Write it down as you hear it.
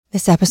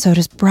This episode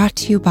is brought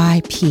to you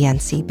by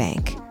PNC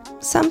Bank.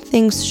 Some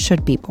things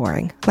should be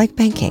boring, like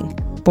banking.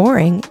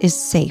 Boring is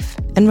safe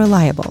and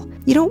reliable.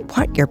 You don't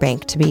want your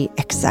bank to be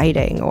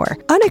exciting or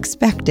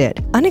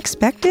unexpected.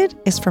 Unexpected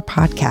is for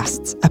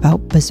podcasts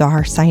about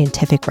bizarre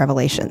scientific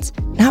revelations,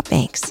 not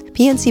banks.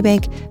 PNC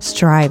Bank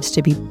strives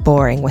to be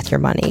boring with your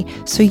money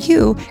so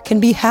you can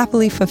be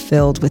happily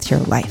fulfilled with your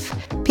life.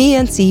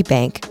 PNC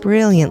Bank,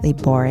 brilliantly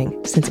boring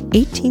since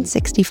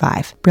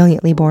 1865.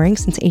 Brilliantly boring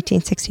since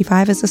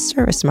 1865 is a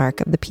service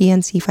mark of the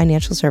PNC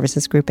Financial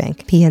Services Group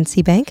Bank.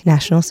 PNC Bank,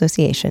 National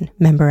Association,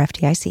 member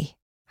FDIC.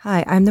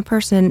 Hi, I'm the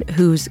person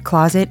whose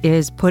closet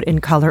is put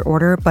in color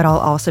order, but I'll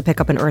also pick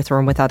up an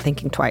earthworm without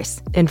thinking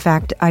twice. In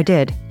fact, I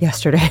did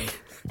yesterday.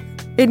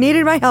 It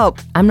needed my help.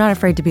 I'm not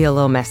afraid to be a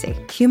little messy.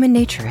 Human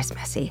nature is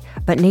messy,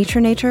 but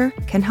nature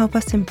can help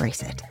us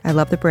embrace it. I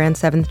love the brand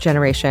 7th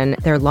Generation.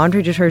 Their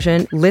laundry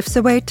detergent lifts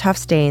away tough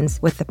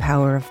stains with the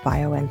power of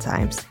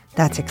bioenzymes.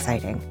 That's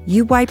exciting.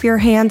 You wipe your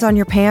hands on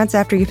your pants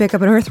after you pick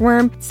up an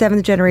earthworm?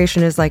 7th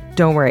Generation is like,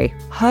 don't worry,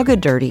 hug a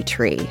dirty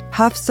tree,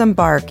 huff some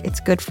bark, it's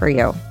good for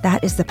you.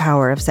 That is the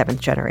power of 7th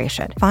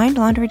Generation. Find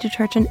laundry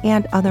detergent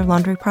and other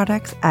laundry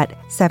products at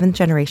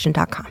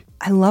 7thgeneration.com.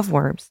 I love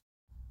worms.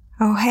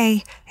 Oh,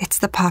 hey, it's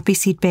the poppy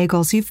seed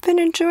bagels you've been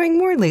enjoying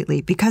more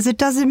lately because it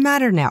doesn't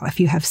matter now if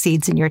you have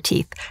seeds in your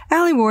teeth.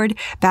 Allie Ward,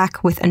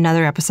 back with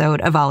another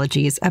episode of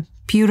Ologies, a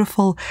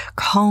beautiful,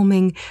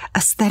 calming,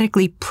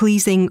 aesthetically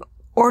pleasing,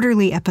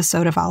 orderly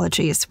episode of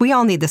Ologies. We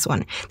all need this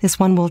one. This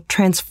one will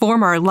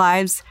transform our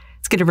lives.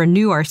 It's going to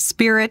renew our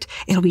spirit.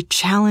 It'll be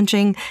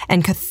challenging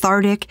and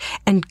cathartic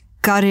and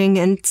gutting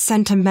and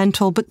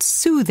sentimental, but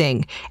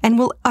soothing, and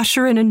will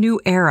usher in a new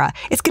era.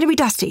 It's going to be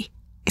dusty.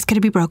 It's going to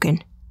be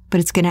broken, but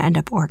it's going to end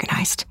up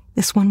organized.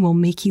 This one will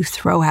make you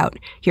throw out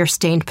your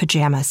stained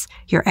pajamas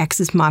your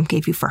ex's mom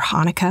gave you for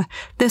Hanukkah.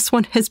 This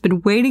one has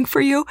been waiting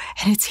for you,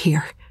 and it's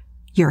here.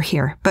 You're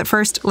here. But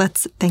first,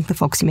 let's thank the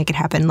folks who make it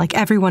happen, like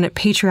everyone at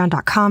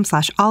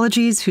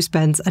patreon.com/ologies who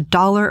spends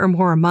 $1 or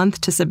more a month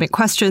to submit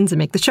questions and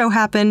make the show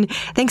happen.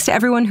 Thanks to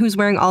everyone who's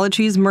wearing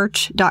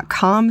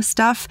ologiesmerch.com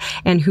stuff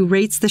and who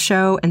rates the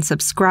show and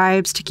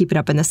subscribes to keep it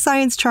up in the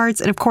science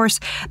charts. And of course,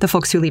 the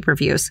folks who leave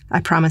reviews.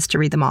 I promise to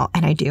read them all,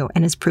 and I do.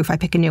 And as proof, I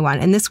pick a new one.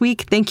 And this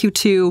week, thank you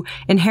to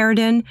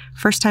Inheridin,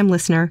 first-time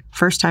listener,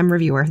 first-time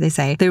reviewer, they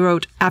say. They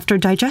wrote, after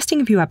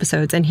digesting a few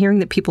episodes and hearing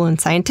that people in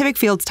scientific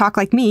fields talk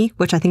like me,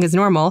 which I think is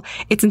normal,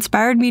 it's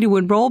inspired me to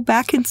enroll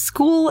back in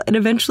school and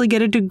eventually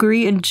get a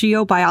degree in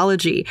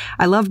geobiology.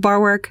 I love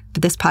bar work,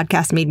 but this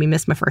podcast made me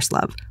miss my first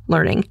love,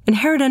 learning.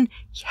 Inheridin,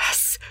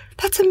 yes,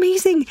 that's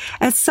amazing.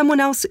 As someone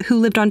else who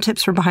lived on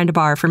tips from behind a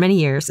bar for many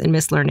years and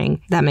missed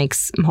learning, that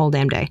makes a whole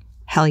damn day.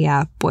 Hell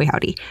yeah, boy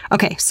howdy.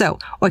 Okay, so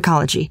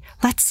oikology.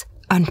 Let's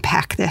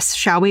unpack this,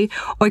 shall we?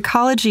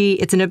 Oikology,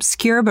 it's an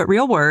obscure but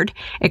real word.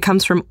 It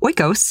comes from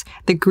oikos,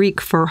 the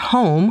Greek for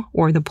home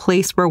or the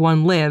place where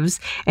one lives,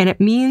 and it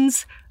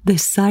means the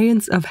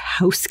science of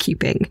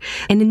housekeeping.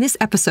 And in this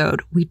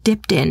episode, we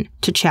dipped in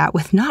to chat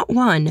with not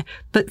one,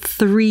 but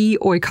 3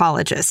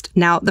 oikologists.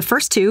 Now, the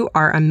first 2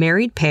 are a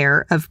married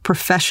pair of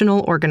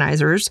professional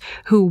organizers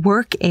who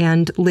work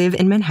and live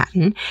in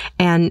Manhattan.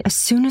 And as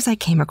soon as I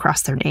came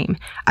across their name,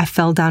 I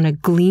fell down a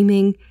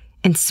gleaming,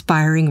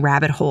 inspiring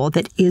rabbit hole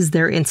that is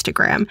their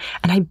Instagram,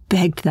 and I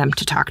begged them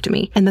to talk to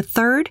me. And the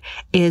third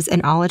is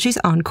an Ologies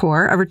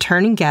Encore, a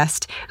returning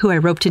guest who I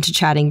roped into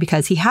chatting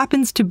because he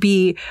happens to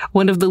be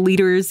one of the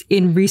leaders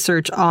in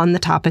research on the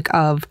topic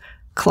of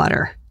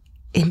clutter.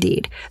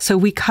 Indeed. So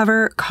we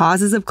cover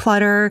causes of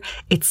clutter,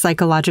 its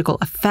psychological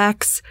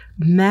effects,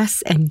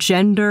 mess and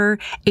gender,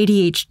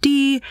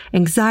 ADHD,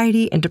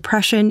 anxiety and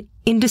depression,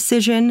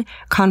 indecision,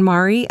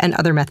 KonMari and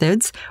other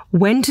methods,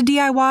 when to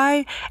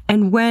DIY,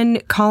 and when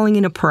calling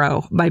in a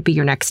pro might be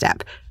your next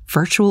step.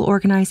 Virtual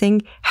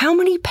organizing, how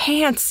many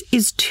pants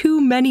is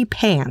too many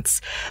pants?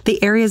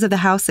 The areas of the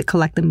house that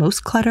collect the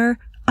most clutter,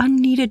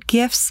 unneeded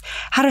gifts,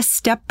 how to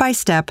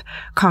step-by-step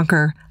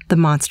conquer the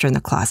monster in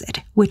the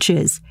closet, which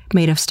is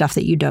made of stuff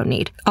that you don't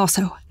need.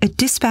 Also, a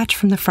dispatch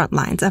from the front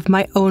lines of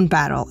my own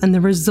battle and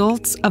the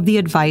results of the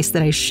advice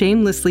that I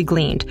shamelessly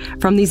gleaned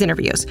from these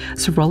interviews.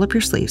 So roll up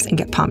your sleeves and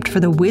get pumped for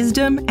the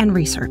wisdom and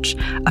research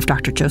of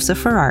Dr. Joseph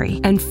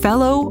Ferrari and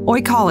fellow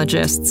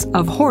oikologists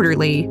of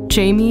Horderly,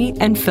 Jamie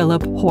and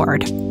Philip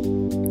Hord.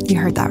 You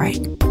heard that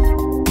right.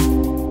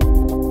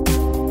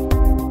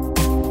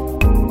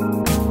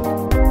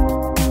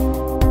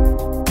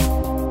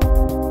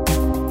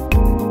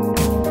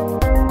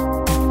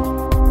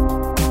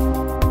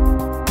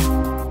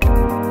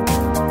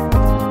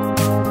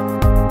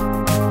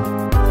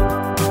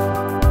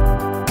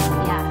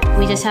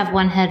 Just have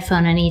one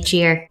headphone in each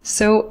ear.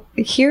 So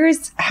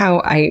here's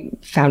how I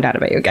found out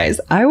about you guys.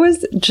 I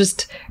was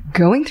just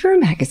going through a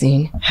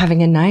magazine,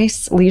 having a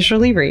nice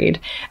leisurely read,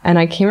 and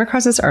I came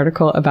across this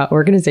article about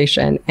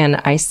organization, and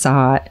I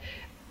saw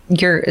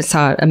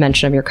a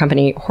mention of your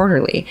company,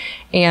 Horderly.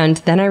 And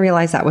then I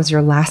realized that was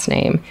your last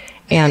name.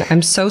 And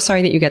I'm so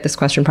sorry that you get this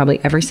question probably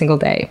every single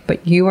day,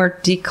 but you are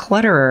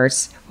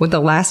declutterers with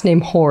the last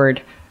name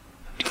Hord.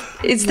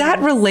 Is that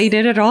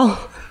related at all?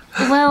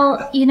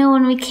 Well,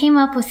 when we came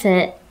up with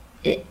it,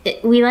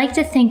 we like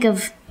to think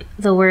of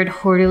the word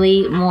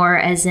Horderly more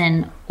as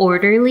in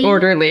orderly.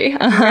 Orderly.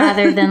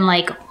 Rather than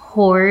like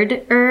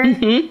hoarder.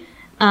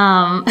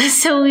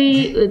 So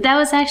that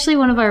was actually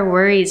one of our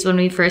worries when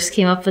we first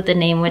came up with the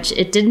name, which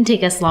it didn't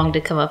take us long to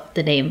come up with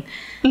the name.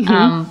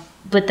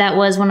 But that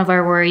was one of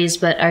our worries,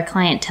 but our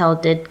clientele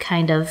did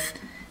kind of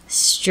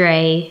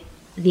stray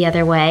the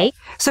other way.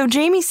 So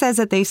Jamie says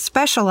that they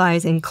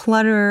specialize in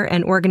clutter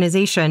and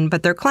organization,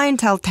 but their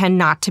clientele tend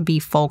not to be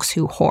folks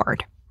who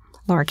hoard.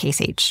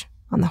 Lowercase h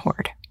on the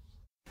hoard.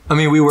 I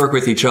mean, we work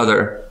with each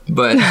other,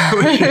 but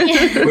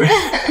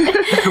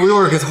we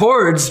work with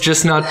hoards,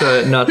 just not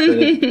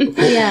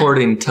the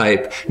hoarding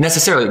type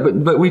necessarily.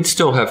 But we'd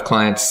still have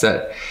clients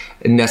that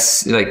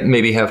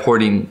maybe have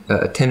hoarding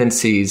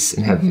tendencies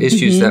and have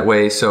issues that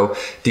way. So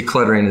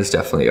decluttering is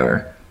definitely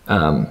our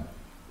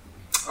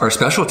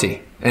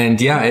specialty.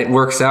 And yeah, it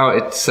works out.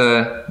 It's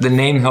the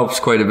name helps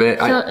quite a bit.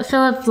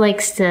 Philip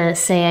likes to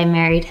say I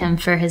married him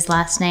for his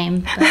last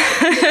name.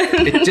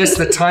 Just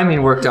the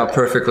timing worked out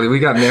perfectly. We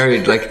got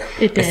married I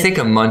think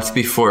a month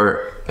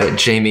before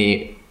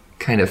Jamie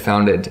kind of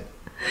founded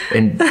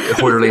and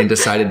Horderly and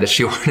decided that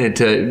she wanted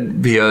to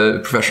be a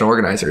professional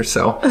organizer.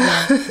 So.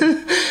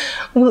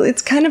 Well,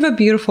 it's kind of a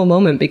beautiful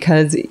moment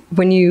because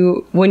when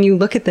you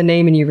look at the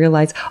name and you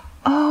realize,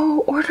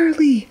 oh,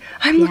 orderly.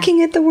 I'm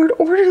looking at the word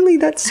orderly.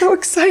 That's so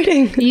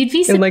exciting. You'd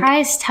be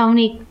surprised how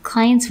many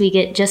clients we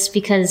get just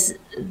because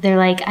they're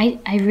like, I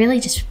really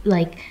just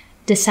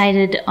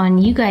decided on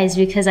you guys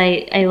because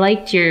I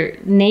liked your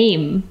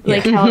name,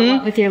 how it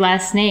went with your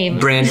last name.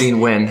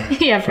 Branding win.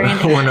 Yeah,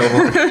 branding.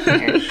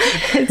 101.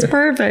 It's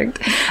perfect.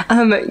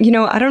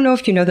 I don't know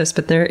if you know this,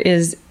 but there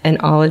is an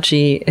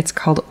ology. It's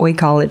called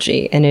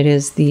oikology, and it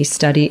is the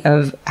study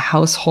of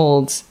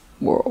households'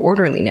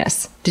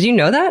 orderliness. Did you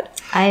know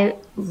that? I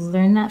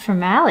learned that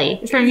from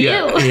Allie, from you.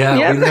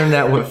 Yeah, we learned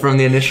that from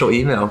the initial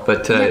email,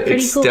 but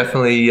it's cool.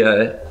 Definitely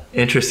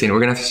interesting. We're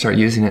going to have to start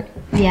using it.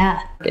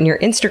 Yeah. And your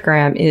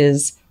Instagram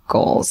is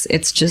goals.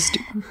 It's just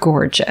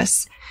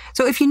gorgeous.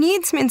 So if you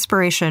need some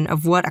inspiration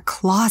of what a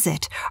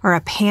closet or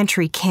a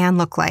pantry can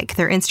look like,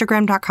 they're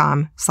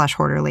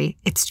Instagram.com/Horderly.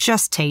 It's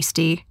just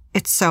tasty.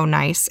 It's so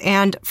nice.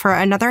 And for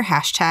another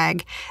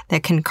hashtag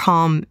that can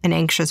calm an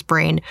anxious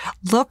brain,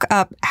 look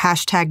up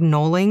hashtag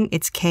knolling.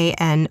 It's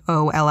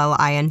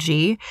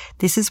KNOLLING.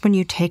 This is when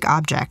you take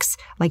objects,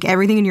 like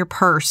everything in your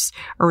purse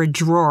or a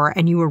drawer,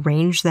 and you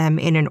arrange them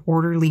in an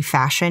orderly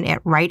fashion at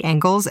right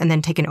angles and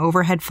then take an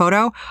overhead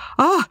photo.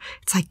 Oh,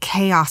 it's like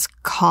chaos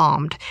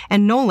calmed.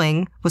 And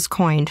knolling was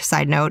coined,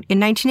 side note, in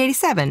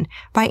 1987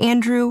 by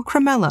Andrew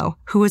Cremello,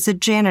 who was a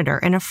janitor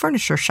in a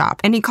furniture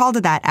shop. And he called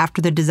it that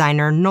after the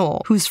designer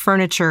Knoll, whose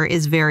furniture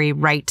is very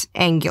right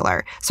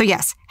angular. So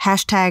yes,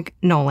 hashtag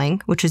knolling,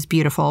 which is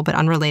beautiful but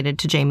unrelated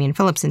to Jamie and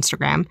Philip's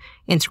Instagram,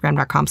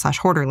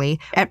 Instagram.com/Horderly.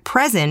 At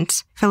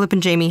present, Philip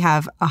and Jamie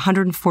have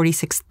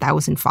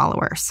 146,000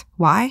 followers.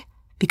 Why?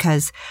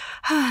 Because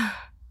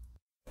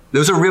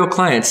those are real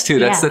clients too.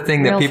 That's the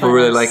thing that people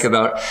really like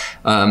about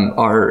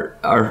our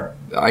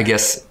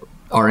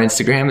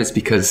Instagram is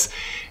because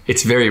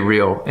it's very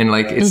real and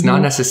it's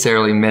not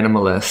necessarily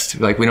minimalist.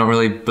 We don't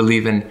really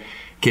believe in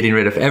getting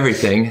rid of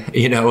everything,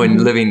 and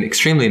living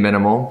extremely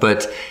minimal,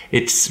 but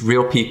it's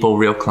real people,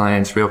 real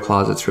clients, real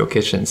closets, real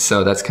kitchens.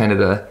 So that's kind of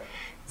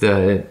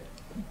the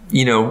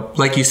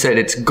like you said,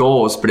 it's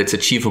goals, but it's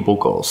achievable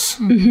goals.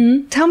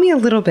 Mm-hmm. Tell me a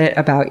little bit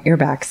about your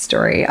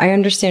backstory. I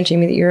understand,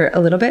 Jamie, that you're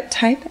a little bit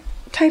type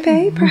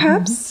A,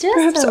 perhaps?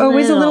 Perhaps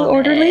always a little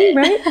orderly,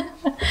 right?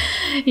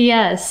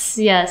 Yes.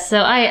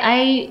 So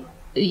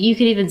you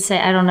could even say,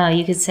 I don't know,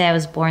 you could say I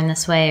was born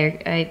this way, or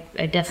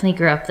I definitely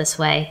grew up this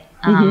way.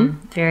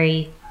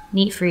 Very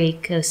neat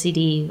freak,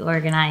 OCD,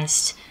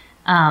 organized.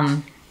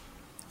 And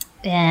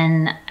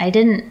I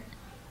didn't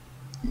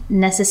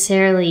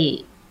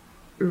necessarily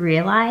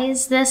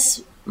realize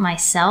this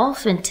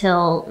myself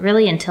until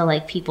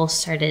people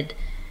started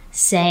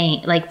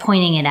saying,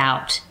 pointing it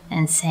out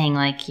and saying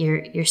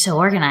you're so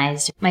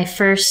organized. My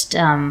first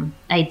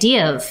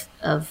idea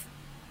of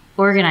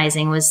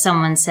organizing was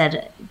someone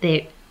said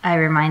I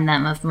remind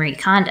them of Marie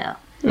Kondo.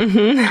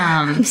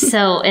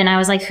 And I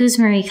was like, who's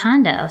Marie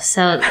Kondo?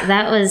 So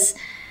that was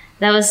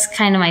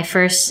kind of my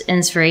first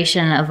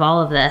inspiration of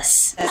all of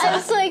this.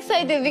 I'm so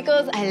excited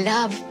because I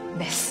love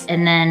this.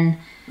 And then,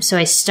 so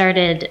I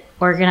started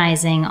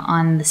organizing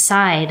on the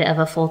side of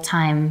a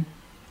full-time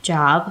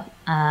job.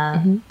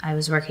 I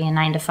was working a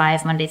 9 to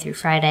 5 Monday through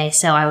Friday.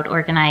 So I would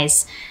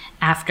organize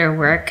after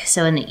work.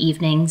 So in the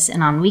evenings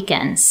and on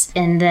weekends.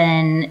 And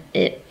then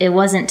it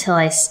wasn't till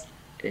I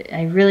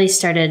really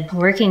started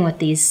working with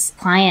these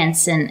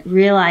clients and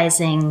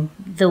realizing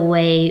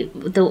I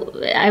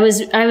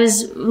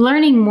was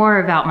learning more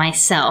about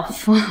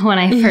myself when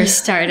I first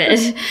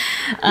started,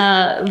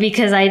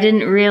 because I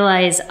didn't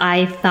realize,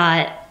 I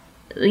thought,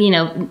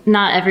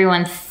 not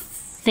everyone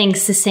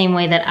thinks the same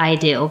way that I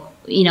do,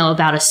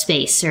 about a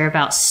space or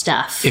about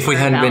stuff. If we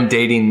hadn't been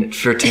dating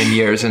for 10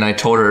 years and I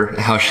told her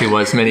how she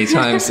was many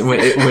times,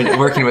 when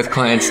working with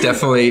clients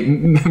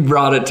definitely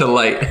brought it to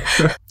light.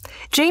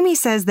 Jamie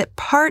says that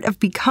part of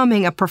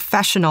becoming a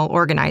professional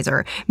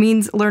organizer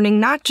means learning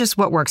not just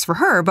what works for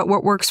her, but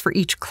what works for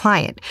each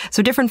client.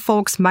 So different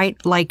folks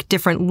might like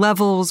different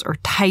levels or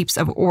types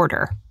of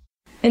order.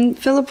 And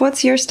Philip,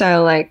 what's your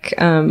style like?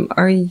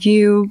 Are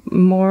you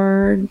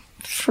more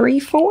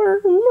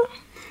freeform?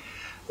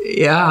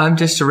 Yeah, I'm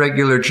just a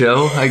regular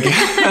Joe, I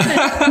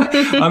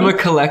guess. I'm a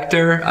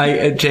collector.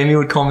 Jamie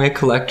would call me a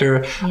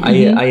collector.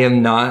 Mm-hmm. I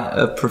am not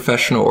a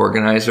professional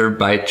organizer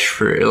by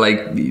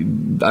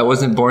I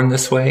wasn't born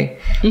this way.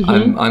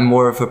 Mm-hmm. I'm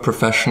more of a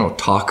professional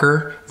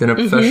talker than a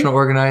professional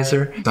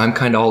organizer. I'm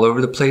kind of all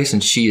over the place,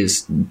 and she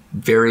is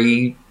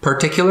very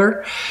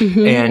particular.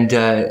 Mm-hmm.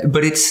 And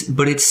but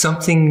it's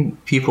something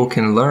people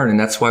can learn, and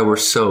that's why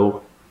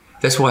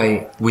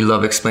we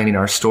love explaining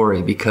our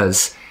story,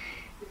 because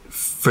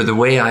for the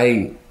way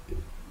I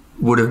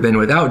would have been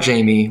without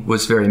Jamie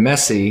was very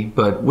messy,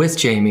 but with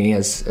Jamie,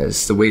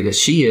 as the way that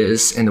she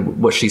is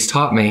and what she's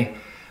taught me,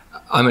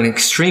 I'm an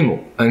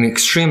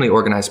extremely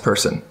organized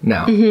person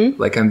now.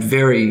 Mm-hmm. Like I'm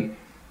very,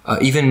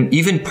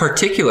 even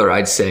particular,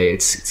 I'd say.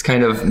 It's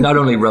kind of not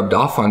only rubbed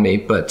off on me,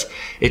 but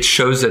it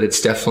shows that it's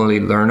definitely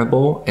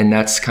learnable, and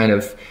that's kind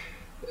of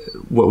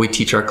what we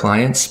teach our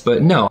clients.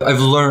 But no,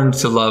 I've learned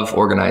to love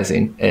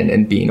organizing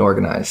and being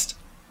organized.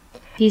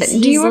 He's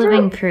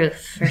living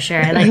proof, for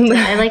sure.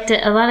 I like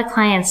to. A lot of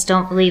clients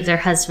don't believe their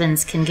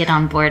husbands can get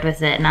on board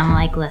with it, and I'm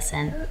like,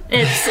 listen,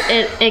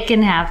 it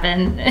can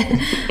happen.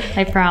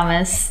 I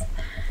promise.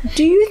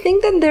 Do you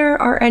think that there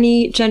are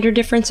any gender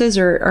differences,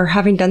 or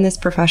having done this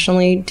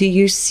professionally, do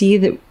you see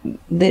that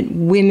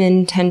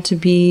women tend to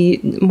be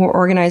more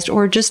organized,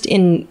 or just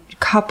in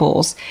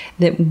couples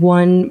that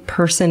one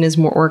person is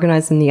more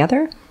organized than the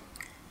other?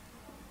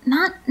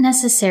 Not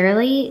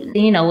necessarily.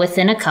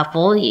 Within a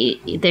couple,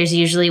 there's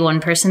usually one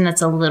person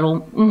that's a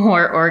little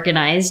more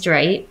organized,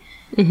 right?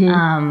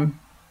 Mm-hmm.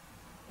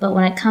 But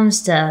when it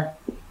comes to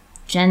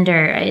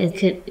gender, it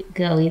could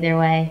go either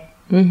way.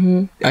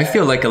 Mm-hmm. I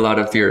feel like a lot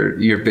of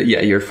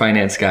your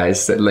finance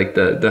guys, that like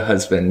the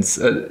husbands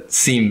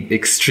seem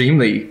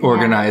extremely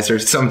organized, or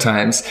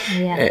sometimes,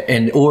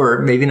 or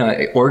maybe not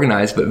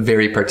organized, but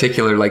very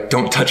particular. Like,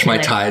 don't touch my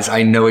ties.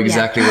 I know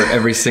exactly where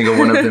every single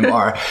one of them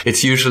are.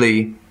 It's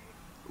usually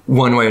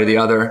one way or the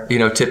other.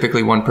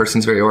 Typically one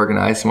person's very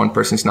organized and one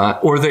person's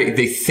not, or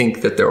they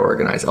think that they're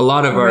organized. A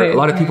lot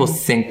of people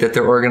think that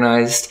they're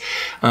organized,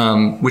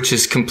 which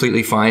is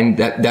completely fine.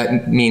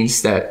 That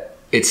means that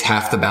it's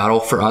half the battle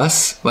for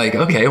us. Like,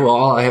 okay, well,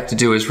 all I have to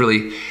do is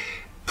really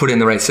put in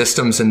the right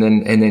systems, and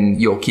then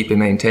you'll keep it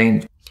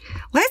maintained.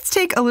 Let's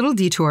take a little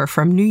detour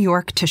from New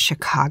York to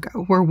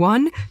Chicago, where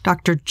one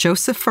Dr.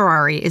 Joseph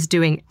Ferrari is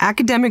doing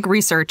academic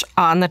research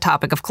on the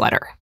topic of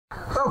clutter.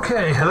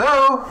 Okay,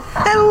 hello.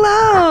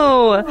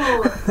 Hello.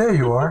 There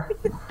you are.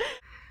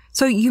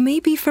 So you may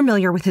be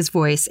familiar with his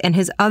voice and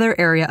his other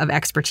area of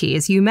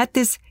expertise. You met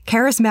this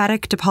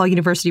charismatic DePaul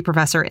University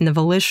professor in the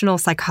Volitional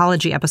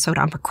Psychology episode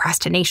on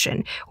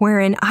procrastination,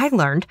 wherein I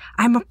learned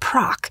I'm a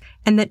proc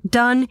and that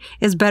done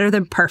is better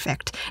than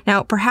perfect.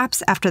 Now,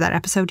 perhaps after that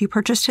episode, you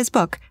purchased his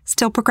book,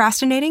 Still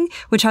Procrastinating,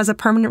 which has a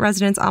permanent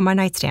residence on my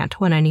nightstand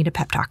when I need a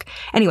pep talk.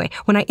 Anyway,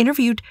 when I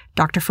interviewed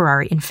Dr.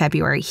 Ferrari in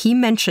February, he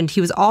mentioned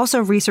he was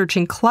also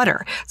researching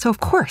clutter. So, of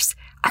course,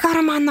 I got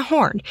him on the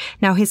horn.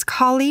 Now, his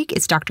colleague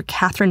is Dr.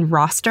 Catherine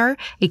Roster,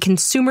 a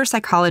consumer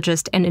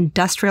psychologist and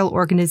industrial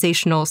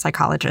organizational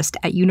psychologist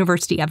at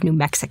University of New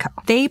Mexico.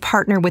 They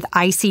partner with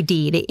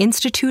ICD, the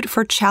Institute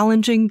for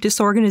Challenging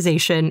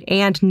Disorganization,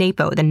 and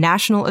NAPO, the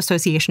National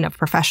Association of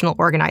Professional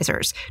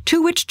Organizers,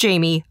 to which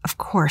Jamie, of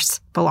course,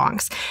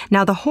 belongs.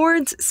 Now, the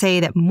Hordes say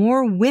that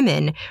more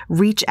women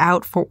reach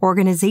out for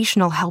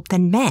organizational help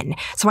than men.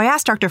 So I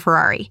asked Dr.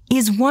 Ferrari,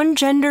 is one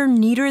gender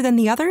neater than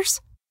the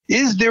others?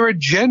 Is there a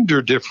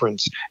gender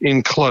difference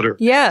in clutter?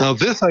 Yeah. Now,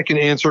 this I can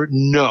answer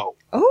no.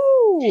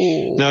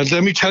 Oh. Now,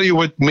 let me tell you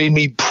what made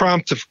me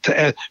prompt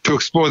to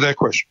explore that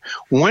question.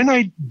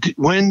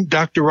 When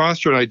Dr.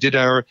 Roster and I did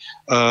our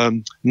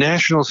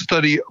national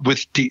study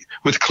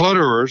with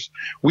clutterers,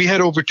 we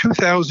had over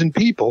 2,000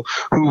 people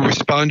who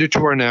responded to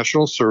our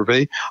national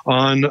survey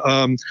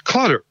on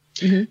clutter.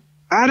 Mm-hmm.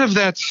 Out of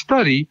that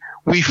study,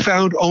 we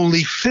found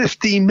only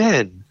 50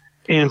 men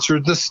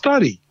answered the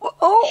study.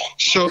 Oh.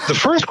 So the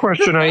first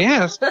question I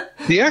asked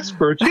the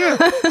experts,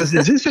 is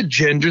this a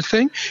gender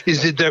thing?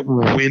 Is it that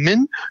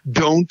women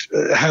don't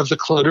have the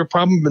clutter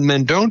problem and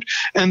men don't?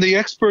 And the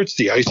experts,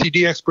 the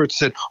ICD experts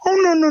said, oh,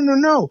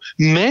 no.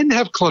 Men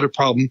have clutter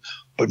problem,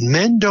 but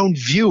men don't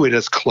view it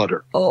as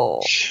clutter.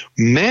 Oh.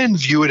 Men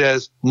view it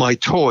as my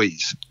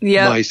toys,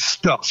 my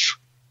stuff.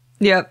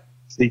 Yep.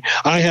 See,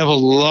 I have a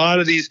lot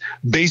of these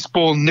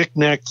baseball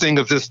knick-knack thing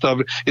of this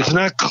stuff. It's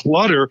not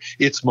clutter.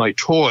 It's my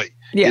toy.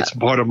 Yeah. It's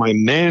part of my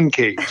man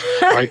cave,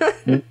 right?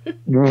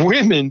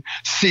 Women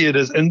see it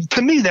as, and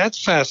to me,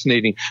 that's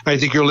fascinating. I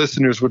think your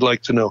listeners would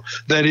like to know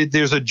that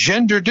there's a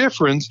gender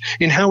difference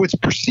in how it's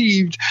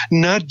perceived,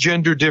 not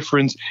gender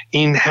difference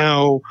in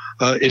how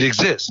it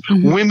exists.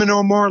 Mm-hmm. Women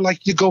are more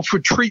likely to go for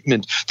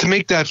treatment, to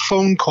make that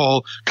phone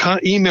call,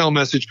 email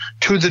message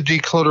to the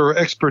declutterer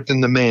expert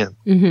than the man.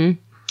 Mm-hmm.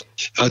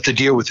 to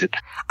deal with it.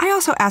 I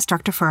also asked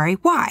Dr. Ferrari,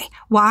 why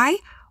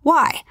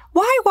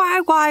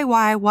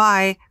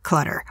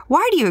clutter?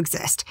 Why do you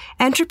exist?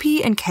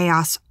 Entropy and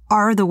chaos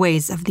are the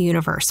ways of the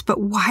universe, but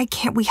why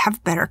can't we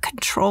have better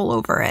control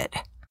over it?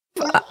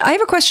 I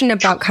have a question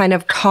about kind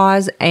of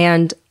cause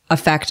and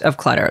effect of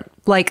clutter.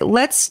 Like,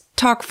 let's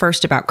talk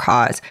first about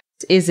cause.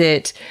 Is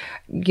it,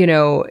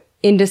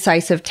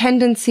 indecisive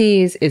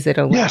tendencies? Is it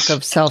a lack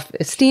of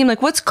self-esteem?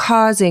 Like, what's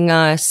causing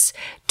us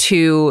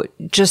to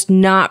just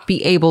not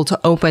be able to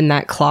open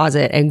that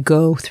closet and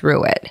go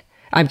through it?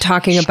 I'm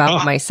talking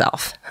about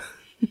myself.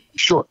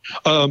 Sure.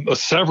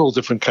 Several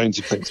different kinds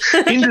of things.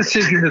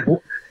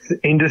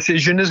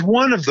 Indecision is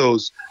one of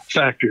those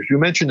factors. You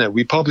mentioned that.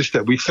 We published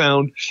that. We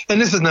found, and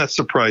this is not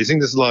surprising,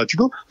 this is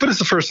logical, but it's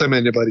the first time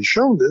anybody's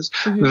shown this,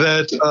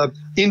 that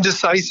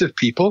indecisive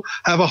people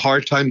have a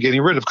hard time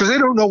getting rid of, because they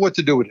don't know what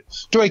to do with it.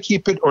 Do I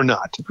keep it or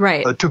not?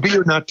 Right. To be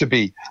or not to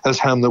be, as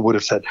Hamlet would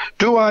have said.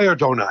 Do I or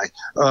don't I?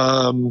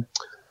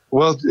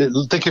 Well,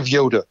 think of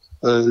Yoda.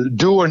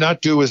 Do or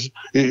not do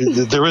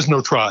there is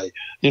no try,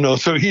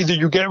 so either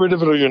you get rid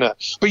of it or you're not.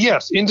 But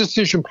yes,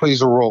 indecision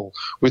plays a role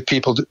with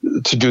people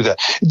to do that.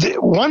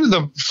 One of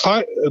the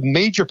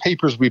major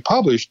papers we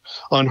published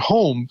on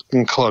home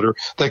and clutter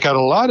that got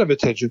a lot of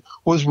attention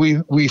was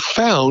we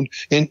found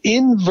an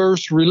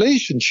inverse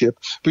relationship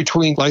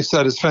between life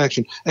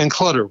satisfaction and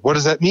clutter. What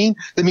does that mean?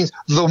 That means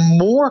the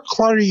more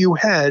clutter you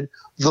had,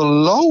 the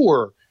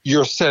lower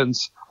your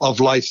sense of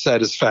life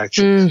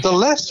satisfaction, the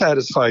less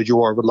satisfied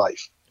you are with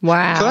life.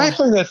 Wow. So I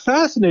find that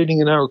fascinating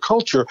in our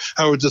culture,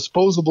 our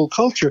disposable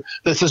culture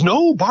that says,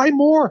 no, buy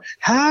more,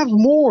 have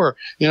more.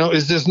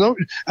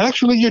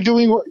 Actually you're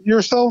doing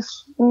yourself,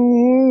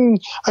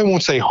 I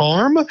won't say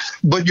harm,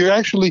 but you're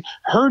actually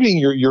hurting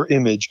your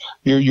image,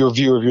 your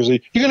view of yourself.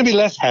 You're going to be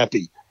less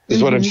happy.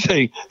 Is what I'm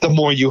saying, the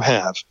more you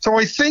have. So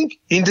I think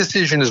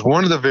indecision is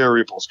one of the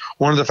variables,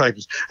 one of the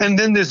factors. And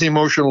then there's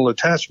emotional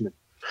attachment.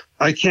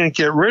 I can't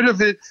get rid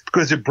of it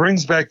because it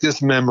brings back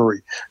this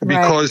memory,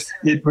 because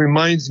it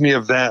reminds me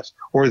of that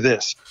or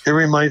this. It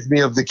reminds me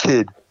of the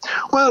kid.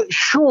 Well,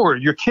 sure,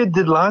 your kid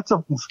did lots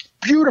of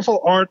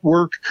beautiful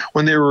artwork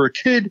when they were a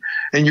kid,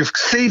 and you've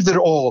saved it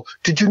all.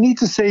 Did you need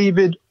to save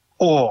it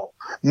all?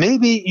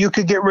 Maybe you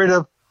could get rid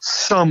of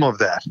some of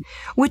that.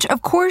 Which,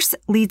 of course,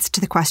 leads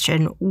to the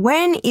question,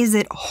 when is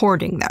it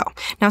hoarding, though?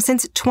 Now,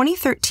 since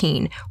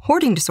 2013,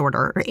 hoarding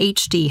disorder, or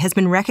HD, has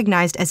been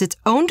recognized as its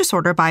own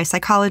disorder by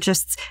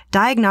psychologists'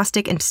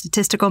 Diagnostic and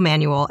Statistical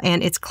Manual,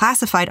 and it's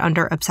classified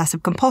under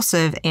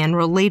obsessive-compulsive and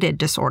related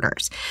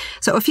disorders.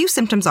 So a few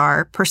symptoms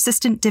are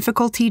persistent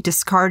difficulty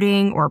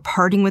discarding or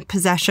parting with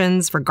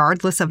possessions,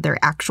 regardless of their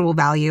actual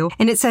value.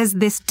 And it says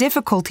this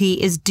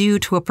difficulty is due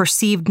to a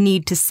perceived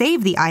need to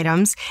save the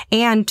items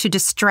and to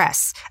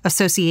distress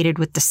associated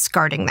with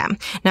discarding them.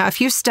 Now, a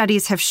few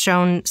studies have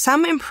shown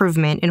some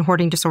improvement in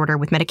hoarding disorder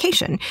with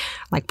medication,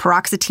 like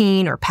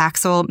paroxetine or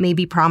Paxil may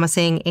be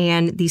promising,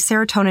 and the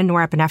serotonin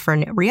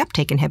norepinephrine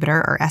reuptake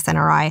inhibitor, or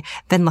SNRI,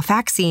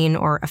 venlafaxine,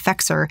 or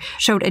Effexor,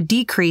 showed a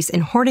decrease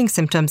in hoarding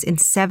symptoms in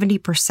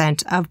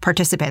 70% of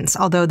participants,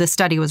 although the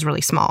study was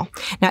really small.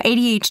 Now,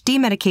 ADHD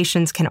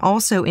medications can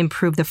also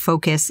improve the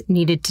focus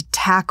needed to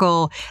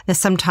tackle the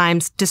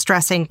sometimes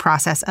distressing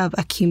process of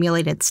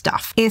accumulated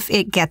stuff, if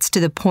it gets to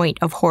the point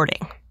of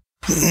hoarding.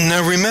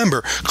 Now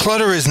remember,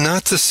 clutter is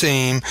not the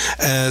same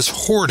as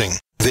hoarding.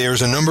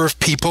 There's a number of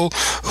people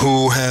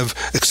who have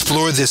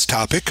explored this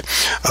topic.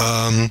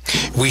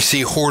 We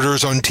see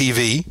hoarders on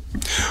TV.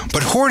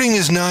 But hoarding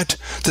is not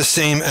the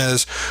same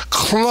as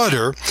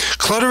clutter.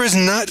 Clutter is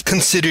not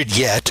considered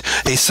yet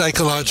a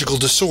psychological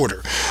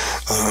disorder.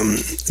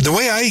 The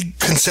way I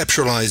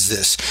conceptualize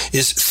this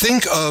is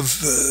think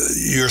of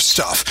your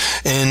stuff,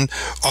 and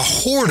a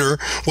hoarder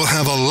will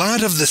have a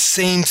lot of the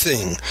same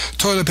thing.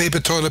 Toilet paper,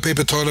 toilet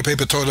paper, toilet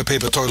paper, toilet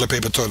paper, toilet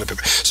paper, toilet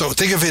paper. So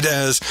think of it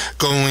as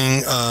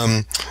going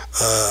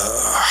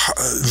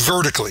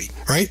vertically,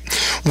 right?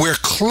 Where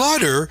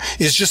clutter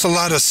is just a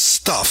lot of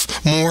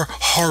stuff, more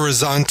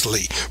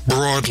horizontally,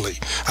 broadly.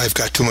 I've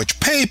got too much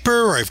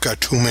paper, I've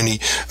got too many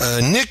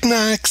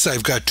knickknacks,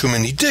 I've got too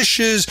many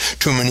dishes,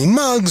 too many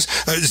mugs.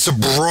 It's a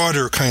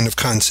broader kind of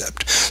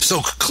concept.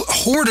 So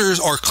hoarders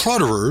are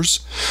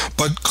clutterers,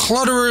 but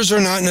clutterers are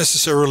not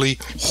necessarily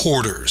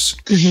hoarders.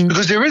 Mm-hmm.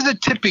 Because there is a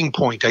tipping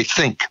point, I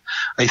think,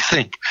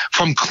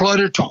 from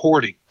clutter to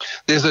hoarding.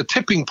 There's a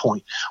tipping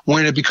point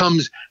when it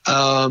becomes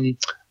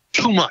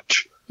too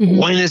much. Mm-hmm.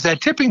 When is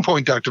that tipping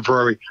point, Dr.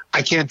 Ferrari?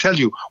 I can't tell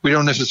you. We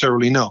don't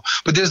necessarily know.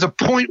 But there's a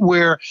point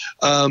where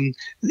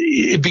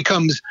it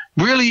becomes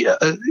really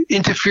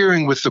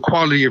interfering with the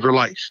quality of your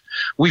life.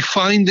 We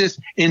find this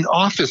in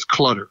office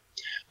clutter.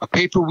 A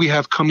paper we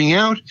have coming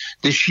out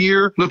this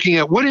year looking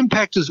at what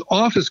impact does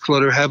office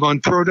clutter have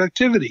on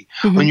productivity,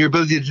 mm-hmm. on your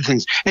ability to do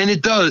things. And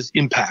it does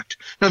impact.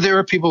 Now, there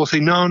are people who say,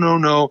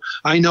 no,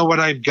 I know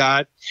what I've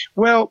got.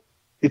 Well,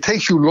 it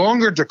takes you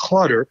longer to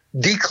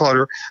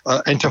declutter,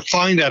 and to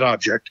find that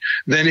object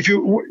than if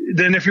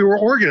you were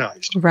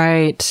organized.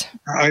 Right.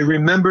 I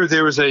remember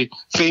there was a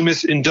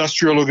famous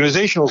industrial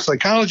organizational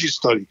psychology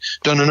study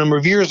done a number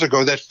of years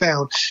ago that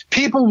found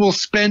people will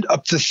spend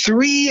up to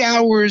 3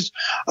 hours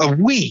a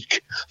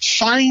week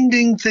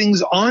finding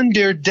things on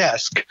their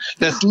desk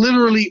that's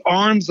literally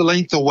arm's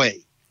length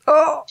away.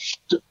 Oh.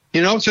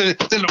 You know, so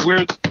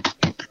where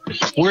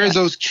are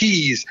those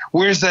keys?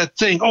 Where's that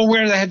thing? Oh,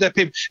 where did I have that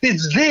paper?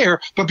 It's there,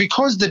 but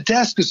because the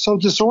desk is so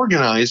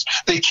disorganized,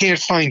 they can't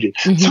find it.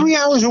 3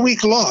 hours a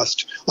week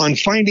lost on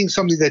finding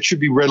something that should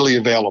be readily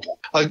available.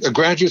 A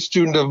graduate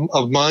student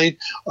of mine,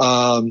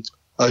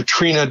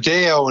 Trina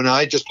Deo, and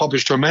I just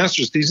published her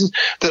master's thesis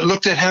that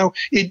looked at how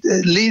it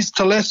leads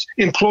to less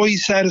employee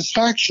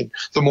satisfaction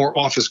the more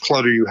office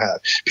clutter you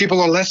have.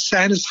 People are less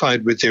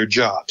satisfied with their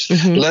jobs,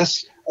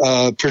 less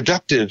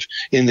productive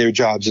in their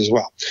jobs as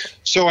well.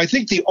 So I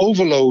think the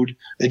overload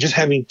and just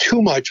having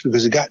too much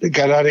because it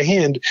got out of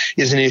hand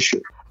is an issue.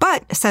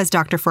 But, says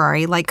Dr.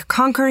 Ferrari, like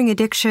conquering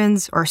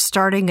addictions or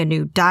starting a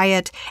new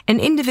diet,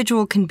 an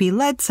individual can be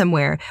led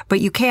somewhere,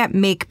 but you can't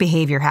make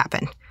behavior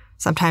happen.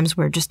 Sometimes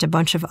we're just a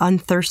bunch of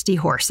unthirsty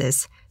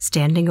horses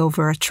standing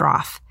over a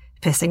trough,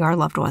 pissing our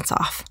loved ones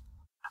off.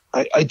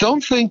 I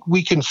don't think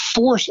we can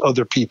force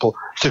other people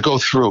to go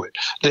through it.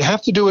 They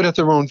have to do it at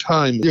their own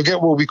time. You'll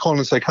get what we call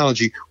in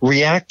psychology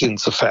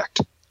reactance effect.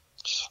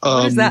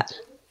 What is that?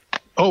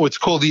 Oh, it's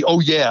called the oh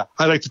yeah.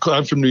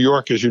 I'm from New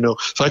York, as you know,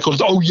 so I call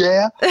it oh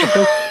yeah.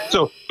 Okay?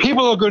 So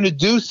people are going to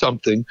do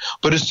something,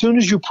 but as soon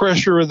as you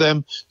pressure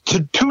them to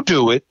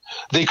do it,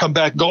 they come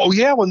back and go, oh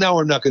yeah, well now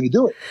I'm not going to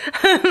do it.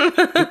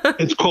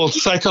 It's called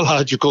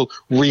psychological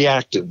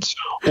reactance,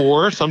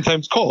 or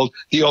sometimes called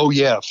the oh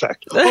yeah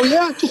effect. Oh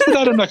yeah, just for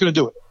that I'm not going to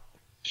do it.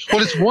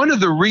 Well, it's one of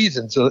the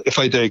reasons, if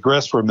I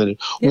digress for a minute,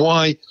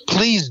 why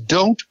please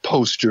don't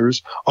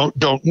posters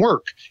don't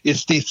work.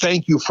 It's the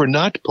thank you for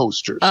not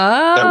posters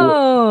that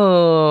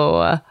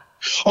work.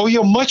 Oh,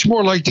 you're much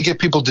more likely to get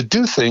people to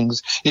do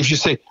things if you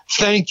say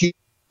thank you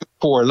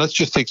for, let's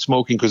just take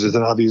smoking because it's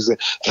an obvious thing.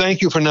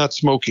 Thank you for not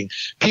smoking.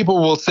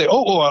 People will say,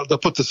 they'll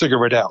put the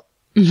cigarette out.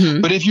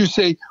 But if you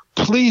say,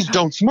 please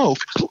don't smoke,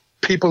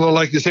 people are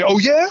likely to say, oh,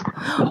 yeah?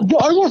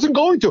 Well, I wasn't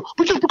going to.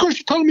 But just because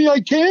you're telling me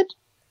I can't,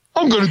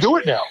 I'm going to do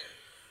it now.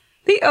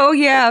 The oh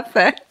yeah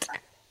effect.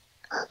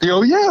 The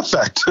oh yeah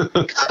effect.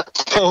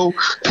 So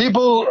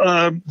people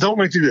don't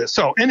like to do this.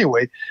 So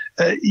anyway,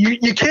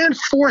 you can't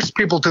force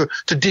people to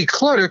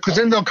declutter because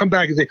then they'll come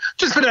back and say,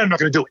 just for that, I'm not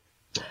going to do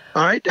it.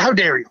 All right? How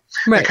dare you?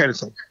 Right. That kind of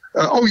thing.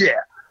 Oh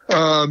yeah.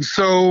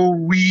 So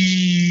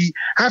we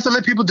have to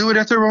let people do it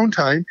at their own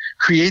time,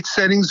 create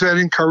settings that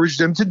encourage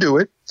them to do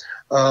it,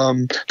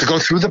 to go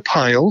through the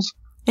piles.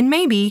 And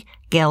maybe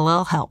get a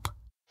little help.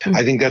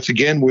 I think that's,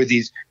 again, where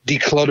these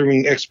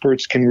decluttering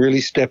experts can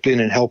really step in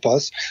and help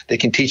us. They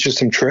can teach us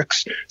some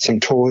tricks, some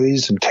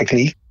toys, some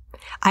technique.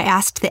 I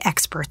asked the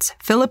experts,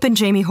 Philip and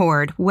Jamie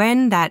Hord,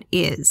 when that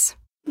is.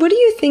 What do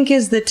you think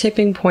is the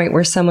tipping point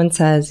where someone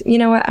says, you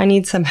know what, I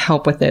need some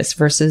help with this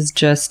versus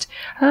just,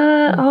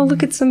 I'll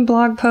look at some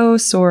blog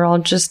posts or I'll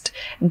just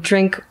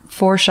drink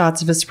 4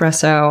 shots of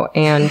espresso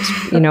and,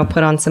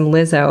 put on some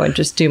Lizzo and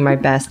just do my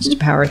best to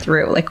power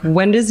through? Like,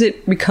 when does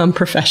it become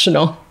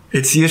professional?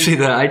 It's usually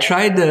I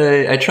tried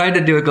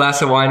to do a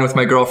glass of wine with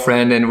my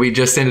girlfriend, and we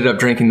just ended up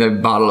drinking the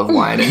bottle of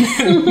wine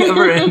and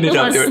never ended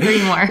up doing it.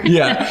 3 more.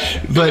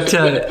 Yeah, but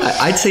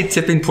I'd say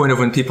tipping point of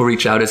when people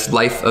reach out is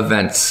life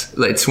events.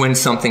 It's when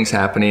something's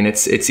happening.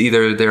 It's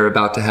either they're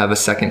about to have a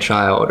second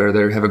child, or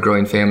they have a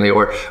growing family,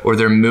 or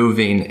they're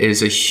moving.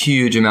 Is a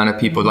huge amount of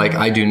people like,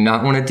 I do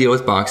not want to deal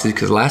with boxes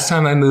because last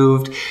time I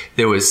moved,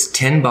 there was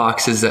 10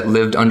 boxes that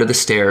lived under the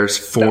stairs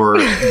for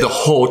the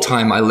whole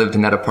time I lived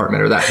in that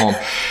apartment or that home.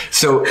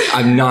 So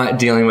I'm not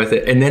dealing with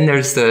it. And then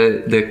there's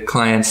the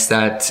clients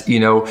that,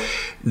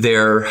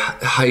 their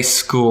high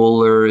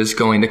schooler is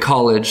going to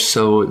college,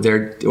 so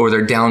they're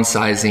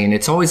downsizing.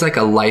 It's always like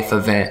a life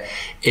event.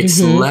 It's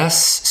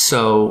less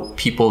so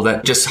people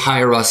that just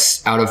hire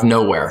us out of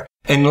nowhere,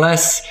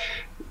 unless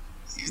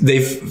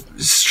they've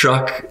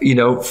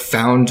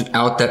found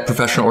out that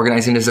professional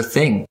organizing is a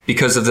thing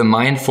because of the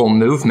mindful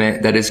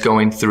movement that is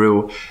going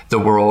through the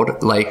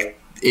world. Like,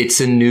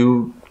 it's a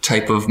new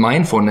type of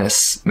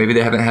mindfulness. Maybe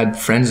they haven't had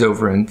friends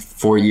over in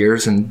 4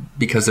 years and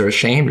because they're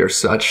ashamed or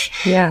such.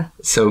 Yeah.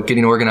 So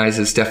getting organized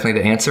is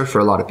definitely the answer for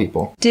a lot of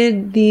people.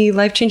 Did the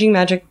life-changing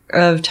magic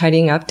of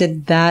tidying up,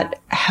 did that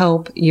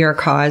help your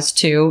cause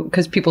too?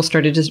 Because people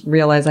started to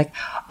realize like,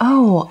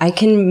 oh, I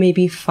can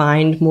maybe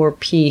find more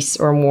peace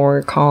or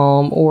more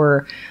calm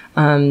or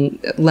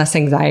less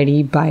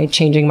anxiety by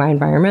changing my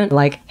environment.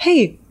 Like,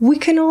 hey, we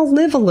can all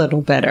live a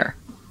little better.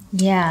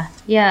 Yeah.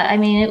 I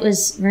mean, it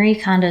was Marie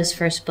Kondo's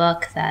first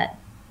book that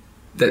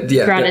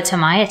brought it to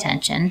my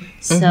attention.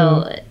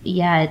 So,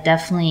 it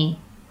definitely.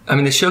 I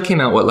mean, the show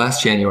came out,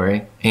 last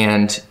January?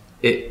 And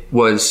it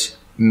was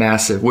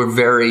massive. We're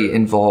very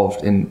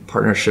involved in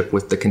partnership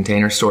with the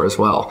Container Store as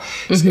well.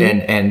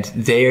 And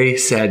they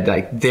said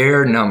like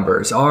their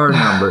numbers,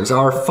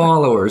 our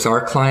followers,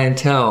 our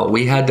clientele,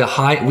 we had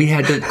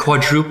to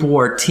quadruple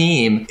our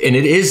team, and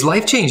it is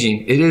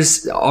life-changing. It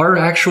is our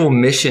actual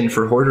mission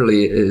for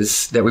Horderly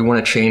is that we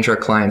want to change our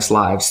clients'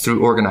 lives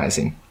through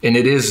organizing. And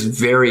it is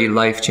very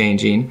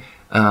life-changing.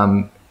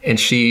 And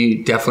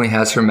she definitely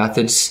has her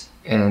methods,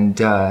 and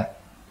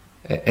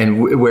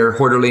where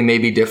Horderly may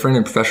be different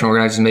and professional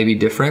organizers may be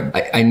different.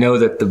 I know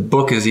that the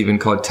book is even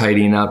called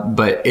Tidying Up,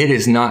 but it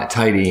is not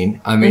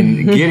tidying. I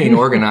mean, getting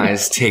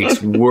organized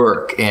takes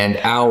work and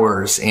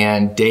hours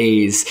and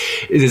days.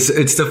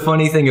 It's the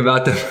funny thing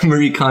about the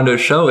Marie Kondo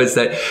show is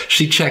that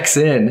she checks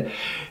in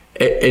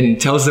and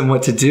tells them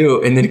what to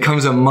do, and then it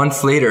comes a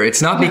month later.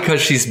 It's not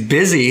because she's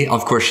busy,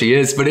 of course she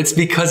is, but it's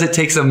because it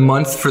takes a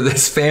month for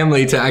this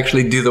family to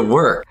actually do the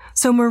work.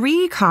 So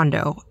Marie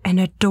Kondo, an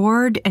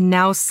adored and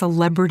now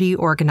celebrity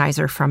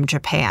organizer from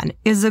Japan,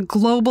 is a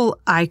global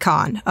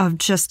icon of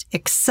just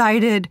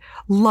excited,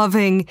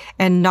 loving,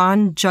 and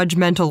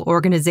non-judgmental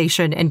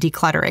organization and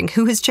decluttering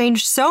who has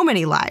changed so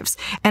many lives.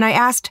 And I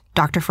asked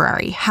Dr.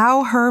 Ferrari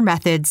how her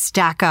methods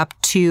stack up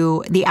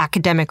to the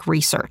academic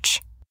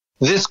research.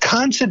 This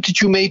concept that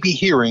you may be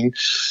hearing,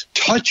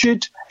 touch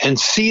it and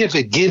see if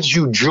it gives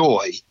you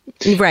joy.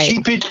 Right.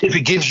 Keep it if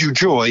it gives you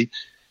joy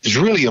is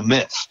really a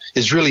myth.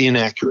 It's really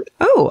inaccurate.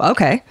 Oh,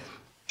 okay.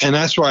 And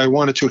that's why I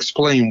wanted to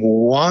explain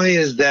why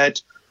is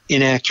that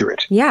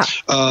inaccurate. Yeah.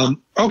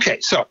 Okay,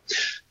 so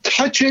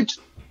touch it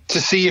to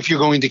see if you're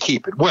going to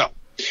keep it. Well,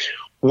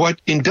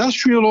 what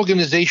industrial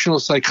organizational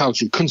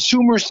psychology,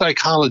 consumer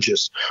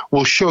psychologists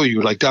will show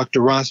you, like Dr.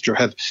 Roster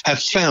have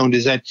found,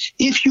 is that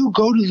if you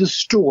go to the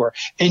store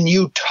and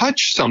you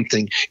touch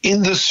something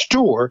in the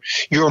store,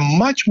 you're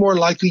much more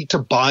likely to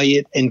buy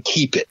it and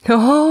keep it.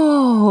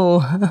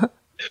 Oh.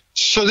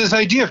 So this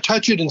idea of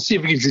touch it and see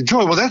if it gives you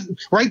joy, well, that's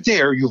right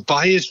there. You've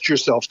biased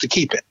yourself to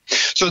keep it.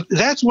 So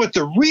that's what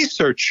the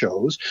research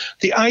shows.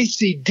 The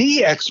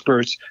ICD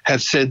experts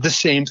have said the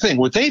same thing.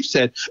 What they've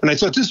said, and I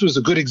thought this was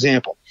a good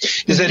example,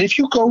 is that if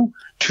you go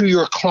to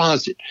your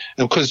closet,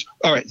 because,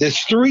 all right, there's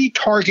 3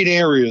 target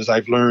areas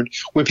I've learned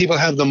where people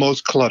have the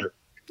most clutter.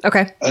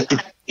 Okay.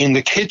 In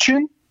the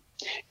kitchen,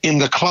 in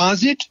the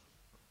closet,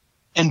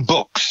 and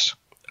books.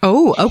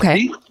 Oh,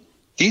 okay.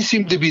 These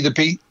seem to be the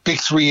big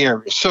 3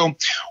 areas. So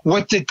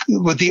what the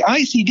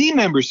ICD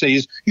members say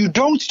is you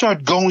don't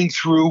start going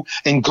through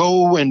and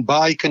go and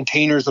buy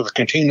containers at a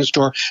Container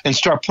Store and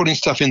start putting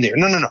stuff in there.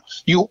 No.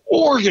 You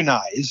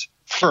organize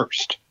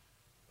first.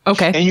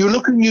 Okay. And you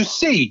look and you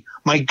see,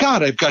 my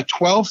God, I've got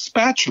 12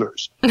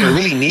 spatulas. They're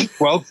really neat,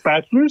 12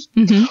 spatulas.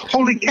 Mm-hmm.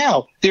 Holy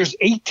cow, there's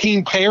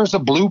 18 pairs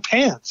of blue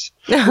pants.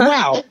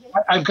 Wow,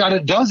 I've got a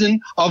dozen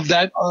of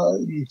that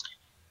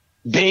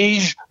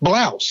beige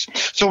blouse.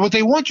 So what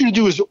they want you to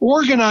do is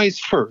organize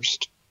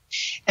first,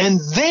 and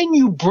then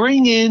you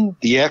bring in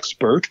the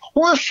expert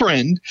or a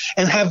friend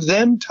and have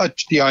them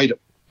touch the item.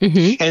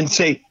 Mm-hmm. And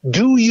say,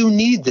 do you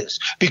need this?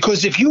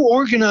 Because if you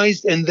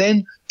organize and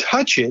then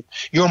touch it,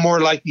 you're more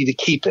likely to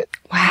keep it.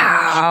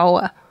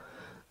 Wow.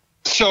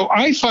 So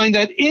I find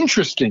that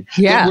interesting.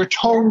 Yeah. That we're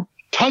told,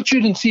 touch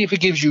it and see if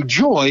it gives you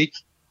joy.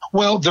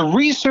 Well, the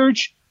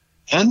research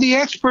and the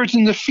experts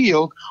in the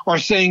field are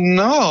saying,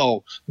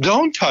 no,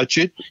 don't touch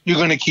it. You're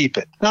going to keep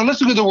it. Now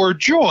let's look at the word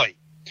joy.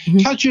 Mm-hmm.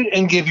 Touch it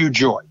and give you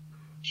joy.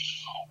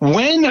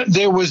 When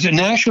there was a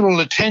national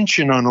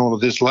attention on all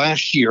of this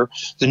last year,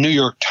 the New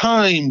York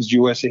Times,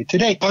 USA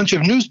Today, a bunch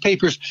of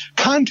newspapers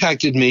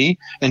contacted me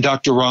and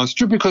Dr.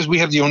 Roster because we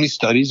have the only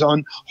studies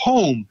on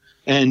home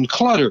and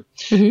clutter,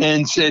 mm-hmm.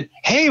 and said,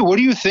 hey, what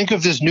do you think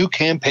of this new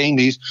campaign,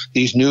 these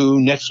new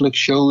Netflix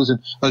shows and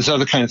this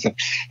other kind of thing?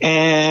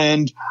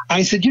 And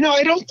I said,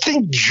 I don't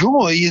think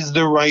joy is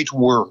the right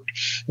word.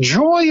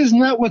 Joy is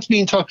not what's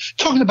being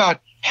talking about.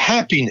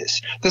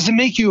 Happiness. Does it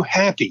make you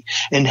happy?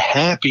 And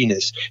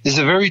happiness is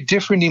a very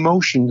different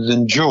emotion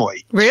than joy.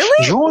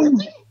 Really? Joy.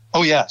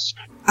 Oh, yes.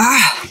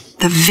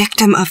 The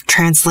victim of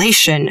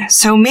translation.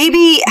 So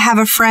maybe have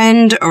a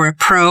friend or a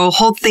pro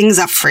hold things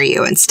up for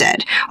you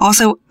instead.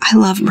 Also, I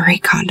love Marie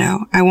Kondo.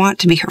 I want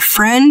to be her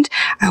friend.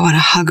 I want to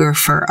hug her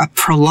for a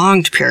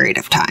prolonged period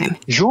of time.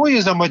 Joy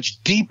is a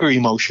much deeper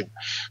emotion.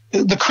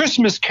 The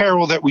Christmas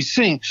carol that we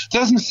sing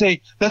doesn't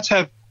say, let's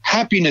have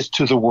happiness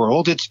to the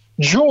world. It's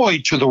joy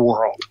to the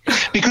world,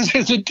 because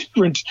there's a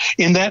difference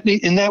in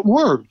that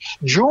word.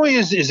 Joy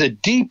is a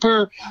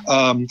deeper,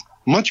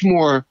 much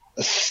more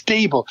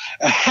stable.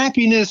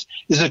 Happiness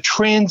is a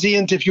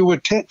transient, if you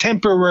would,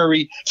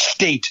 temporary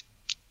state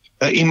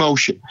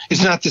emotion.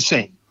 It's not the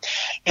same.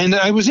 And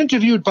I was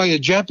interviewed by a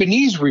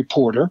Japanese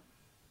reporter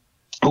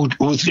who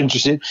was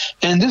interested.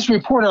 And this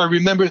reporter, I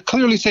remember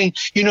clearly saying,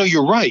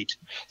 you're right.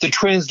 The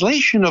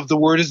translation of the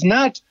word is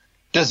not,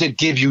 does it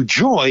give you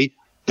joy,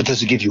 but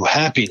does it give you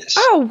happiness?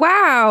 Oh,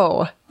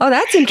 wow. Oh,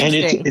 that's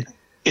interesting. And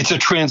it's a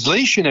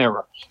translation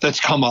error that's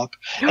come up.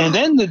 And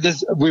then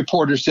this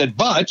reporter said,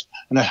 but,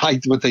 and I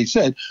liked what they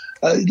said,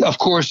 of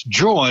course,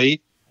 joy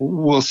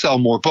will sell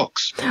more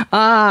books.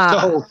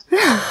 Ah. So,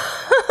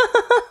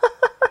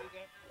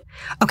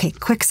 Okay,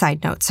 quick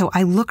side note. So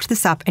I looked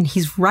this up and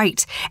he's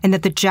right. And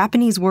that the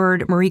Japanese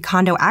word Marie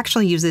Kondo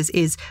actually uses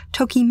is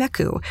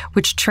tokimeku,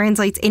 which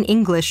translates in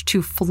English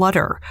to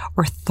flutter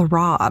or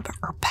throb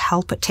or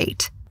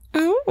palpitate.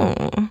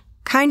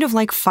 Kind of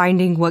like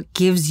finding what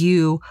gives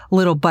you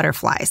little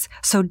butterflies.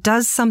 So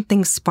does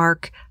something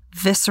spark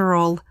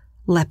visceral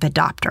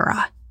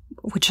lepidoptera,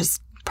 which is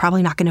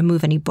probably not going to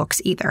move any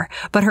books either.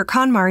 But her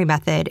KonMari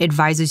method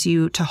advises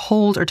you to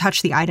hold or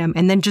touch the item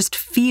and then just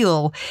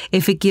feel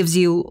if it gives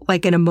you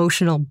like an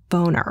emotional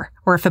boner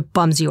or if it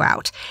bums you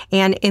out.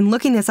 And in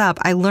looking this up,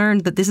 I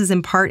learned that this is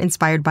in part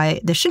inspired by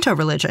the Shinto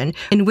religion,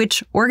 in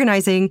which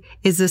organizing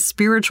is a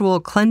spiritual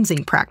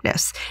cleansing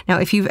practice. Now,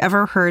 if you've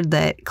ever heard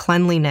that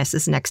cleanliness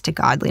is next to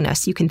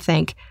godliness, you can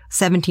thank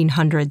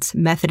 1700s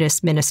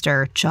Methodist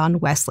minister John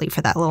Wesley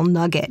for that little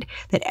nugget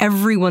that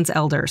everyone's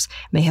elders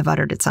may have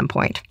uttered at some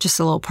point. Just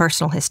a little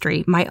personal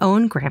history. My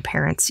own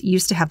grandparents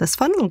used to have this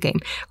fun little game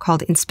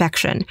called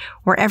Inspection,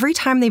 where every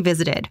time they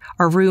visited,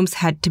 our rooms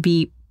had to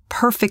be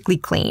perfectly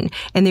clean.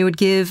 And they would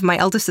give my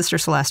eldest sister,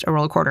 Celeste, a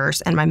roll of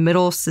quarters, and my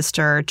middle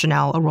sister,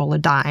 Janelle, a roll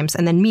of dimes.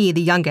 And then me, the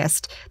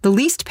youngest, the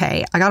least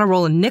pay, I got a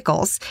roll of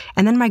nickels.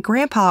 And then my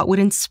grandpa would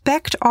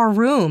inspect our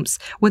rooms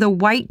with a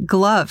white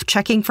glove,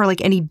 checking for like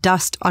any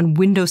dust on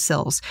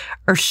windowsills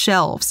or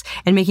shelves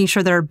and making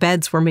sure that our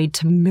beds were made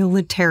to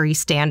military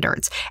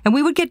standards. And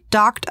we would get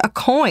docked a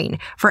coin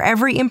for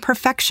every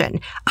imperfection.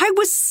 I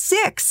was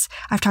 6.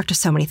 I've talked to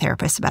so many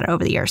therapists about it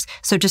over the years.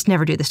 So just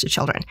never do this to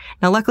children.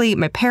 Now, luckily,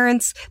 my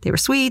parents, they were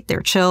sweet, they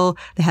were chill,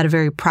 they had a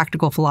very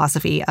practical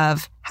philosophy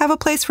of have a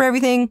place for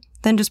everything,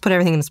 then just put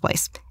everything in its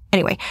place.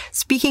 Anyway,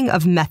 speaking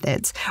of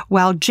methods,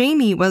 while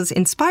Jamie was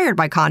inspired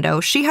by Kondo,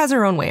 she has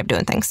her own way of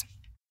doing things.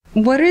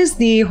 What is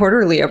the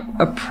Hoarderly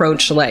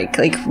approach like?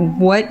 Like,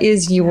 what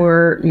is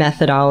your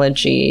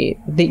methodology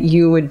that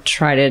you would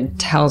try to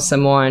tell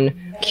someone,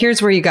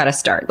 here's where you got to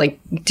start? Like,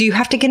 do you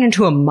have to get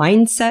into a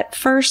mindset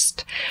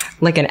first,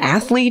 like an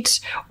athlete,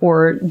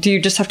 or do you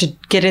just have to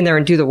get in there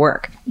and do the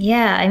work?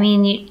 Yeah, I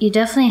mean, you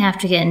definitely have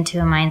to get into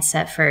a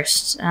mindset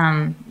first.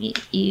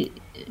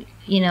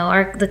 You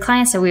know, the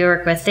clients that we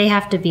work with, they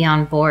have to be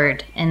on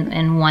board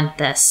and want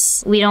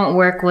this. We don't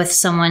work with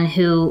someone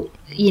who,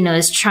 you know,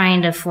 is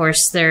trying to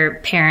force their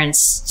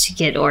parents to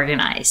get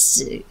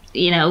organized.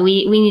 You know,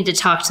 we need to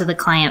talk to the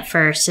client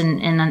first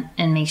and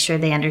make sure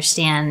they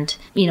understand,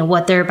 you know,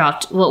 what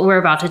we're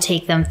about to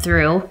take them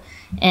through,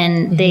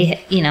 and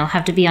they, you know,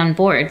 have to be on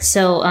board.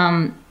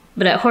 So,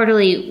 but at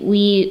Hoarderly,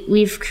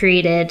 we've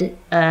created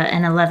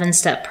an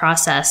 11-step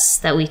process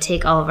that we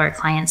take all of our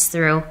clients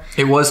through.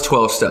 It was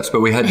 12 steps, but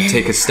we had to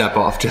take a step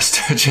off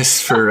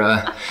just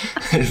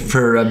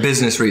for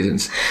business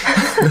reasons.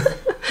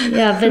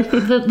 Yeah,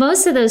 but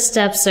most of those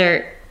steps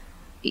are,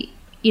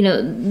 you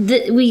know,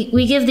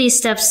 we give these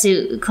steps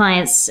to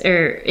clients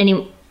or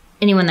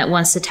anyone that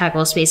wants to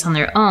tackle space on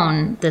their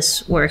own.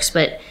 This works,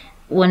 but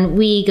when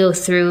we go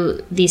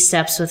through these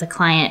steps with a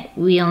client,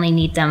 we only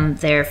need them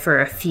there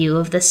for a few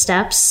of the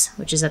steps,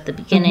 which is at the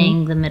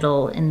beginning, the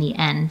middle, and the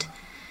end.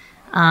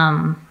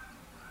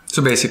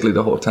 So basically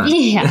the whole time.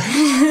 Yeah.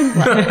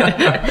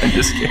 I'm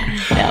just kidding.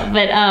 Yeah,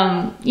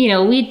 but you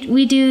know,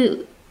 we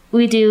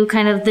do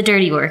kind of the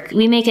dirty work.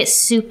 We make it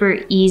super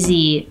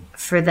easy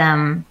for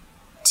them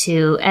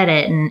to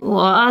edit, and well,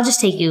 I'll just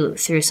take you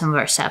through some of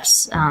our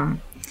steps.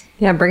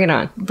 Yeah, bring it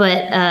on.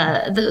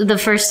 But the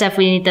first step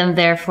we need them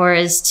there for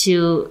is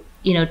to,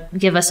 you know,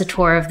 give us a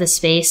tour of the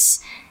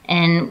space,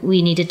 and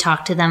we need to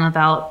talk to them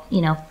about, you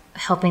know,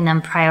 helping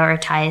them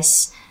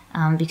prioritize,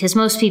 because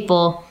most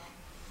people,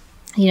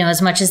 you know,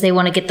 as much as they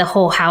want to get the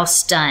whole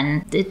house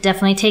done, it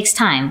definitely takes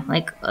time.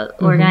 Like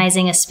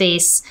organizing a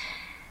space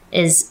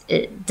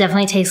it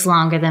definitely takes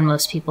longer than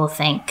most people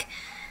think.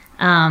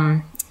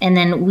 And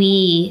then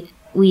we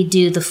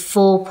do the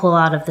full pull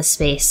out of the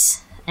space.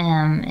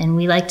 And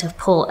we like to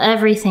pull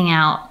everything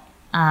out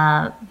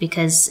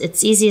because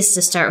it's easiest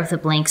to start with a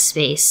blank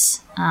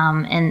space.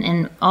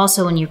 And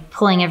also when you're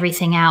pulling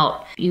everything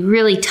out, you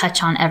really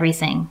touch on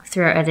everything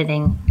through our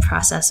editing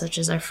process, which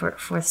is our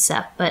fourth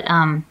step. But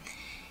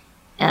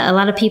a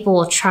lot of people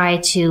will try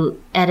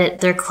to edit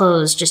their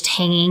clothes just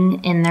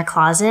hanging in their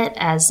closet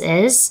as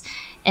is.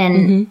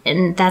 And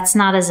that's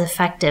not as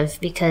effective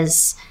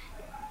because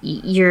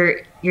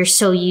you're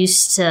so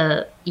used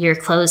to your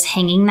clothes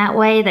hanging that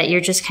way that you're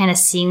just kind of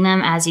seeing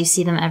them as you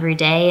see them every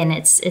day, and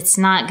it's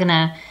not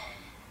gonna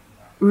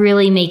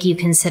really make you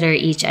consider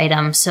each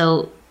item.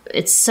 So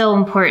it's so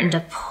important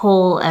to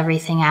pull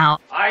everything out.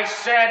 I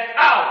said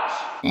out!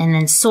 And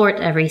then sort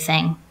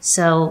everything.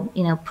 So,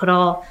 you know, put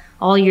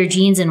all your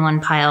jeans in one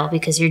pile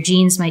because your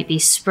jeans might be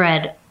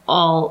spread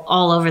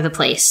all over the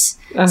place.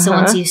 So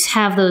once you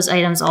have those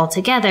items all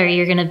together,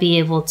 you're gonna be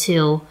able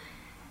to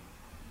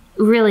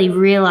really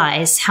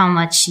realize how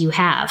much you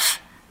have,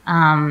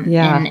 and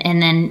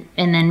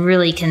then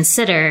really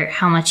consider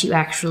how much you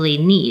actually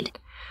need.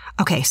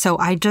 Okay, so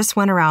I just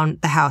went around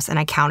the house and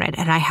I counted,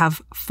 and I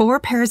have 4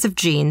 pairs of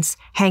jeans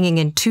hanging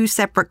in 2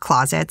 separate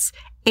closets,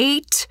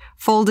 8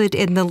 folded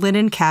in the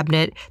linen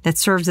cabinet that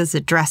serves as a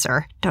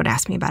dresser. Don't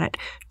ask me about it.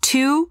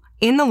 2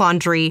 in the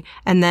laundry,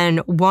 and then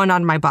one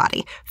on my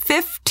body.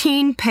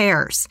 15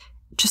 pairs.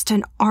 Just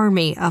an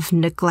army of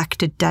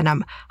neglected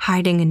denim,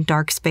 hiding in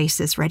dark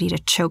spaces, ready to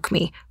choke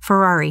me.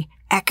 Ferrari,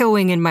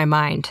 echoing in my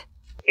mind.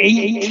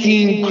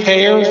 18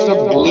 pairs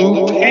of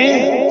blue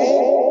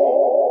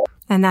pants.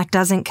 And that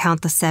doesn't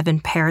count the 7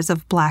 pairs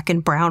of black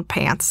and brown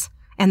pants.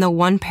 And the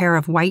 1 pair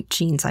of white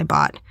jeans I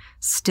bought,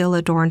 still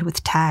adorned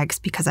with tags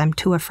because I'm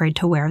too afraid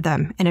to wear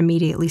them and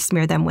immediately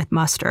smear them with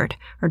mustard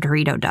or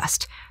Dorito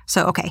dust.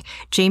 So, okay,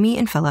 Jamie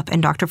and Philip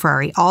and Dr.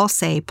 Ferrari all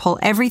say pull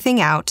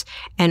everything out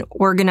and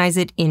organize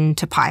it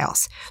into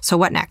piles. So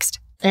what next?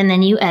 And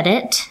then you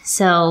edit.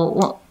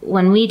 So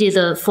when we do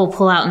the full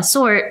pull out and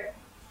sort,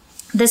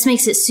 this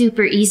makes it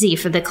super easy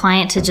for the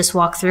client to just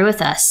walk through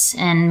with us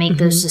and make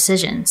those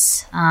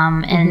decisions.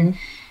 And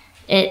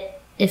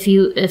if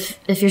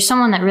you're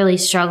someone that really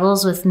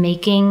struggles with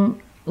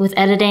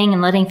editing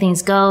and letting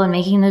things go and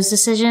making those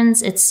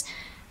decisions, it's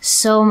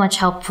so much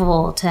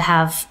helpful to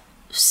have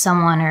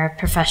someone or a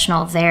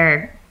professional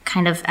there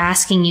kind of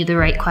asking you the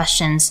right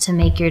questions to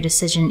make your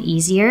decision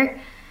easier.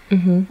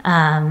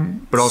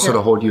 But also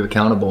to hold you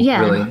accountable,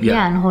 really.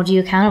 Yeah, and hold you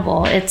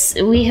accountable.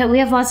 We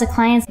have lots of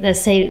clients that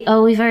say,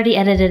 "Oh, we've already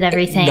edited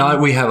everything."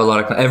 We have a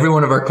lot of every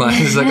one of our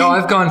clients is like, "Oh,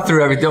 I've gone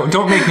through everything.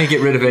 Don't make me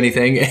get rid of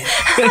anything."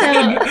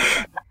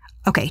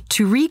 Okay,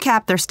 to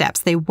recap their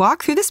steps, they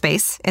walk through the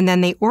space and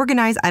then they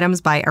organize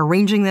items by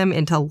arranging them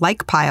into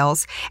like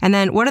piles. And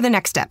then what are the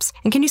next steps?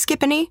 And can you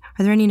skip any?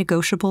 Are there any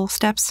negotiable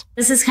steps?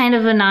 This is kind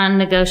of a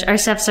non-negotiable. Our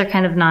steps are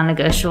kind of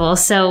non-negotiable.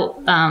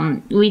 So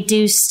we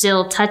do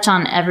still touch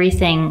on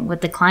everything with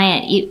the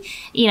client.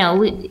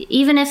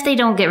 Even if they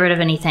don't get rid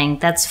of anything,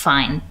 that's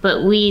fine.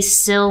 But we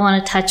still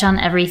want to touch on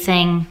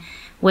everything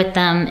with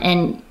them.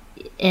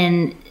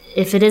 And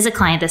if it is a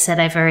client that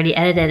said, I've already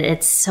edited,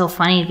 it's so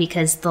funny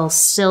because there'll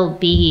still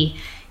be,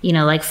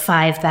 like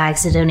 5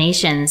 bags of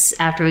donations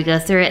after we go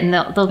through it. And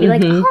they'll be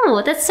like,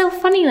 oh, that's so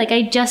funny. Like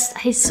I just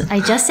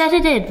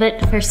edited,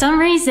 but for some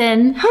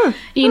reason,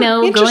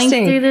 going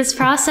through this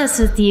process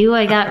with you,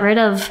 I got rid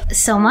of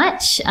so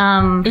much. So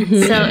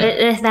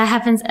that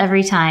happens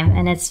every time.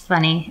 And it's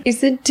funny.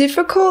 Is it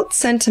difficult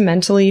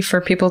sentimentally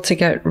for people to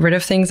get rid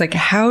of things? Like,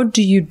 how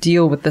do you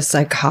deal with the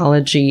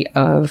psychology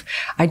of,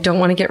 I don't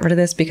want to get rid of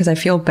this because I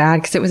feel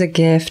bad because it was a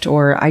gift,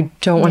 or I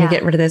don't want to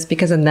get rid of this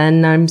because and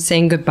then I'm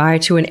saying goodbye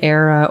to an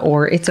era,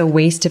 or it's a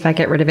waste if I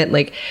get rid of it.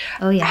 Like,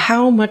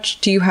 how much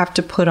do you have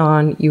to put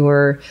on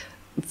your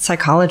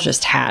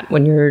psychologist hat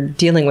when you're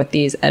dealing with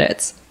these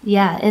edits?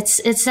 Yeah, it's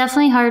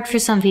definitely hard for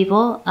some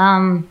people.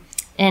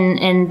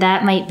 And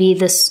that might be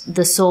the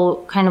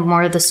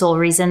sole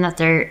reason that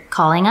they're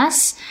calling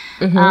us.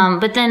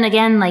 But then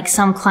again, like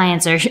some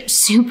clients are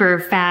super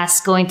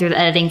fast going through the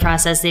editing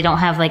process. They don't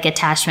have like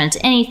attachment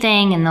to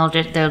anything, and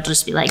they'll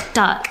just be like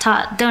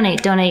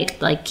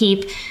donate, like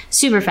keep,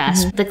 super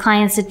fast. The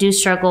clients that do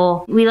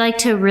struggle, we like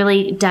to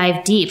really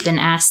dive deep and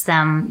ask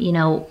them,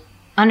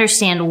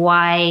 understand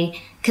why,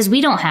 because we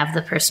don't have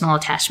the personal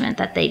attachment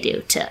that they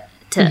do to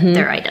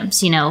their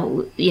items.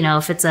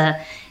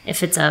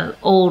 If it's a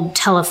old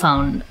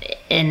telephone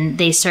and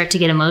they start to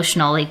get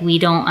emotional, like we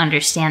don't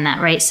understand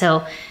that, right?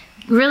 So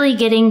really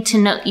get to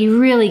know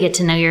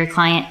your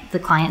the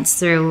clients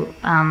through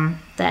the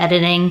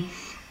editing,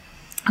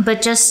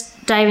 but just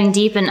diving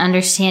deep and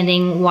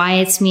understanding why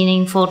it's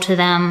meaningful to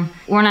them.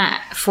 We're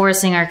not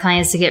forcing our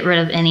clients to get rid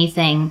of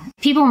anything.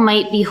 People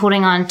might be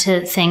holding on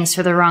to things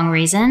for the wrong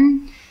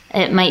reason.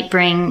 It might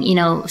bring,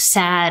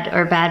 sad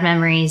or bad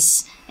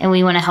memories, and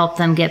we want to help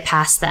them get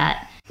past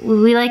that.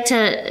 We like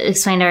to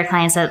explain to our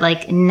clients that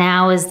like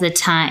now is the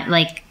time,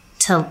 like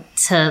to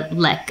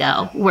let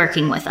go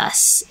working with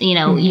us.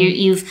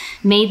 You've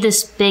made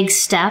this big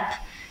step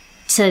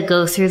to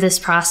go through this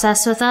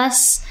process with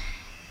us.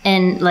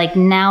 And like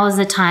now is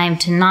the time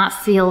to not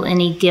feel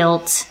any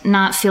guilt,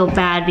 not feel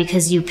bad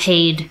because you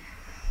paid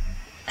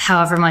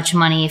however much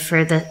money for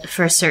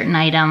a certain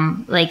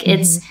item. Like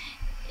it's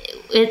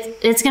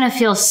going to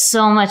feel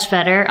so much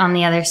better on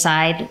the other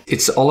side.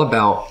 It's all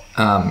about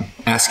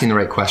asking the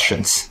right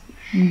questions.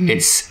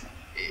 It's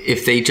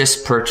if they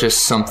just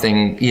purchase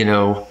something,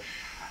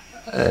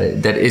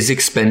 that is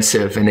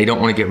expensive and they don't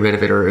want to get rid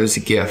of it, or it was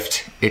a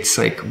gift. It's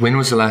like, when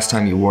was the last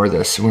time you wore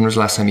this? When was the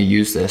last time you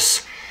used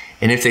this?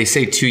 And if they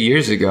say 2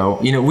 years ago,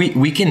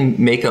 we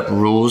can make up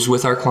rules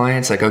with our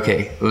clients. Like,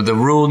 okay, the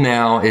rule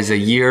now is a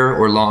year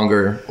or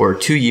longer, or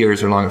 2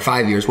 years or longer,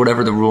 5 years,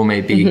 whatever the rule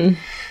may be.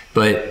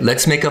 But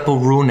let's make up a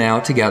rule now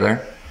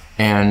together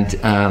and,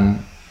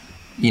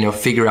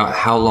 figure out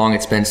how long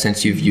it's been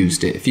since you've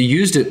used it. If you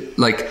used it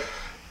like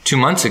 2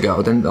 months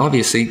ago, then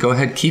obviously go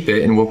ahead, keep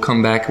it, and we'll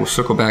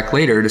circle back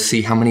later to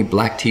see how many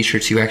black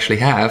t-shirts you actually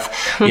have,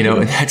 and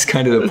that's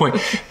kind of the point.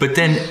 But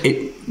then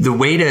the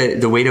way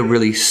to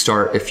really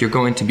start, if you're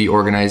going to be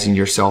organizing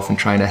yourself and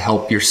trying to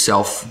help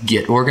yourself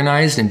get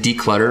organized and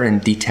declutter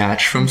and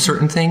detach from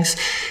certain things,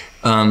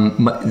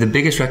 the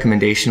biggest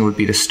recommendation would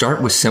be to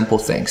start with simple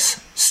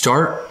things.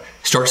 Start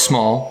Start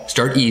small,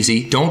 start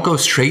easy. Don't go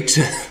straight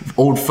to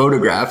old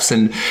photographs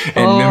and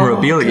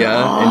memorabilia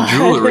and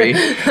jewelry.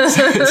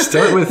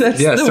 Start with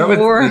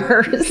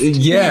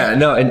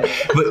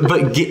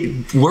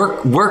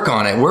work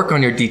on it. Work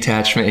on your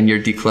detachment and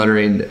your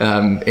decluttering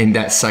and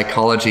that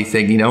psychology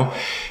thing, you know.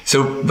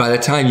 So by the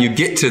time you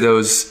get to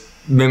those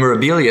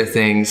memorabilia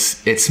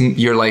things,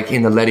 you're like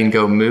in the letting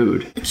go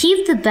mood.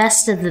 Keep the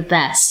best of the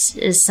best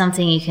is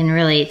something you can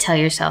really tell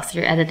yourself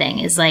through editing.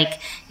 Is like,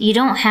 you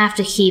don't have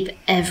to keep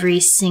every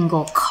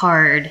single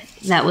card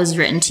that was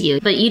written to you,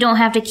 but you don't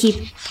have to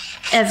keep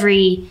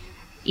every,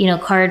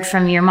 card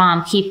from your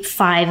mom. Keep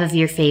 5 of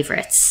your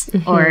favorites,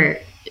 or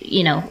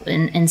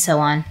and so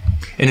on.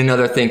 And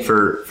another thing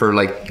for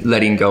like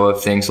letting go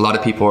of things, a lot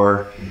of people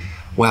are,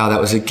 wow,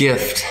 that was a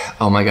gift.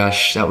 Oh my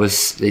gosh,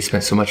 they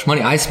spent so much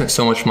money. I spent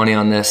so much money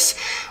on this,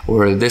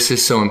 or this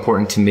is so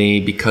important to me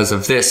because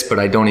of this, but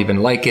I don't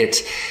even like it,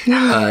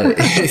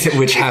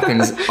 which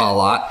happens a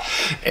lot.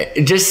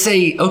 Just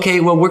say, okay,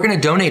 well, we're going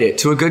to donate it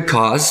to a good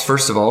cause,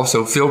 first of all,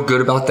 so feel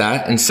good about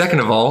that. And second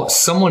of all,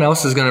 someone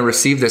else is going to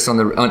receive this on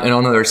the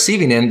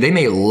receiving end. They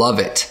may love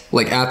it,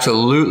 like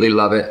absolutely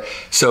love it.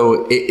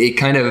 So it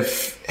kind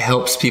of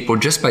helps people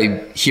just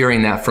by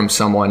hearing that from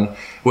someone,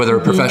 whether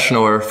a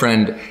professional or a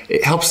friend.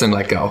 It helps them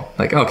let go.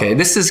 Like, okay,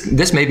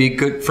 this may be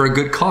good for a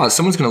good cause.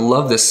 Someone's going to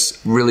love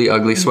this really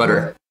ugly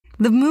sweater.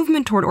 The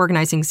movement toward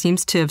organizing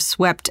seems to have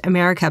swept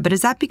America, but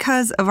is that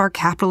because of our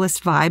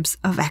capitalist vibes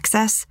of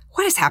excess?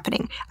 What is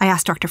happening? I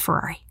asked Dr.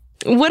 Ferrari.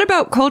 What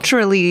about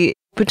culturally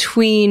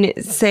between,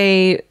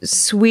 say,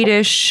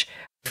 Swedish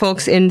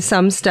folks in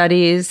some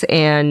studies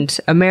and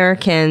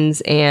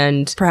Americans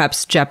and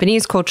perhaps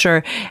Japanese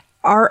culture?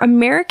 Are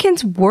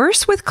Americans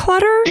worse with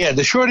clutter? Yeah,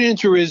 the short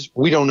answer is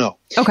we don't know.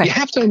 Okay. You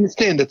have to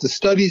understand that the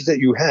studies that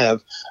you have,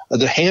 the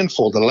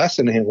less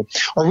than a handful,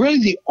 are really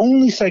the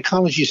only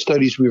psychology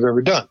studies we've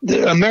ever done.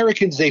 The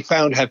Americans, they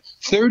found, have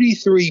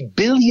 $33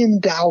 billion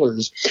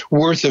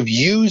worth of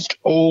used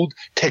old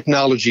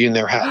technology in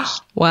their house.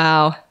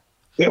 Wow.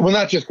 Well,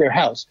 not just their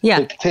house.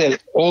 Yeah.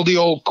 All the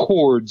old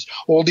cords,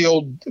 all the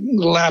old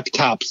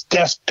laptops,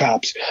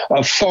 desktops,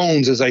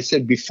 phones, as I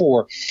said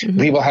before.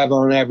 People have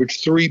on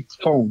average 3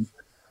 phones.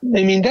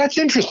 I mean, that's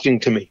interesting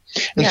to me.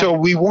 And so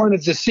we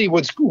wanted to see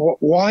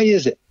why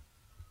is it?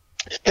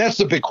 That's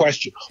the big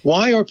question.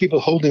 Why are people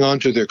holding on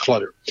to their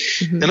clutter?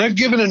 And I've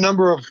given a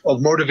number of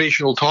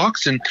motivational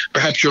talks, and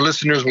perhaps your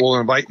listeners will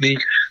invite me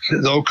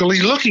locally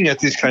looking at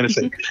this kind of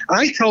thing.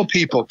 I tell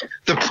people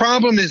the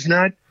problem is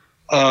not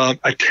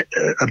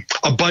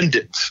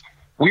abundance.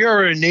 We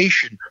are a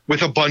nation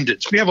with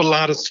abundance. We have a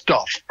lot of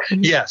stuff.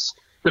 Yes.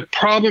 The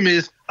problem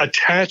is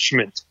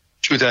attachment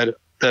to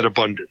that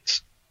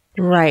abundance.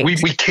 Right. We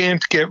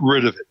can't get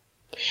rid of it.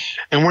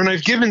 And when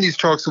I've given these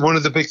talks, one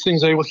of the big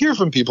things I will hear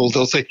from people,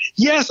 they'll say,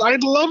 yes,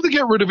 I'd love to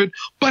get rid of it,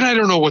 but I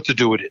don't know what to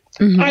do with it.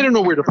 I don't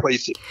know where to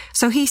place it.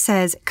 So he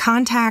says,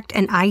 contact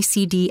an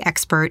ICD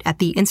expert at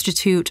the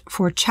Institute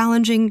for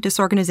Challenging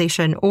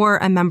Disorganization or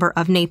a member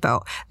of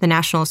NAPO, the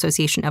National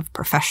Association of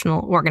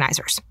Professional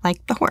Organizers,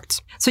 like the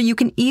Horts. So you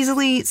can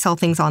easily sell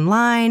things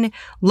online,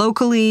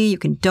 locally, you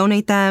can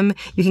donate them.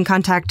 You can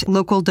contact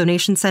local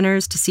donation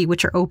centers to see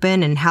which are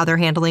open and how they're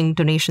handling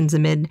donations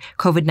amid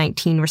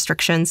COVID-19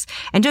 restrictions.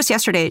 And just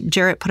yesterday,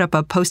 Jarrett put up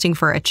a posting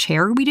for a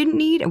chair we didn't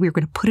need, and we were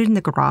going to put it in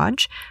the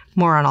garage.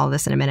 More on all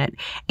this in a minute.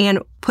 And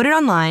put it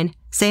online,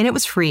 saying it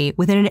was free.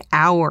 Within an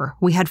hour,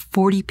 we had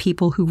 40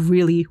 people who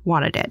really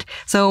wanted it.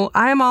 So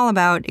I'm all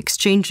about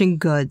exchanging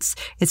goods.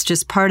 It's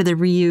just part of the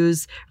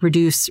reuse,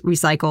 reduce,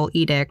 recycle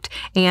edict.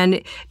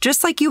 And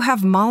just like you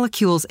have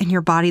molecules in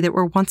your body that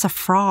were once a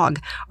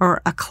frog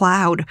or a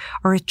cloud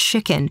or a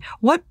chicken,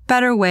 what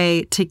better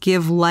way to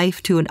give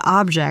life to an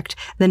object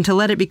than to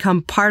let it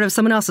become part of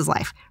someone else's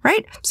life,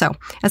 right? So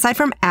aside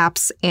from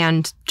apps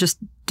and just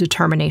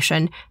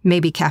determination,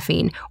 maybe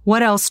caffeine,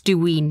 what else do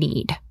we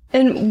need?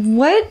 And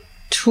what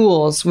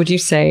tools would you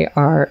say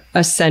are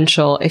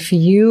essential if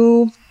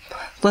you,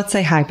 let's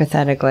say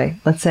hypothetically,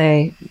 let's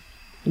say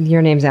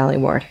your name's Allie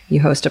Ward,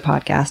 you host a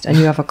podcast and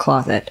you have a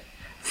closet.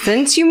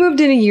 Since you moved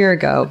in a year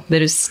ago,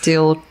 that is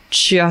still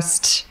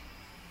just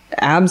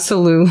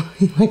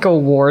absolutely like a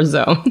war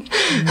zone.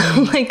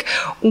 Like,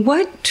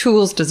 what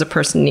tools does a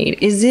person need?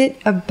 Is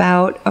it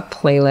about a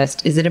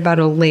playlist? Is it about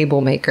a label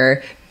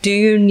maker? Do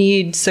you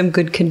need some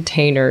good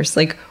containers?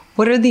 Like,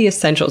 what are the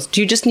essentials? Do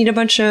you just need a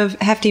bunch of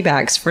hefty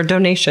bags for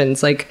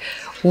donations? Like,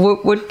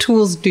 what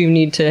tools do you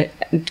need to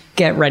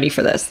get ready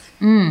for this?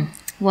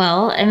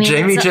 Well, I mean,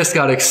 Jamie just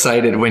got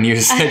excited when you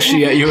said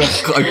you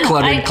have a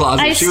cluttered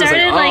closet. I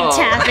started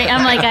tapping.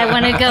 I'm like, I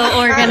want to go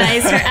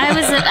organize her.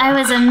 I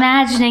was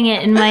imagining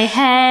it in my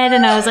head,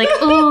 and I was like,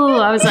 ooh,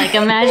 I was like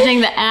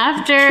imagining the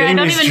after. Jamie's I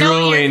don't even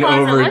know what your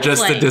closet over looks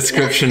just like. the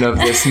description of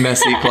this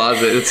messy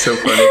closet. It's so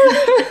funny.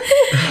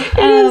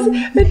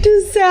 It is a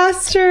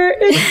disaster.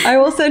 I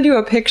will send you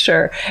a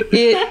picture.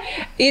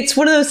 It's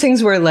one of those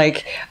things where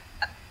like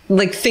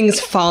things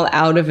fall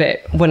out of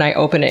it when I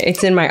open it.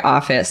 It's in my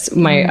office.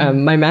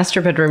 My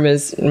master bedroom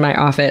is in my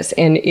office,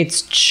 and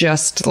it's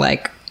just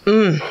like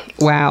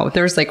Wow.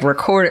 There's like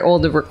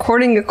old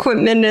recording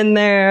equipment in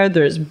there.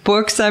 There's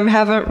books I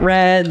haven't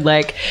read,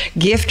 like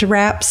gift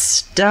wrap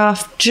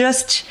stuff.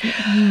 Just,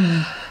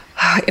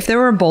 if there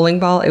were a bowling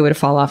ball, it would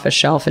fall off a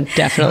shelf and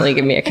definitely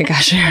give me a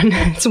concussion.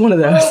 It's one of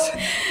those.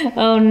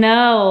 Oh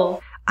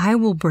no. I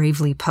will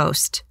bravely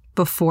post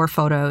before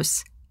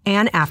photos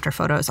and after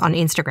photos on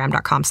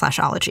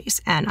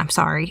Instagram.com/ologies. And I'm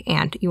sorry,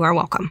 and you are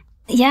welcome.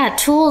 Yeah,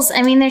 tools.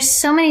 I mean, there's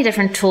so many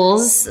different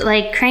tools.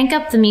 Like, crank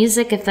up the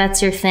music if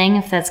that's your thing,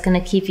 if that's going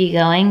to keep you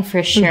going,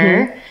 for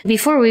sure.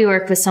 Before we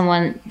work with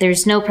someone,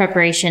 there's no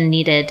preparation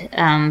needed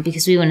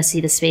because we want to see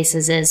the space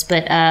as is.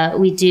 But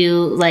we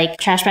do, like,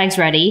 trash bags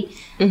ready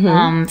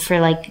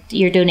for, like,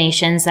 your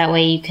donations. That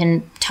way you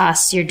can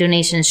toss your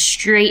donations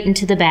straight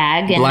into the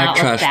bag. And Black not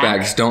trash look back.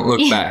 bags, don't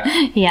look back.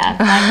 Yeah.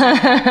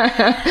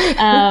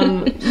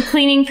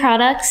 Cleaning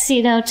products,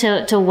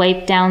 to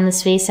wipe down the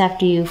space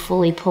after you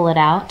fully pull it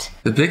out.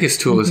 The biggest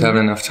tool is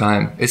having enough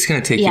time. It's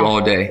going to take you all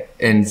day.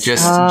 And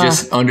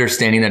just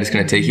understanding that it's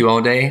going to take you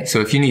all day.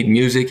 So if you need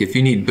music, if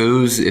you need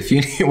booze, if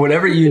you need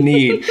whatever you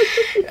need,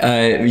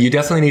 you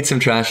definitely need some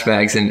trash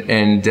bags.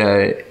 And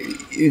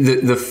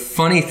the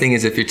funny thing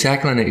is, if you're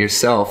tackling it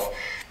yourself,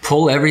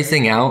 pull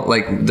everything out,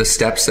 like the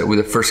steps that were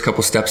the first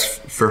couple steps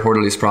for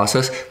Horderly's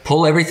process,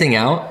 pull everything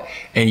out,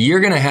 and you're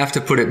going to have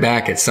to put it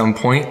back at some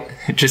point.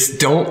 Just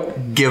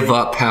don't give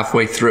up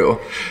halfway through.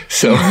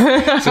 So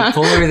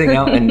pull everything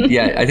out. And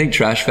yeah, I think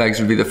trash bags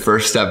would be the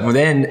first step. But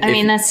then,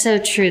 that's so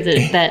true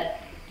that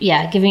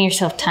giving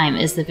yourself time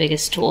is the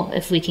biggest tool,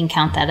 if we can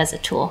count that as a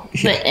tool.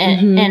 But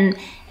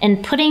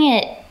and putting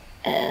it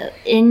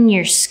in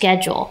your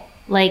schedule,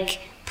 like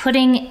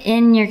putting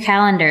in your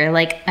calendar,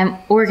 like I'm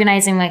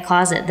organizing my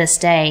closet this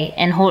day,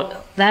 and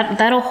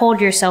that'll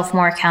hold yourself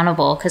more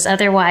accountable, because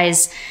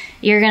otherwise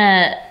you're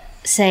gonna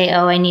say,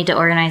 oh, I need to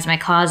organize my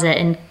closet,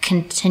 and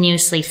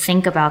continuously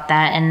think about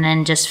that, and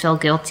then just feel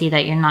guilty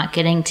that you're not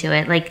getting to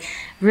it. Like,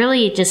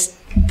 really just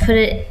put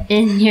it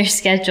in your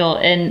schedule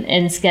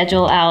and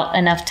schedule out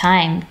enough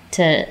time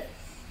to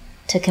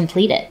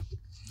complete it.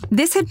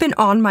 This had been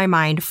on my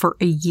mind for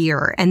a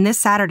year, and this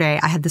Saturday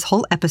I had this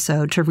whole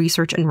episode to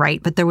research and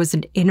write, but there was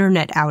an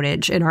internet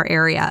outage in our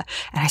area,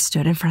 and I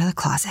stood in front of the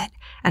closet,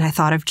 and I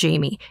thought of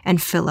Jamie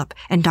and Philip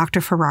and Dr.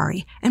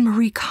 Ferrari and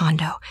Marie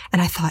Kondo,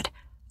 and I thought,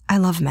 I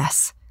love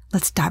mess.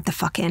 Let's dive the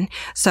fuck in.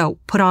 So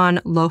put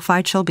on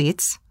Lo-Fi Chill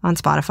Beats on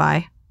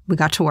Spotify. We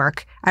got to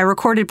work. I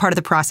recorded part of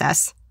the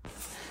process.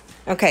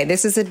 Okay,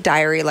 this is a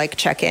diary-like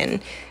check-in.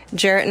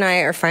 Jarrett and I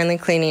are finally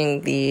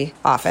cleaning the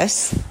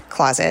office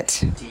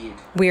closet. Indeed.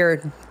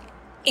 We're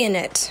in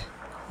it.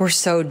 We're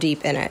so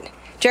deep in it.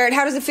 Jarrett,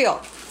 how does it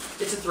feel?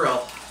 It's a thrill.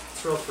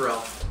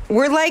 Thrill.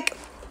 We're like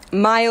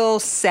mile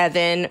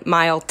 7,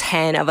 mile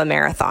 10 of a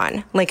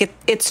marathon. Like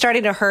it's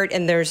starting to hurt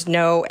and there's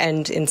no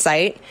end in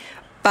sight,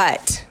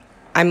 but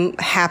I'm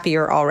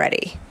happier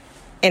already.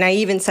 And I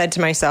even said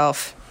to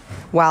myself,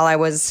 while I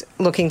was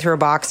looking through a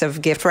box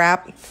of gift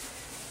wrap,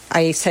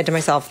 I said to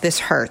myself, this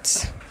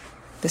hurts.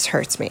 This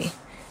hurts me.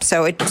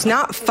 So it's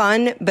not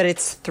fun, but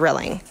it's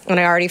thrilling. And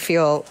I already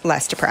feel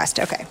less depressed.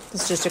 Okay,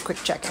 it's just a quick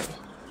check-in.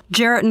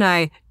 Jarrett and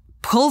I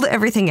pulled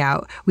everything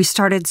out. We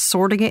started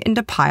sorting it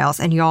into piles,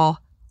 and y'all,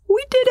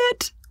 we did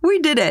it. We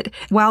did it.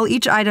 While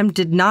each item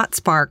did not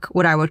spark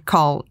what I would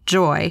call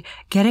joy,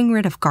 getting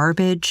rid of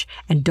garbage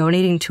and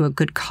donating to a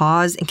good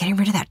cause and getting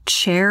rid of that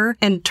chair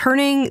and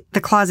turning the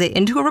closet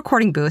into a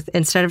recording booth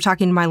instead of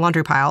talking to my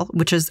laundry pile,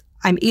 which is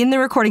I'm in the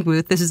recording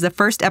booth. This is the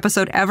first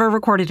episode ever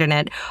recorded in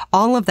it.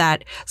 All of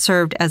that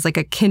served as like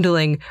a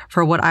kindling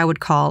for what I would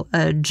call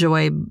a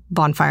joy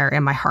bonfire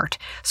in my heart.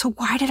 So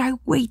why did I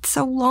wait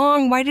so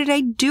long? Why did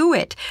I do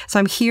it? So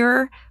I'm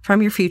here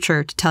from your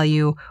future to tell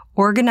you,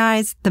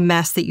 organize the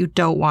mess that you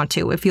don't want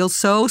to. It feels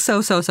so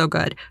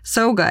good.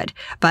 So good.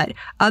 But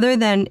other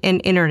than an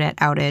internet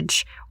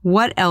outage,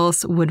 what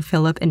else would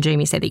Philip and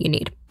Jamie say that you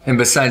need? And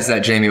besides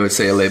that, Jamie would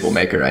say a label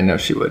maker. I know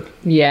she would.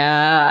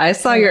 Yeah, I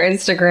saw your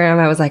Instagram.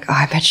 I was like, oh,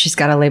 I bet she's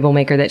got a label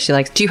maker that she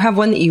likes. Do you have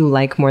one that you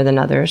like more than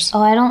others?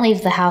 Oh, I don't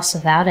leave the house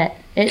without it.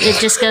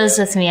 It just goes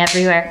with me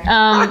everywhere.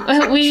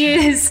 We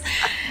use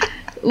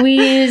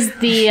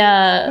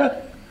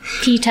the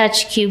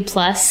P-Touch Cube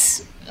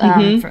Plus.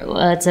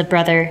 It's a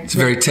brother. It's a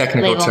very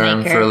technical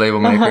term for a label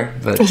maker,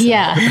 but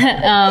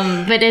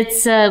yeah. But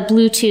it's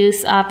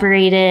Bluetooth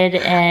operated,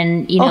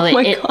 and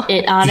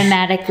it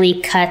automatically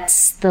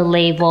cuts the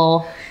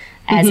label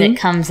as it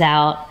comes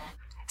out.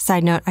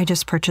 Side note: I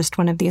just purchased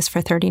one of these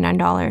for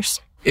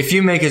 $39. If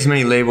you make as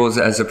many labels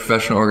as a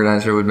professional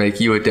organizer would make,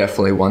 you would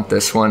definitely want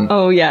this one.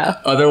 Oh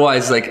yeah.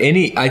 Otherwise, I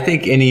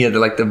think any of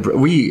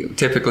we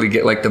typically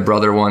get like the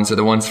Brother ones or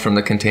the ones from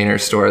the Container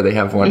Store. They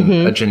have one,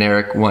 a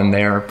generic one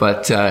there,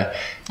 but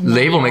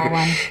label maker.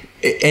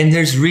 And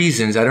there's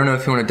reasons. I don't know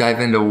if you want to dive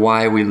into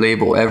why we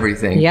label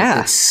everything.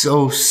 Yeah. It's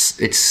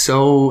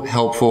so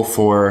helpful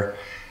for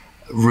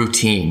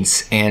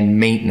routines and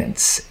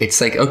maintenance.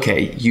 It's like,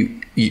 okay,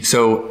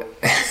 so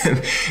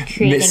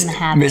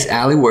Miss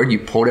Allie Ward, you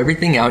pulled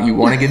everything out. You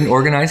want to get an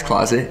organized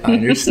closet. I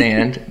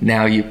understand.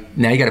 Now you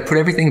got to put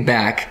everything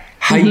back.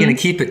 How are you going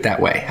to keep it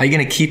that way? How are you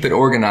going to keep it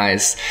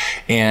organized?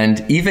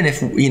 And even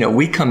if,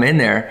 we come in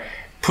there,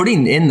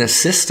 putting in the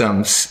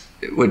systems,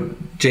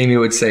 what Jamie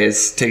would say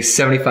is takes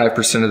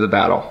 75% of the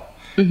battle.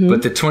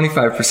 But the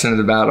 25% of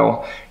the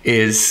battle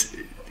is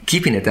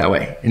keeping it that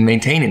way and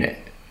maintaining it.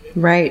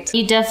 Right.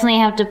 You definitely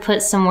have to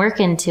put some work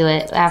into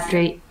it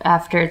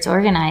after it's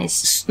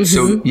organized.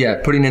 So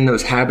putting in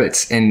those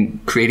habits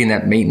and creating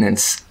that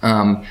maintenance,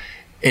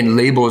 and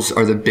labels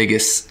are the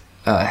biggest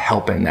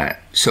help in that.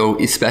 So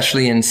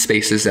especially in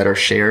spaces that are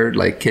shared,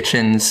 like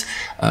kitchens,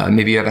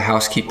 maybe you have a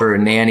housekeeper, a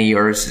nanny,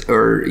 or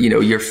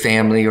your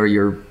family or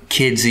your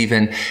kids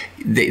even,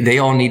 they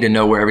all need to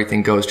know where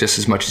everything goes just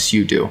as much as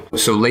you do.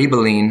 So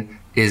labeling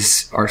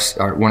is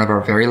our one of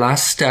our very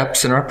last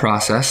steps in our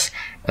process.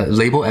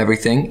 Label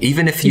everything,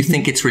 even if you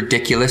think it's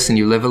ridiculous and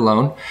you live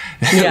alone.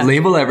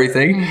 Label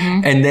everything.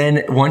 And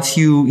then once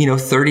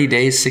 30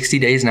 days, 60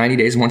 days, 90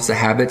 days, once the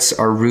habits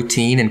are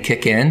routine and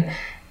kick in,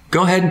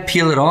 go ahead and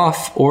peel it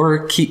off,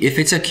 or if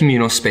it's a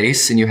communal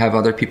space and you have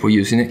other people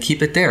using it,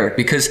 keep it there.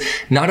 Because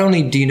not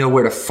only do you know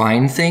where to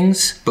find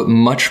things, but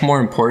much more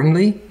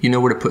importantly, you know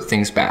where to put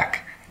things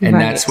back. And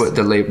that's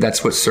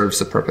what serves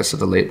the purpose of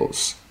the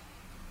labels.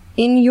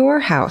 In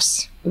your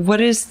house,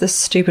 what is the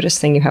stupidest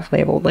thing you have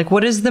labeled? Like,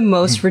 what is the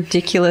most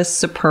ridiculous,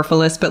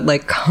 superfluous, but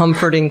like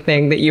comforting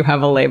thing that you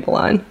have a label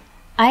on?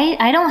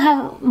 I don't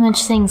have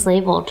much things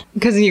labeled.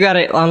 Because you got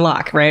it on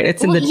lock, right?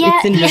 It's in the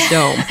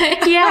dome.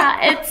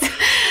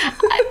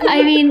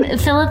 I mean,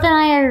 Philip and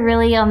I are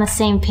really on the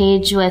same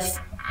page with,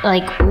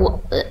 like,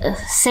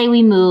 say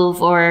we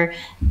move, or,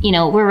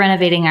 we're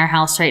renovating our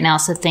house right now,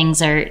 so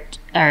things are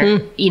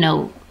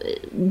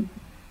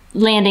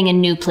landing in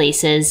new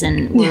places,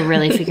 and we're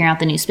really figuring out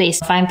the new space.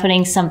 If I'm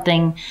putting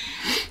something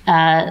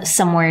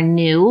somewhere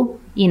new,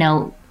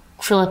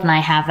 Philip and I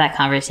have that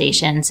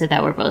conversation so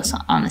that we're both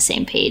on the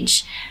same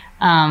page.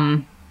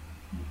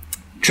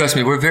 Trust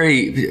me, we're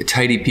very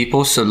tidy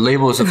people, so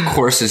labels, of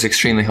course, is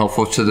extremely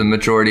helpful to the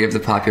majority of the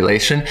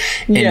population,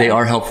 and they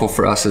are helpful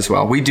for us as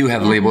well. We do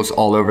have labels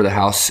all over the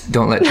house.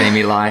 Don't let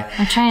Jamie lie.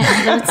 I'm trying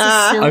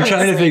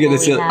to figure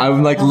this out.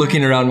 I'm like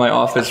looking around my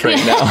office right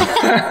now.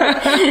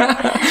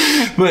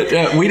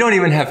 But we don't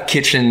even have our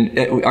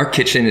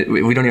kitchen,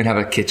 we don't even have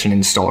a kitchen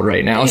installed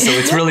right now, so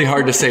it's really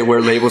hard to say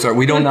where labels are.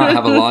 We do not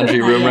have a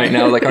laundry room right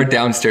now. Like, our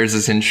downstairs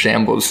is in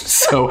shambles,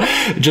 so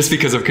just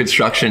because of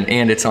construction,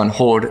 and it's on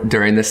hold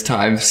during this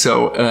time.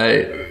 So,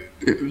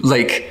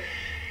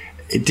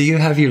 do you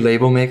have your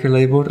label maker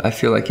labeled? I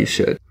feel like you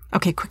should.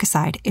 Okay, quick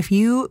aside. If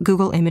you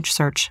Google image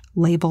search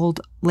labeled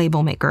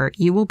label maker,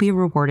 you will be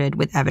rewarded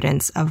with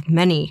evidence of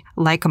many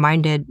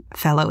like-minded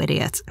fellow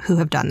idiots who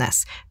have done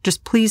this.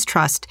 Just please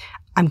trust,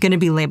 I'm going to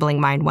be labeling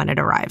mine when it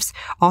arrives.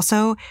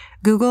 Also,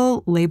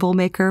 Google label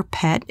maker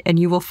pet, and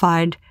you will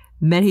find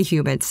many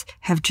humans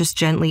have just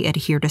gently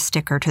adhered a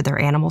sticker to their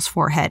animal's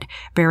forehead,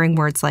 bearing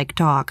words like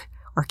dog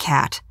or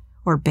cat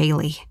or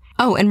Bailey.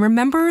 Oh, and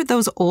remember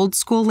those old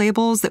school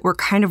labels that were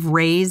kind of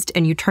raised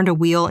and you turned a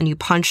wheel and you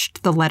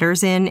punched the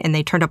letters in and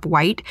they turned up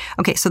white?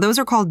 Okay, so those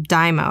are called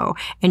Dymo,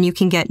 and you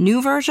can get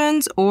new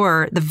versions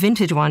or the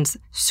vintage ones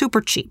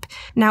super cheap.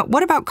 Now,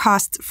 what about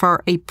costs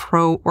for a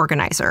pro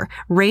organizer?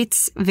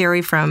 Rates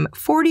vary from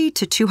 $40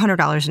 to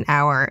 $200 an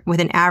hour,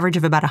 with an average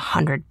of about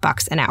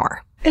 $100 an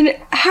hour. And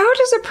how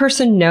does a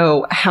person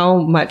know how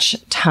much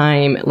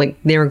time, like,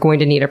 they're going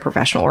to need a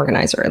professional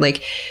organizer?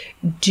 Like,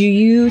 do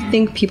you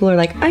think people are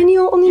like, I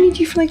only need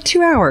you for like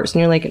 2 hours?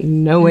 And you're like,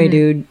 no way,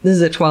 dude. This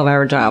is a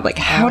 12-hour job. Like,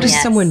 how does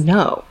someone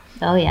know?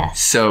 Oh,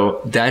 yes.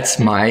 So that's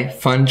my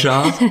fun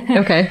job.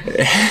 Okay.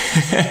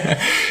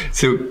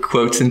 So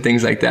quotes and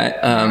things like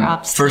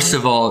that. First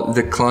of all,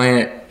 the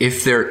client,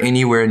 if they're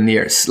anywhere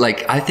near,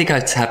 like, I think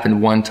it's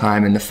happened one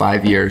time in the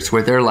 5 years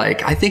where they're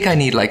like, I think I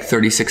need like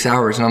 36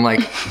 hours. And I'm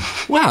like,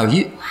 wow.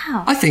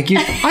 I think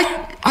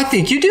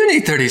you do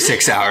need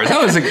 36 hours.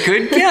 That was a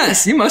good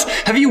guess.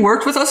 Have you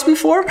worked with us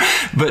before?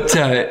 But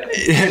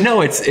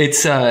no,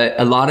 it's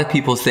a lot of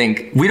people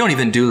think we don't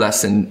even do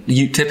less than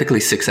typically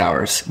 6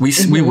 hours.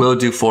 We will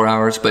do 4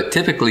 hours, but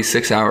typically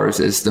 6 hours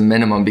is the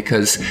minimum,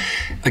 because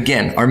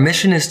again, our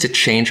mission is to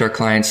change our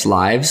clients'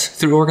 lives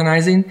through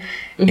organizing.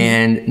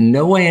 And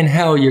no way in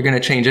hell you're going to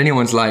change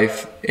anyone's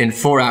life in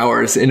 4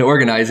 hours in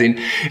organizing,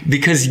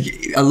 because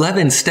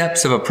 11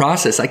 steps of a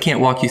process, I can't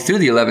walk you through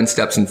the 11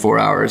 steps in 4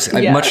 hours.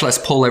 I'd much less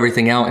pull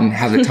everything out and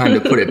have the time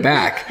to put it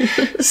back.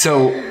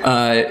 So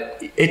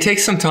it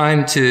takes some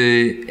time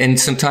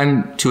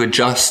to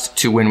adjust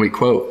to when we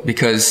quote,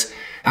 because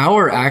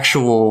our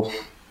actual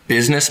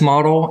business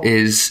model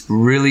is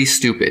really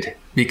stupid.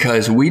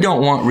 Because we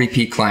don't want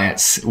repeat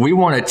clients. We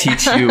want to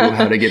teach you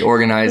how to get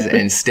organized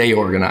and stay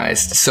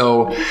organized.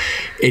 So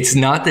it's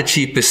not the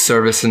cheapest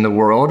service in the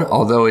world,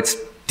 although it's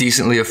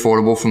decently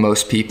affordable for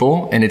most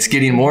people. And it's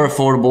getting more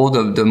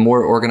affordable the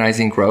more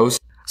organizing grows.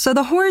 So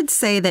the Hordes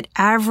say that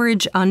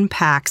average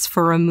unpacks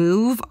for a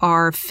move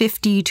are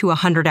 50 to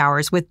 100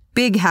 hours, with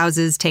big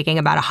houses taking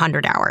about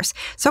 100 hours.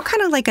 So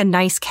kind of like a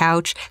nice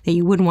couch that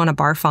you wouldn't want to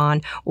barf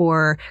on,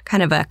 or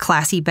kind of a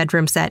classy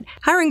bedroom set.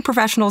 Hiring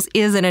professionals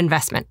is an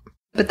investment.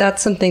 But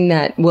that's something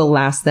that will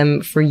last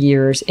them for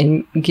years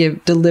and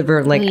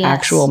deliver like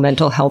actual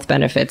mental health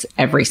benefits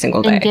every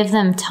single day. And give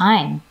them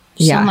time.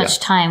 So much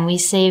time. We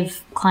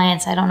save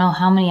clients, I don't know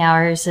how many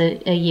hours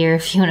a year,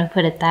 if you want to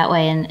put it that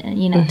way. And,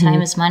 you know,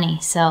 time is money.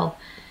 So,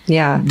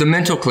 the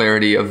mental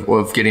clarity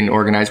of getting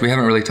organized. We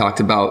haven't really talked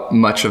about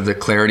much of the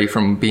clarity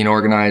from being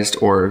organized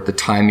or the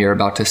time you're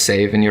about to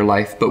save in your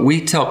life. But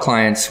we tell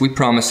clients, we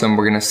promise them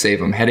we're going to save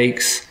them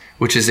headaches,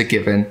 which is a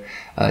given,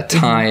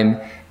 time,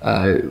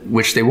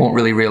 which they won't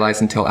really realize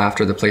until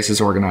after the place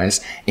is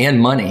organized, and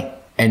money.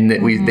 And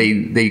that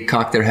they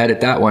cock their head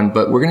at that one,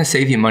 but we're going to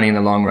save you money in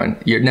the long run.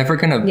 You're never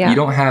going to, you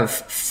don't have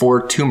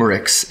 4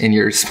 turmerics in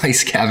your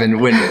spice cabin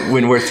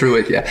when we're through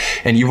it yet.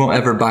 And you won't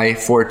ever buy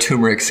 4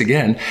 turmerics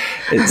again.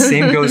 The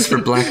same goes for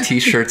black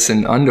t-shirts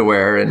and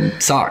underwear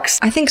and socks.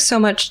 I think so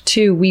much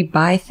too, we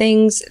buy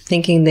things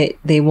thinking that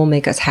they will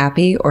make us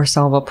happy or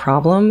solve a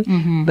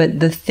problem. But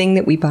the thing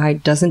that we buy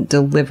doesn't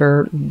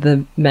deliver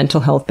the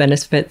mental health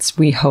benefits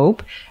we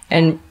hope.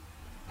 And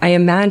I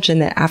imagine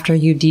that after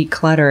you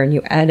declutter and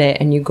you edit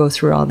and you go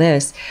through all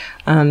this,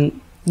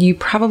 you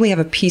probably have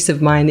a peace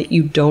of mind that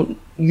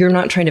you're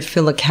not trying to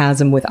fill a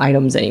chasm with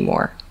items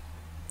anymore.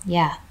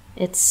 Yeah,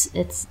 that's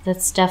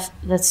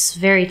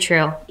very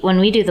true. When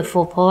we do the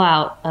full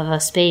pullout of a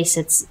space,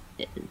 it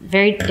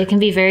can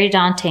be very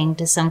daunting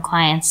to some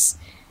clients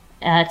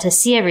to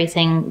see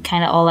everything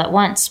kind of all at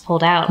once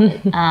pulled out,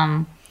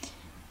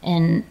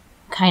 and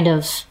kind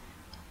of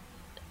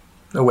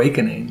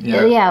awakening.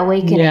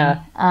 Awakening.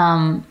 Yeah.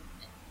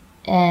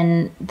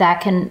 And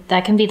that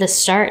can be the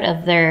start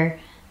of their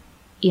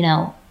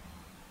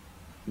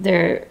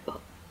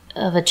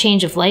of a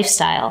change of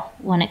lifestyle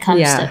when it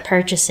comes to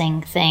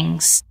purchasing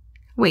things.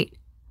 Wait,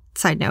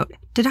 side note.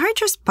 Did I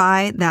just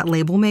buy that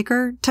label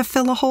maker to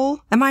fill a hole?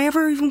 Am I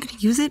ever even going to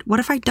use it?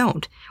 What if I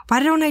don't?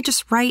 Why don't I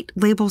just write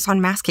labels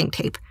on masking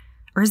tape?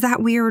 Or is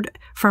that weird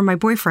for my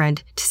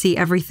boyfriend to see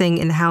everything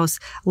in the house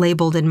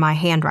labeled in my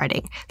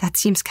handwriting? That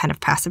seems kind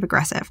of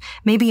passive-aggressive.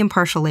 Maybe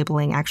impartial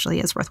labeling actually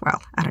is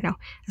worthwhile. I don't know.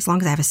 As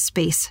long as I have a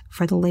space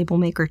for the label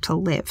maker to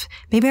live.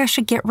 Maybe I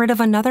should get rid of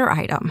another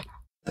item.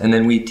 And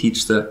then we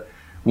teach the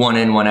 1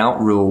 in, 1 out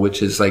rule,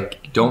 which is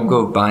like, don't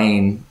go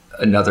buying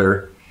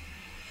another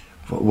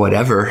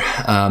whatever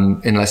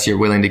unless you're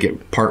willing to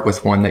part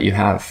with one that you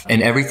have.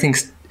 And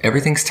everything's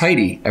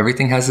tidy.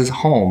 Everything has its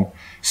home.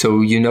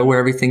 So you know where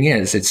everything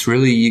is. It's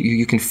really,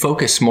 you can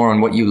focus more on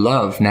what you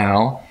love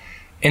now.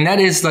 And that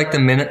is like the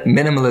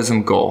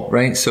minimalism goal,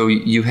 right? So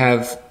you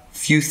have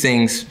few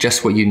things,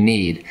 just what you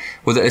need.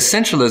 Well, the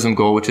essentialism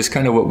goal, which is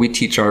kind of what we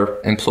teach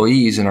our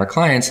employees and our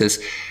clients,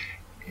 is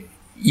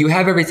you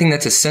have everything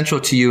that's essential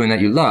to you and that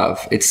you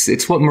love.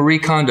 It's what Marie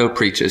Kondo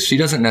preaches. She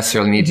doesn't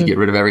necessarily need to get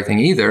rid of everything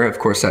either. Of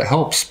course, that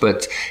helps,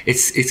 but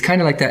it's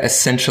kind of like that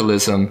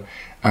essentialism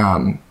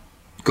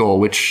goal,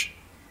 which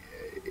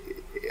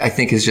I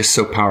think is just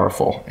so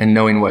powerful, and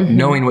knowing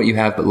what you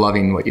have, but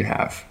loving what you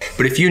have.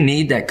 But if you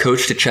need that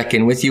coach to check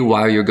in with you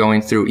while you're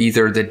going through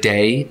either the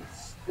day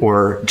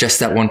or just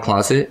that one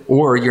closet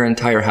or your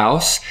entire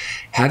house,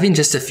 having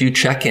just a few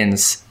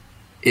check-ins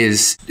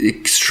is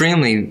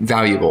extremely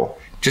valuable.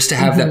 Just to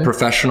have that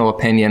professional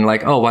opinion,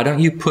 like, oh, why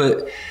don't you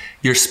put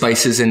your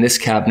spices in this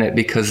cabinet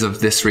because of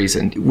this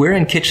reason? We're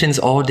in kitchens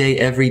all day,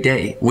 every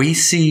day. We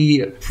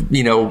see,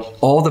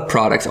 all the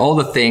products, all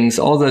the things,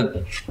 all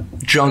the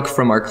junk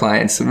from our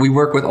clients. We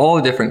work with all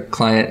the different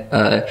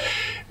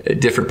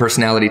different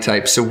personality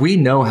types. So we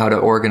know how to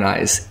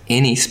organize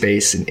any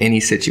space in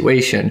any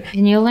situation.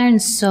 And you'll learn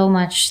so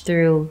much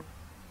through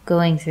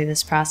going through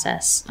this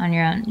process on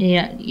your own.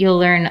 You'll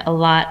learn a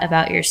lot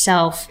about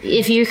yourself.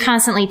 If you're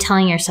constantly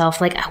telling yourself,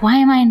 like, why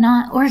am I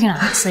not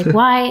organized? Like,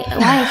 why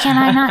can't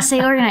I not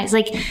stay organized?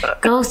 Like,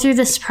 go through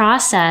this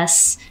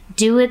process,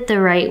 do it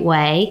the right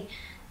way,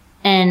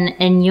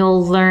 and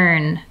you'll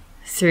learn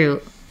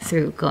through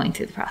going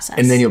through the process.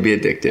 And then you'll be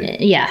addicted.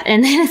 Yeah,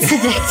 and then it's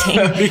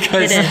addicting.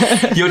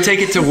 Because you'll take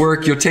it to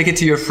work, you'll take it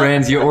to your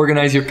friends, you'll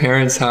organize your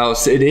parents'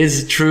 house. It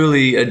is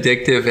truly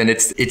addictive, and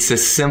it's a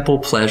simple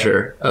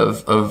pleasure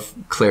of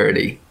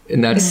clarity.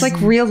 And it's like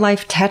real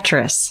life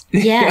Tetris.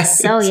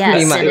 Yes. Oh,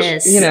 yes, it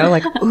is.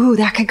 Like, ooh,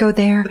 that could go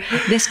there.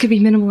 This could be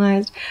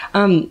minimalized.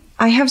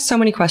 I have so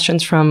many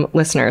questions from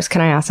listeners.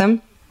 Can I ask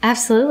them?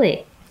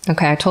 Absolutely.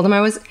 Okay. I told them I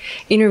was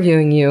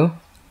interviewing you.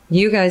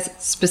 You guys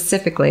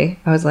specifically,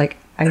 I was like,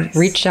 I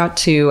reached out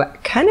to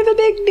kind of a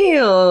big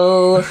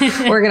deal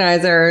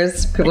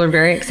organizers. People are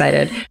very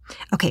excited.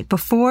 Okay,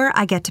 before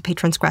I get to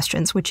patrons'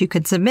 questions, which you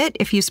could submit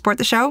if you support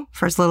the show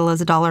for as little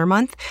as $1 a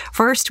month,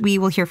 first we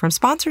will hear from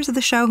sponsors of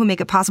the show who make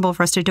it possible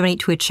for us to donate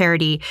to a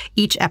charity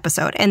each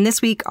episode. And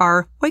this week,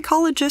 our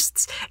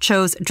Oikologists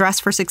chose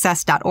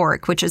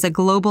dressforsuccess.org, which is a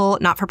global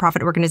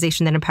not-for-profit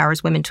organization that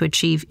empowers women to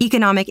achieve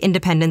economic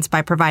independence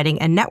by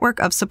providing a network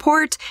of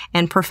support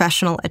and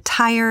professional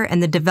attire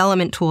and the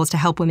development tools to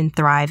help women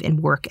thrive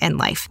in work and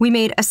life. We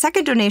made a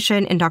second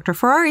donation in Dr.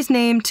 Ferrari's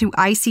name to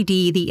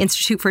ICD, the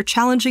Institute for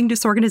Challenging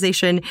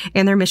Disorganization,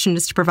 and their mission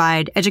is to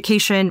provide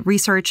education,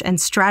 research, and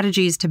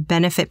strategies to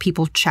benefit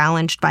people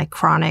challenged by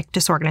chronic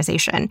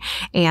disorganization.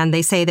 And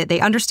they say that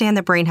they understand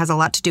the brain has a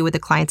lot to do with the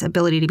client's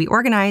ability to be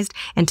organized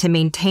and to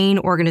maintain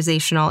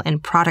organizational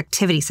and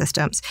productivity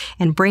systems.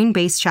 And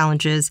brain-based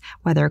challenges,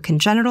 whether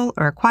congenital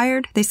or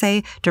acquired, they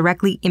say,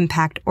 directly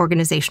impact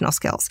organizational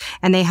skills.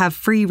 And they have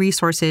free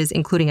resources,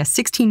 including a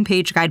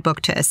 16-page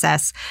guidebook to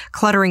assess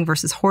cluttering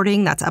versus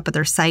hoarding. That's up at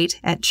their site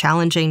at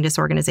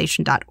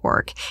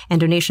challengingdisorganization.org. And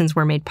donations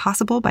were made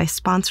possible by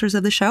sponsors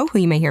of the show, who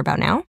you may hear about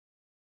now.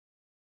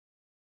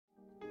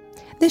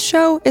 This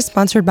show is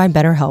sponsored by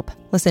BetterHelp.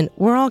 Listen,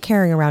 we're all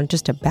carrying around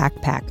just a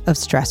backpack of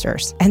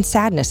stressors and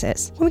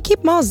sadnesses. When we keep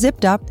them all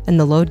zipped up and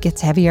the load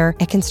gets heavier,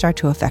 it can start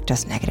to affect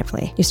us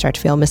negatively. You start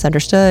to feel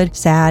misunderstood,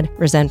 sad,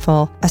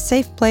 resentful. A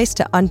safe place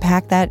to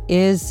unpack that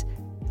is,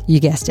 you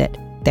guessed it,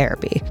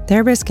 therapy.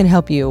 Therapists can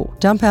help you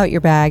dump out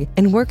your bag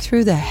and work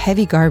through the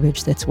heavy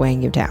garbage that's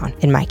weighing you down,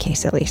 in my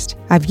case at least.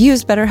 I've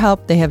used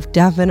BetterHelp. They have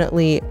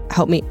definitely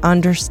helped me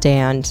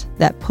understand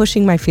that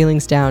pushing my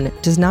feelings down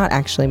does not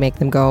actually make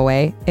them go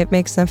away. It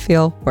makes them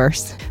feel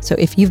worse. So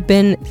if you've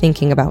been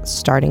thinking about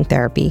starting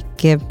therapy,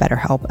 give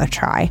BetterHelp a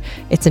try.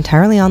 It's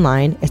entirely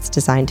online. It's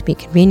designed to be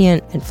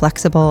convenient and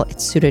flexible.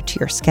 It's suited to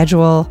your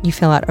schedule. You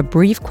fill out a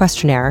brief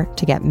questionnaire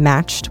to get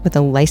matched with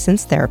a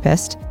licensed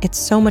therapist. It's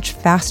so much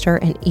faster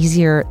and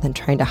easier than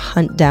trying to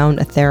hunt down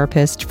a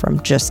therapist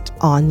from just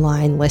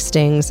online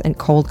listings and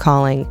cold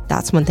calling.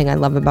 That's one thing I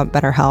love about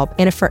BetterHelp.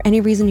 And if for any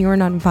reason you're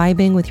not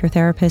vibing with your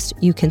therapist,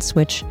 you can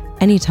switch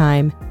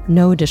anytime,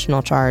 no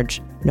additional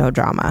charge, no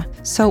drama.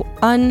 So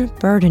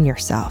unburden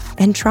yourself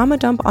and trauma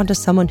dump onto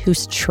someone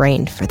who's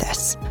trained for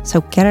this.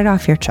 So get it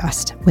off your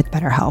chest with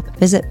BetterHelp.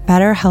 Visit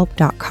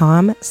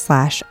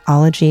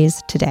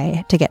betterhelp.com/ologies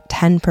today to get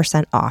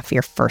 10% off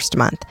your first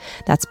month.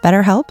 That's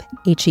BetterHelp,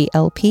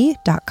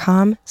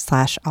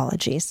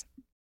 HELP.com/ologies.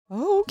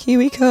 Oh,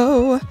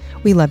 KiwiCo.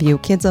 We love you.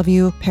 Kids love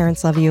you.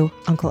 Parents love you.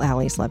 Uncle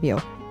Allie's love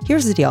you.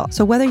 Here's the deal.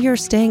 So whether you're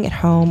staying at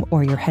home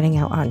or you're heading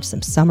out on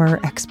some summer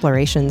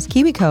explorations,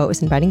 KiwiCo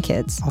is inviting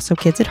kids, also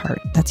kids at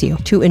heart, that's you,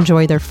 to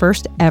enjoy their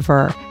first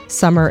ever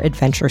summer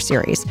adventure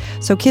series.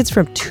 So kids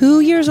from 2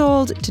 years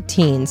old to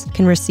teens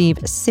can receive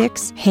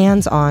 6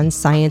 hands-on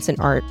science and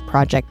art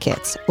project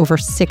kits over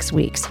 6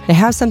 weeks. They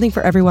have something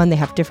for everyone. They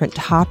have different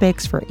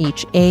topics for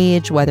each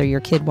age, whether your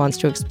kid wants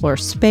to explore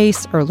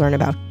space or learn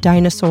about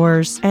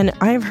dinosaurs. And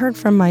I've heard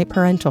from my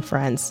parental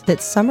friends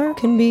that summer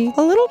can be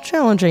a little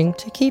challenging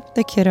to keep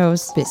the kiddos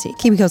busy.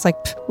 KiwiCo's like,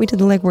 we did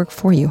the legwork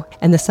for you.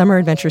 And the Summer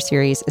Adventure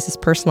Series is this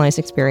personalized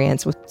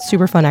experience with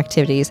super fun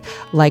activities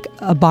like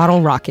a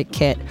bottle rocket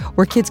kit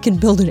where kids can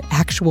build an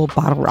actual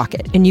bottle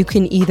rocket. And you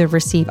can either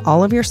receive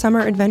all of your summer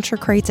adventure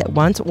crates at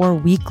once or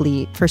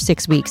weekly for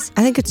 6 weeks.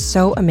 I think it's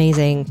so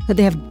amazing that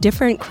they have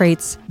different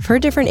crates for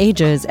different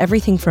ages,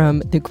 everything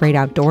from the great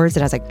outdoors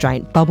that has like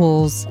giant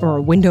bubbles or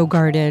a window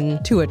garden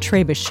to a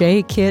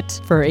trebuchet kit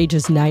for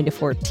ages 9 to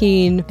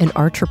 14, an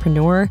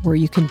entrepreneur where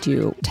you can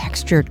do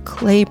textured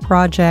clay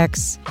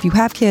projects. If you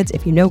have kids,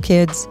 if you know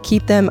kids,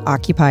 keep them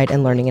occupied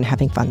and learning and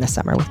having fun this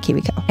summer with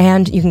KiwiCo.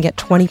 And you can get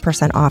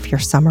 20% off your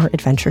summer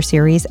adventure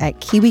series at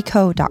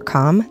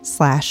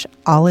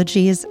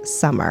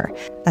kiwico.com/ologies-summer.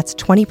 That's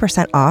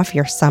 20% off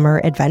your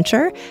summer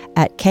adventure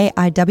at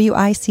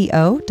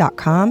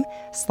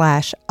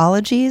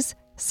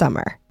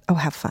kiwico.com/ologies-summer. Oh,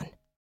 have fun.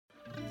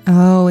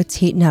 Oh, it's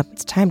heating up.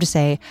 It's time to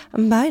say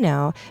bye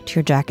now to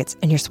your jackets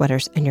and your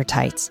sweaters and your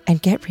tights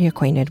and get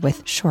reacquainted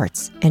with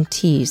shorts and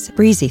tees,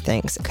 breezy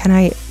things. Can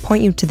I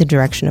point you to the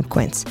direction of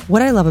Quince?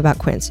 What I love about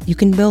Quince, you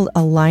can build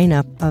a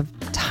lineup of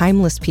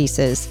timeless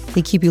pieces.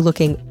 They keep you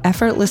looking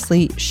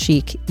effortlessly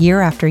chic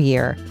year after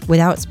year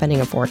without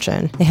spending a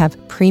fortune. They have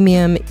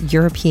premium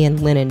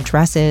European linen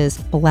dresses,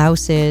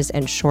 blouses,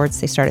 and shorts.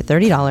 They start at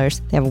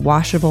 $30. They have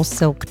washable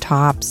silk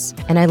tops.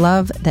 And I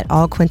love that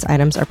all Quince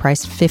items are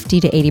priced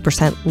 50 to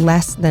 80%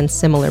 less than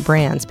similar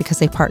brands because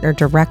they partner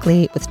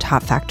directly with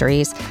top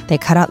factories. They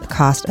cut out the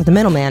cost of the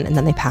middleman and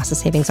then they pass the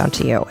savings on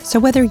to you. So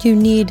whether you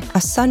need a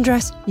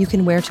sundress you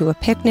can wear to a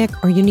picnic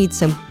or you need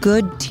some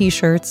good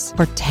t-shirts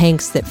or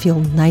tanks that feel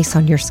nice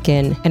on your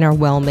skin and are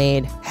well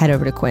made, head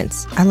over to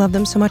Quince. I love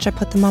them so much I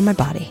put them on my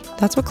body.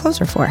 That's what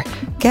clothes are for.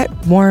 Get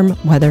warm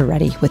weather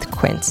ready with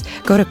Quince.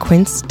 Go to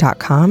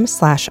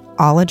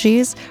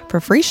quince.com/ologies for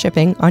free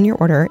shipping on your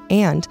order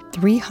and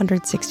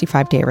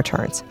 365-day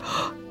returns.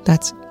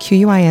 That's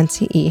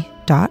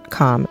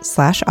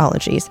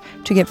QUINCE.com/ologies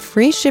to get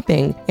free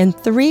shipping and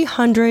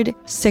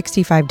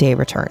 365-day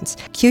returns.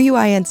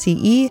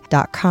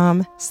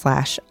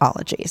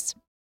 QUINCE.com/ologies.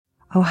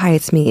 Oh, hi,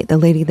 it's me, the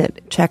lady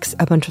that checks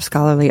a bunch of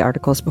scholarly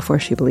articles before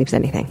she believes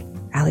anything.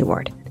 Allie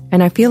Ward.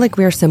 And I feel like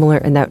we're similar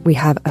in that we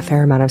have a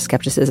fair amount of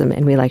skepticism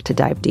and we like to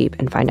dive deep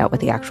and find out what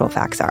the actual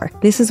facts are.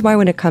 This is why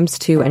when it comes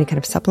to any kind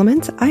of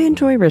supplements, I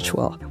enjoy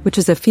Ritual, which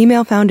is a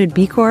female-founded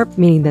B Corp,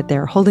 meaning that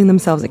they're holding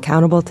themselves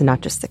accountable to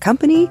not just the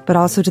company, but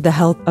also to the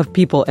health of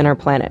people in our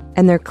planet.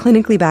 And their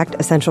clinically backed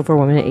Essential for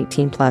Women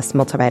 18 Plus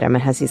multivitamin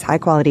has these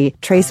high-quality,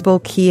 traceable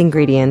key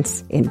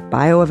ingredients in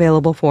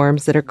bioavailable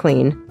forms that are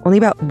clean. Only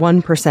about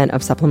 1%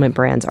 of supplement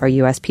brands are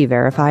USP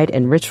verified,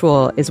 and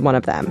Ritual is one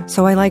of them.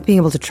 So I like being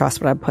able to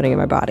trust what I'm putting in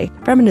my body.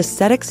 From an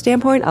aesthetic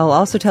standpoint, I'll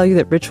also tell you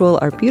that Ritual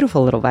are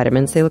beautiful little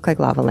vitamins. They look like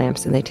lava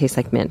lamps and they taste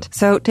like mint.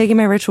 So taking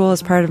my Ritual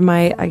is part of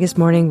my,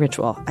 morning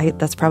ritual.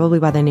 That's probably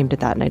why they named it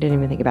that, and I didn't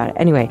even think about it.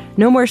 Anyway,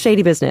 no more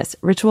shady business.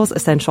 Ritual's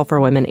Essential for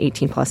Women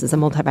 18 Plus is a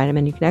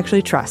multivitamin you can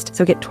actually trust.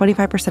 So get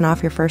 25%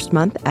 off your first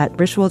month at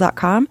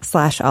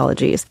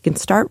ritual.com/ologies. You can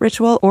start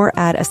Ritual or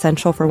add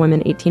Essential for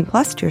Women 18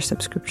 Plus to your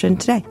subscription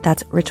today.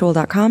 That's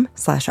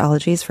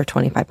ritual.com/ologies for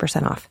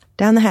 25% off.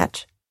 Down the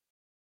hatch.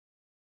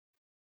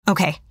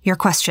 Okay, your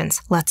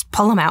questions. Let's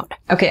pull them out.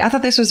 Okay, I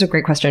thought this was a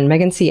great question.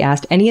 Megan C.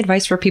 asked, any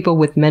advice for people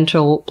with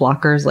mental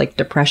blockers like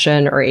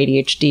depression or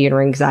ADHD or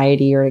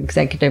anxiety or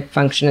executive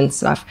function and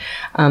stuff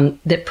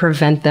that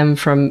prevent them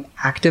from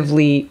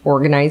actively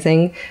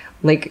organizing?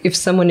 Like if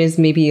someone is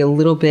maybe a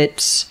little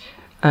bit,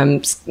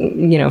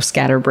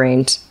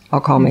 scatterbrained, I'll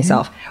call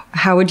myself.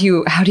 How do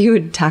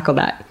you tackle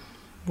that?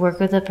 Work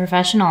with a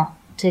professional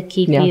to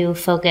keep you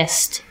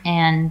focused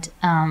and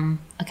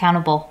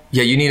accountable.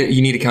 Yeah, you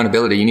need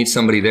accountability. You need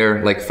somebody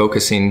there, like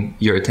focusing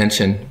your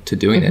attention to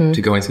doing it,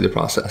 to going through the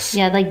process.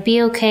 Yeah, like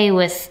be okay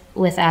with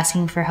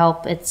asking for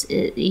help. It's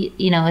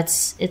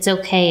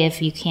okay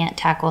if you can't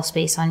tackle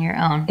space on your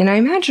own. And I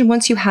imagine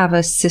once you have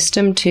a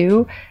system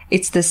too,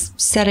 it's this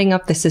setting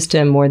up the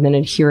system more than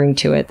adhering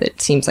to it that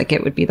seems like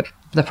it would be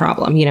the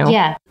problem.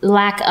 Yeah,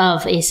 lack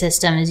of a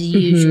system is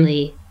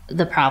usually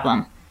the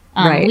problem.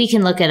 Right. We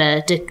can look at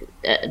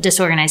a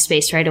disorganized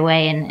space right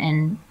away,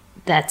 and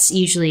that's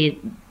usually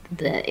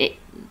the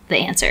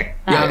answer.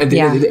 I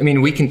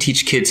mean, we can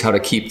teach kids how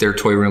to keep their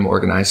toy room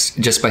organized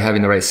just by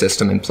having the right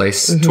system in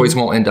place. Toys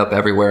won't end up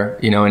everywhere,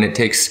 and it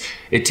takes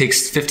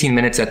 15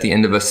 minutes at the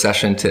end of a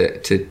session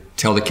to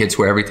tell the kids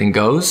where everything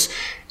goes.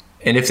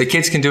 And if the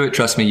kids can do it,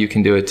 trust me, you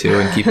can do it too,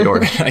 and keep it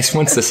organized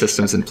once the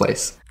system's in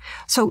place.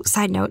 So,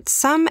 side note,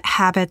 some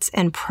habits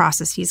and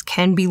processes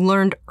can be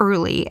learned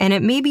early, and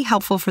it may be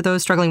helpful for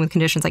those struggling with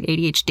conditions like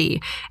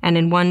ADHD. And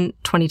in one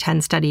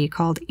 2010 study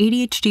called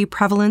ADHD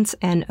Prevalence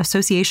and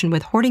Association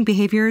with Hoarding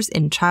Behaviors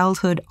in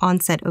Childhood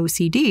Onset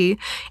OCD,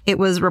 it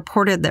was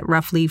reported that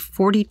roughly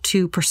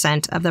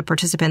 42% of the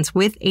participants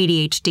with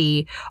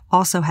ADHD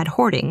also had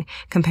hoarding,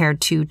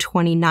 compared to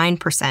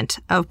 29%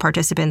 of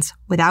participants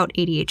without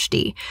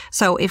ADHD.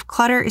 So if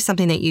clutter is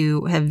something that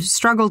you have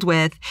struggled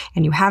with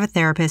and you have a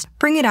therapist,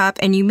 bring it up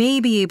and you may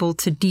be able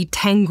to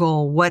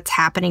detangle what's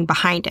happening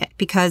behind it,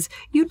 because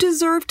you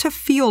deserve to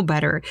feel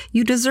better.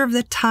 You deserve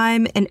the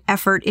time and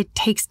effort it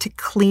takes to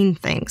clean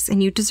things,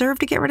 and you deserve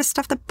to get rid of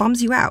stuff that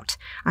bums you out.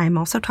 I'm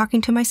also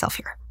talking to myself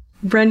here.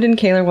 Brendan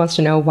Kaler wants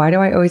to know, why do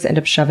I always end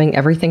up shoving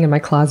everything in my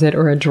closet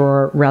or a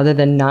drawer rather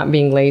than not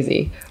being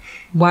lazy?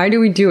 Why do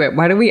we do it?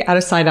 Why do we out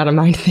of sight, out of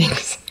mind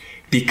things?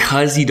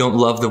 Because you don't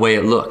love the way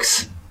it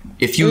looks.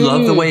 If you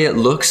love the way it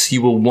looks,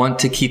 you will want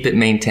to keep it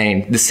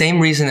maintained. The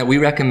same reason that we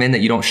recommend that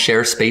you don't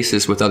share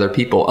spaces with other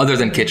people, other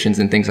than kitchens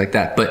and things like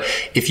that. But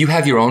if you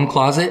have your own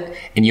closet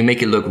and you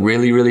make it look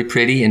really, really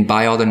pretty and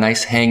buy all the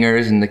nice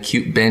hangers and the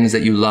cute bins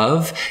that you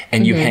love,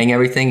 and you hang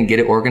everything and get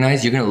it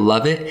organized, you're going to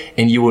love it,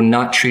 and you will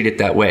not treat it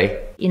that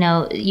way.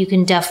 You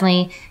can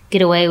definitely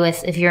get away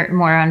with, if you're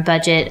more on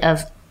budget,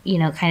 of,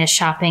 kind of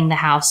shopping the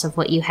house of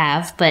what you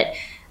have. But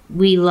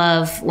we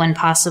love, when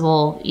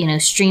possible,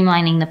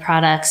 streamlining the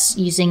products,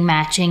 using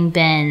matching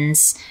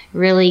bins,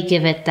 really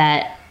give it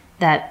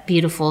that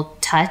beautiful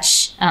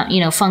touch.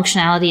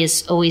 Functionality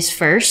is always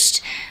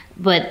first,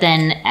 but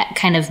then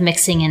kind of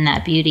mixing in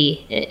that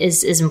beauty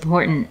is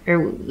important,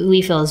 or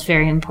we feel is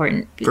very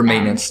important. For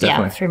maintenance,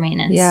 definitely. Yeah, for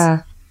maintenance.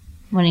 Yeah.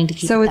 Wanting to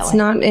keep so it that it's way.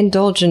 not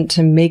indulgent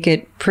to make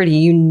it pretty.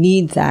 You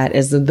need that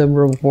as the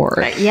reward.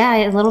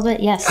 Yeah, a little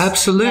bit, yes.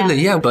 Absolutely,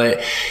 yeah.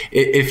 But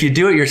if you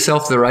do it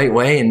yourself the right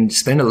way and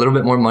spend a little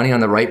bit more money on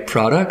the right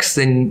products,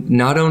 then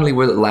not only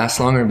will it last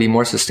longer and be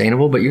more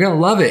sustainable, but you're going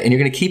to love it and you're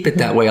going to keep it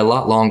that way a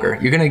lot longer.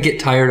 You're going to get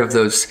tired of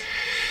those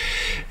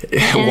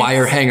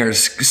wire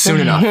hangers soon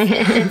enough.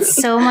 It's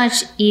so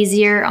much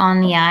easier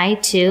on the eye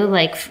too.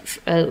 Like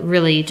a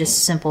really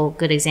just simple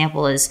good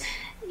example is,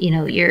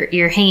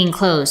 you're hanging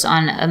clothes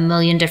on a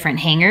million different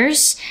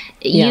hangers.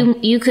 Yeah.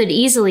 You could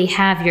easily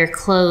have your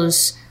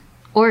clothes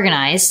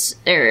organized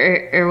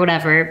or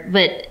whatever,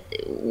 but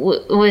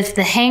with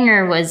the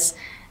hanger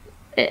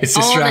it's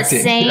all the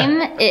same.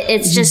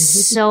 It's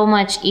just so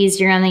much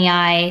easier on the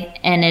eye,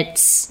 and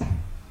it's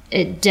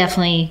it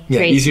definitely Yeah,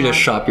 creates easier more. to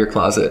shop your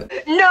closet.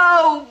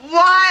 No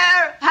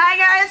wire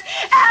hangers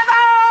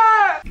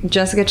ever!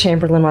 Jessica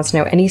Chamberlain wants to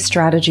know any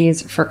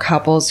strategies for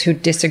couples who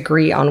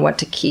disagree on what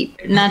to keep.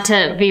 Not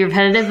to be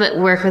repetitive, but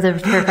work with a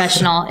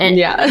professional.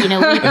 You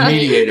know, A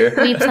mediator.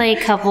 we play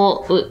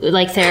couple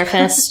like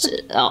therapist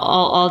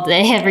all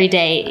day, every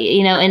day.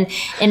 You know, and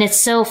it's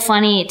so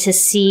funny to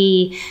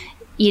see,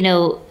 you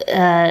know,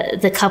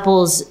 the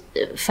couples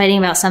fighting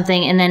about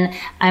something, and then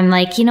I'm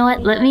like, you know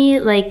what? Let me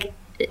like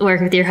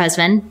work with your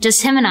husband,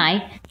 just him and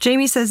I.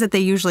 Jamie says that they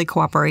usually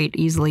cooperate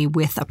easily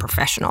with a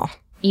professional.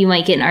 You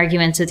might get in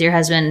arguments with your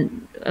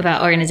husband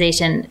about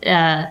organization.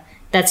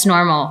 That's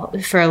normal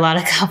for a lot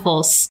of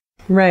couples.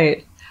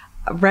 Right.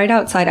 Right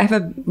outside, I have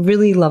a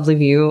really lovely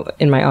view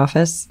in my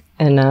office,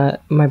 and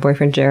my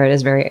boyfriend Jared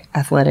is very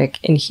athletic,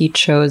 and he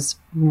chose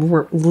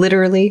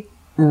literally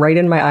right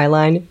in my eye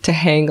line to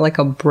hang like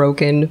a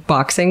broken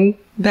boxing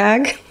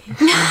bag.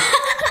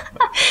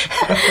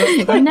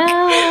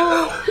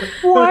 No.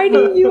 Why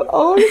do you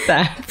own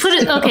that? Put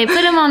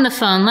him on the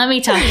phone. Let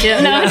me talk to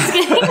him. No, I'm just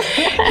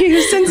kidding. He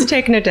has since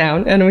taken it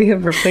down, and we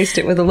have replaced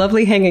it with a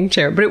lovely hanging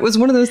chair. But it was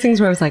one of those things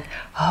where I was like,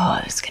 oh,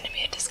 there's going to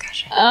be a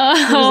discussion.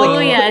 Oh,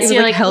 yeah. It was So like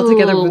you're like, held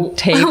together ooh. with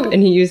tape,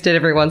 and he used it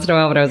every once in a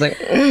while, but I was like,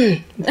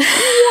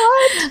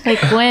 what?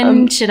 Like,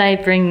 when should I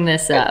bring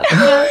this up?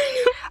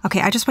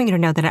 Okay, I just want you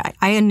to know that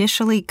I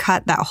initially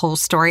cut that whole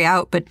story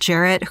out, but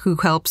Jarrett, who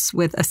helps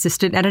with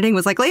assistant editing,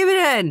 was like, leave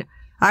it in.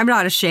 I'm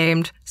not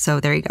ashamed. So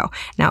there you go.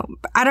 Now,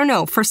 I don't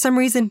know. For some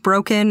reason,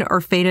 broken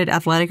or faded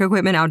athletic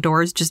equipment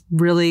outdoors just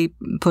really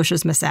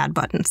pushes my sad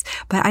buttons.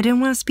 But I didn't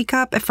want to speak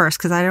up at first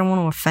because I didn't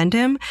want to offend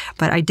him.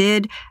 But I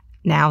did.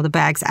 Now the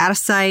bag's out of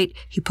sight.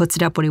 He puts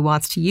it up when he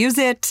wants to use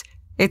it.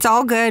 It's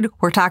all good.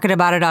 We're talking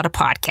about it on a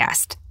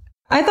podcast.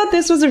 I thought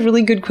this was a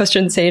really good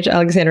question Sage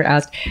Alexander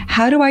asked.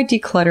 How do I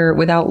declutter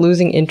without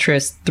losing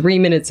interest 3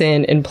 minutes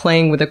in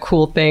playing with a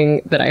cool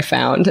thing that I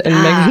found? And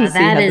Megan C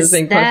had the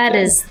same that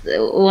question. is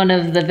one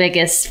of the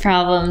biggest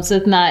problems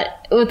with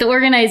the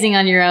organizing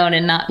on your own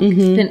and not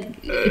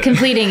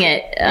completing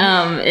it,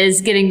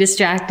 is getting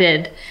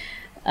distracted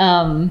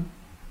by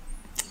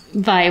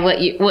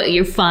what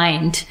you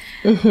find.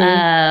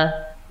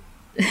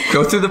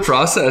 Go through the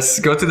process.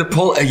 Go through the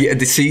pull.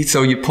 See,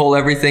 so you pull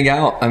everything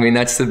out. I mean,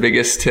 that's the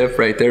biggest tip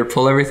right there.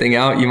 Pull everything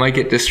out. You might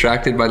get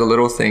distracted by the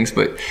little things,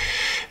 but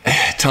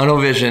tunnel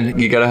vision.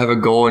 You got to have a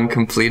goal and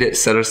complete it.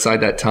 Set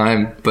aside that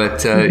time.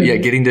 But yeah,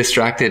 getting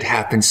distracted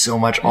happens so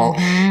much.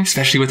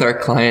 Especially with our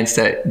clients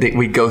that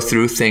we go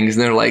through things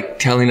and they're like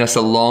telling us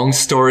a long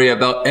story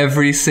about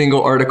every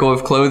single article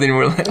of clothing.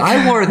 We're like,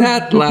 I wore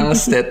that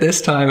last at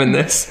this time and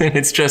this, and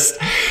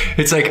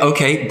it's like,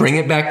 okay, bring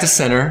it back to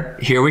center.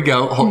 Here we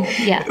go.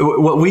 Yeah.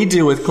 What we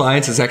do with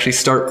clients is actually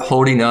start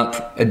holding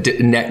up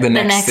the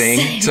next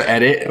thing to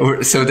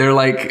edit. So they're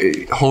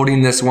like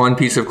holding this one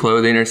piece of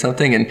clothing or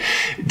something and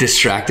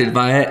distracted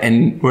by it.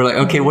 And we're like,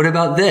 okay, what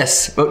about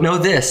this? Oh, no,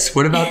 this.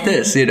 What about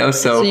this? You know,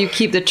 So you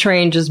keep the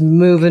train just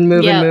moving.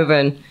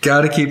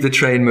 Got to keep the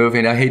train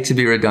moving. I hate to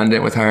be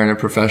redundant with hiring a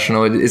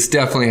professional. It's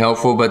definitely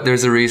helpful, but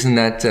there's a reason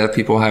that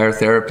people hire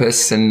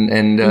therapists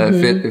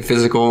and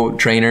physical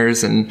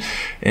trainers and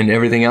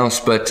everything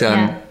else. But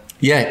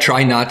yeah,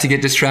 try not to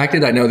get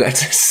distracted. I know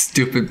that's a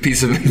stupid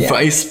piece of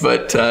advice,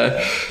 but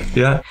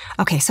yeah.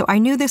 Okay, so I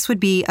knew this would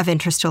be of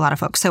interest to a lot of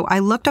folks. So I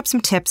looked up some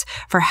tips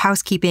for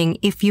housekeeping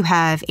if you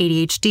have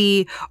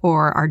ADHD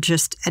or are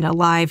just an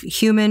alive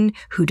human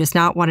who does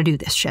not want to do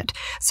this shit.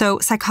 So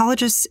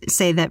psychologists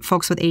say that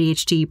folks with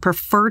ADHD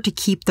prefer to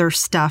keep their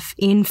stuff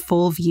in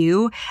full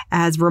view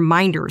as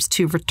reminders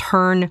to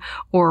return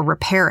or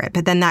repair it.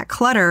 But then that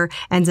clutter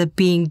ends up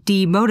being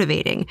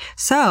demotivating.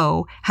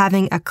 So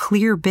having a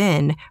clear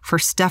bin for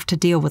stuff to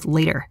deal with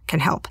later can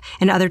help.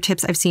 And other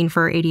tips I've seen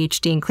for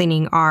ADHD and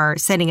cleaning are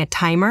setting a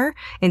timer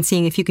and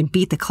seeing if you can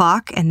beat the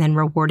clock and then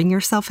rewarding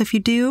yourself if you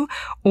do,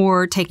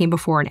 or taking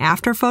before and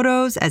after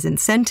photos as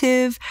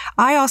incentive.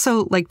 I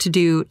also like to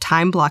do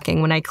time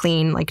blocking when I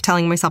clean, like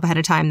telling myself ahead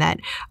of time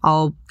that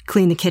I'll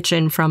clean the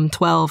kitchen from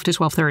 12 to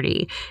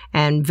 12:30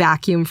 and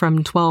vacuum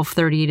from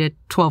 12:30 to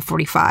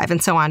 12:45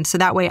 and so on. So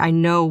that way I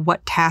know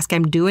what task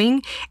I'm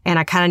doing and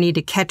I kind of need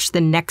to catch the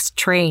next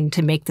train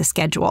to make the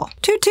schedule.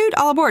 Toot toot,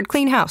 all aboard,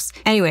 clean house.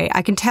 Anyway,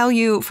 I can tell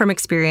you from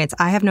experience,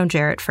 I have known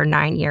Jarrett for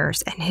 9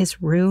 years and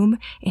his room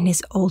in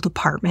his old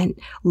apartment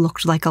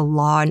looked like a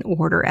Law and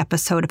Order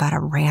episode about a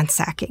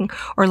ransacking,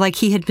 or like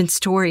he had been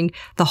storing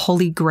the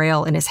Holy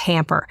Grail in his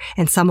hamper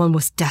and someone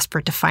was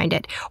desperate to find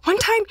it. One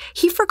time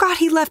he forgot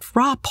he left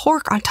raw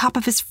pork on top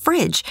of his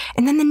fridge,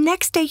 and then the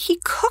next day he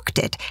cooked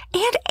it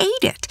and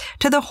ate it.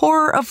 to the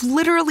horror of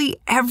literally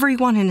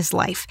everyone in his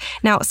life.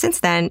 Now, since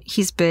then,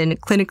 he's been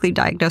clinically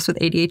diagnosed with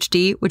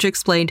ADHD, which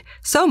explained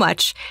so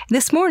much.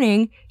 This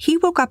morning, he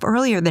woke up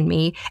earlier than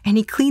me and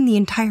he cleaned the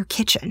entire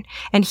kitchen.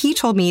 And he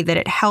told me that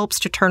it helps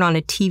to turn on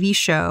a TV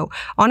show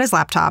on his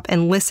laptop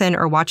and listen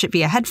or watch it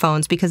via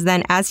headphones, because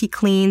then as he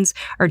cleans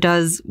or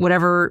does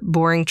whatever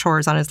boring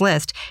chores on his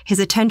list, his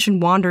attention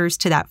wanders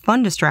to that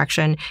fun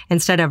distraction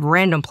instead of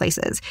random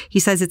places. He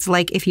says it's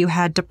like if you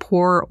had to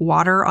pour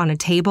water on a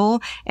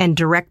table and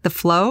direct the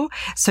flow,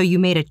 so you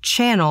made a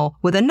channel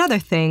with another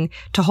thing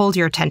to hold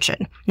your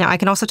attention. Now, I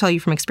can also tell you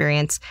from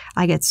experience,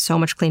 I get so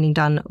much cleaning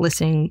done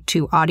listening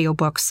to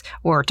audiobooks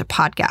or to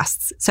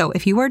podcasts. So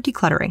if you are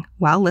decluttering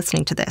while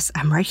listening to this,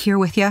 I'm right here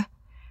with you.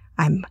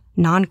 I'm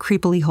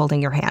non-creepily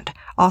holding your hand.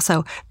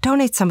 Also,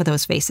 donate some of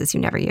those vases you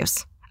never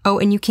use. Oh,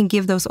 and you can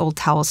give those old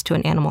towels to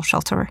an animal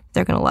shelter.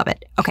 They're going to love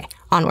it. Okay,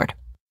 onward.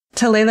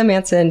 Talayla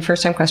Manson,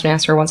 first-time question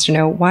asker, wants to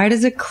know, why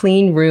does a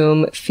clean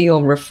room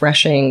feel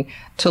refreshing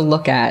to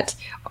look at?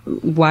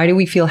 Why do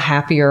we feel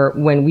happier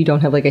when we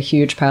don't have like a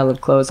huge pile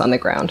of clothes on the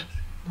ground?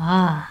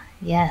 Ah,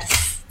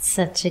 yes.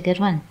 Such a good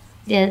one.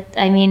 Yeah,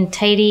 I mean,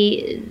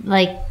 tidy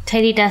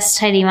desk,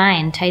 tidy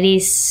mind, tidy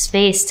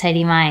space,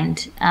 tidy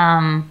mind.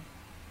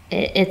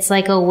 It's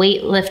like a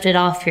weight lifted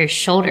off your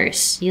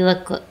shoulders. You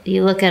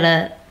look at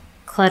a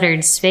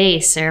cluttered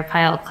space or a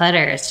pile of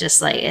clutter, it's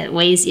just like it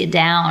weighs you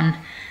down.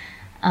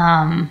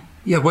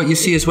 Yeah, what you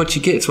see is what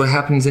you get. It's what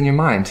happens in your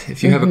mind.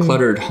 If you have a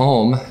cluttered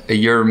home,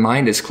 your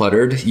mind is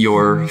cluttered,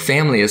 your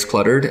family is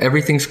cluttered,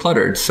 everything's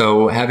cluttered.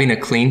 So having a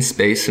clean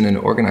space and an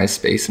organized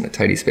space and a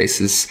tidy space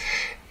is,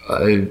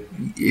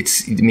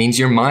 it means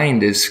your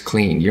mind is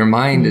clean. Your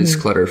mind is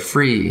clutter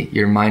free.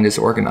 Your mind is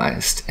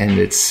organized, and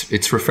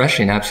it's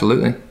refreshing.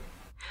 Absolutely.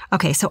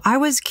 Okay, so I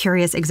was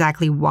curious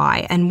exactly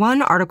why. And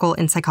one article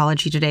in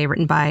Psychology Today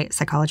written by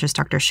psychologist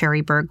Dr.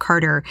 Sherry Berg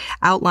Carter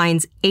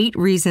outlines 8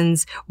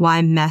 reasons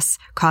why mess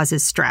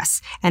causes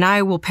stress. And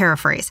I will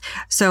paraphrase.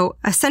 So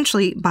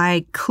essentially,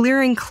 by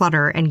clearing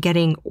clutter and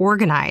getting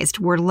organized,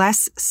 we're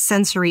less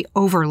sensory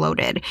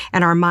overloaded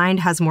and our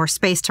mind has more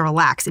space to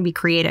relax and be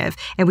creative.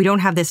 And we don't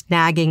have this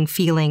nagging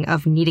feeling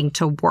of needing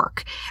to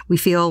work. We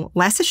feel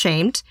less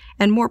ashamed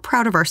and more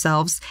proud of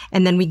ourselves.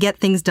 And then we get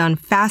things done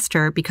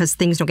faster because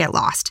things don't get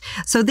lost.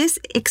 So this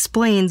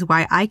explains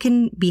why I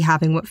can be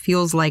having what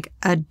feels like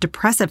a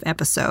depressive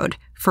episode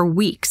for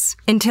weeks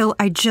until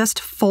I just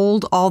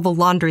fold all the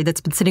laundry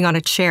that's been sitting on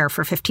a chair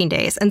for 15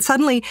 days. And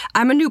suddenly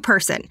I'm a new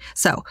person.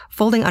 So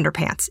folding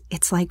underpants,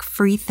 it's like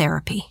free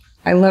therapy.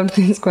 I loved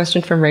this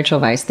question from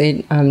Rachel Weiss.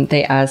 They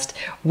asked,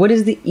 what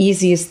is the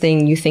easiest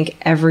thing you think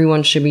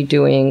everyone should be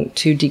doing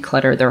to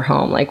declutter their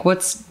home? Like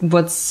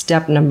what's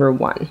step number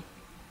 1?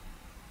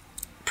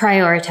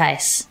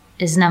 Prioritize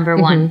is number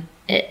 1.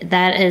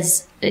 That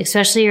is,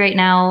 especially right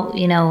now,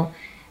 you know,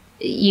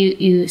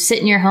 you sit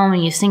in your home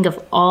and you think of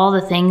all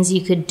the things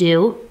you could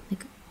do.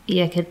 Like,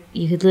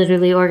 you could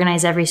literally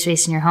organize every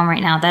space in your home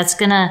right now. That's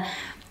gonna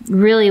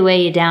really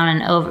weigh you down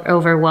and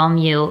overwhelm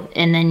you,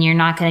 and then you're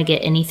not gonna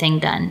get anything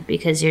done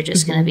because you're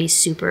just gonna be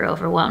super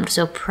overwhelmed.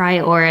 So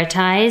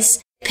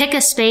prioritize. Pick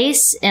a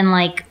space and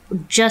like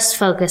just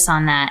focus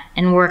on that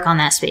and work on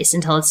that space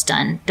until it's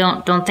done.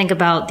 Don't think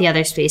about the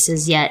other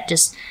spaces yet.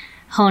 Just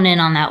hone in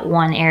on that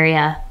one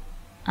area.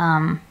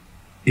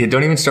 Yeah,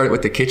 don't even start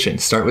with the kitchen.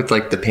 Start with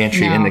like the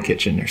pantry in the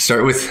kitchen, or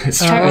start with with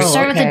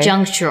the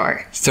junk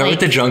drawer. Start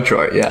with the junk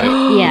drawer. Yeah,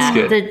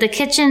 yeah. The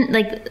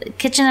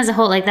kitchen as a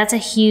whole, like that's a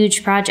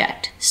huge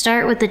project.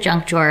 Start with the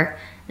junk drawer,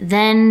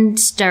 then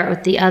start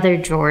with the other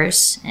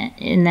drawers,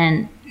 and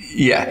then.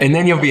 Yeah, and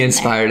then you'll be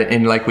inspired.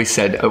 And like we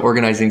said,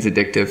 organizing is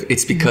addictive.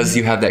 It's because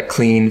you have that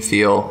clean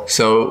feel.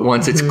 So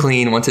once it's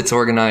clean, once it's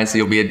organized,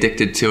 you'll be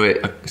addicted to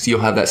it. So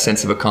you'll have that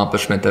sense of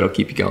accomplishment that'll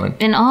keep you going.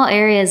 And all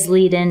areas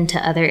lead into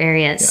other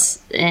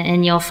areas. Yeah.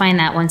 And you'll find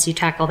that once you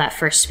tackle that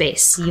first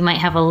space. You might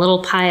have a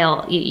little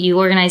pile. You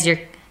organize your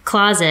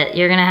closet,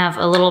 you're going to have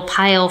a little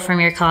pile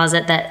from your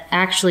closet that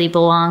actually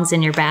belongs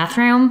in your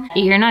bathroom.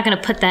 You're not going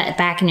to put that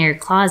back in your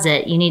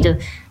closet. You need to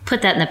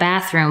put that in the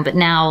bathroom. But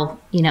now,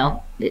 you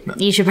know,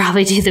 you should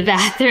probably do the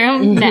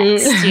bathroom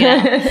next.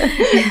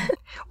 Yeah.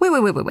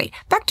 Wait.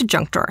 Back to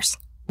junk drawers.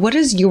 What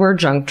does your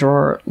junk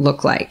drawer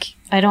look like?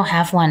 I don't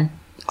have one.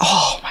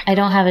 Oh my God. I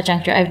don't have a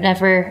junk drawer.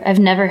 I've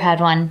never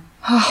had one.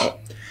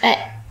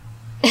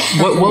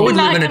 What would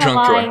live in a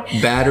junk drawer?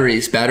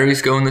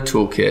 Batteries go in the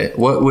toolkit.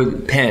 What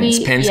would pens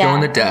go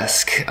in the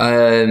desk?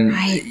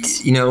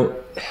 Right. You know,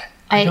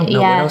 I don't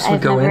know what else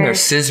would go in there.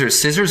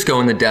 Scissors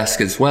go in the desk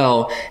as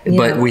well. Yeah.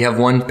 But we have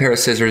one pair of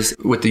scissors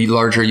with the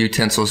larger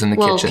utensils in the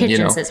kitchen. You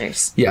know,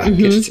 scissors. Yeah.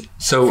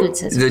 So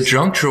the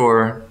junk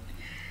drawer.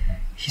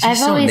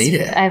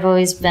 I've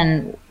always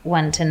been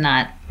one to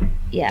not.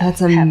 Yeah,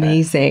 that's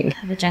amazing.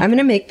 I'm going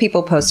to make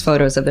people post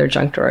photos of their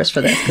junk drawers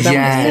for this because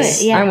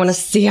I want to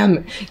see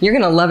them. You're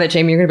going to love it,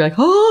 Jamie. You're going to be like,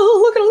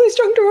 oh, look at all these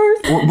junk drawers.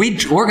 We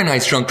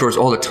organize junk drawers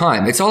all the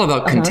time. It's all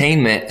about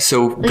containment.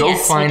 So go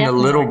find the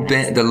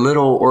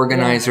little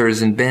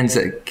organizers and bins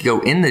that go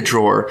in the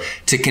drawer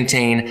to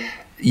contain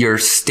your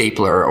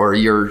stapler or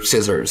your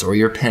scissors or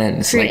your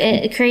pens.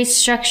 It creates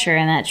structure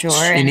in that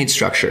drawer. You need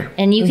structure.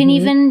 And you can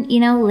even,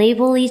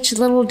 label each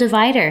little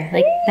divider,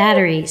 like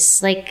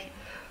batteries. Like,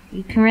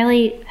 you can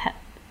really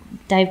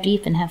dive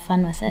deep and have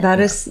fun with it.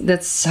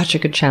 That's such a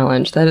good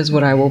challenge. That is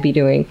what I will be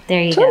doing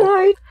there you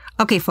tonight.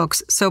 Go. Okay,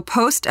 folks, so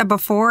post a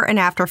before and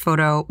after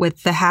photo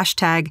with the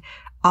hashtag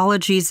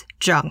Ologies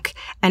Junk.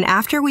 And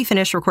after we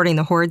finish recording,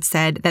 the Horde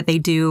said that they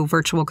do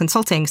virtual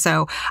consulting.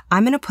 So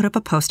I'm going to put up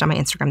a post on my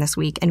Instagram this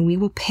week and we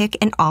will pick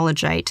an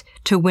Ologite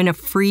to win a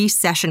free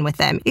session with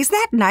them. Isn't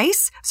that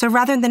nice? So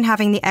rather than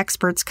having the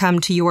experts come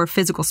to your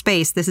physical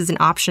space, this is an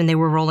option they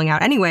were rolling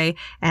out anyway.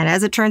 And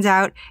as it turns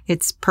out,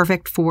 it's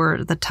perfect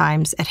for the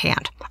times at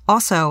hand.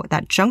 Also,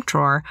 that junk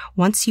drawer,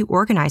 once you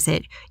organize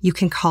it, you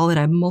can call it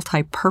a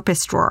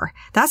multi-purpose drawer.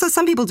 That's what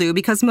some people do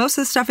because most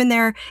of the stuff in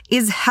there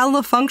is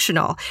hella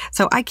functional.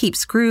 So I keep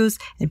screws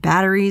and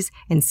batteries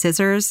and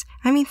scissors.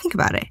 I mean, think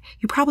about it.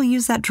 You probably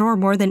use that drawer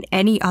more than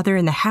any other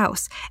in the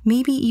house,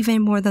 maybe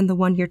even more than the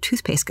one your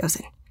toothpaste goes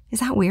in.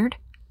 Is that weird?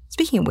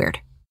 Speaking of weird.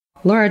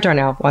 Laura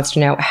Darnell wants to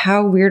know,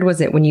 how weird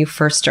was it when you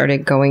first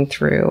started going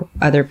through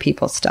other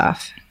people's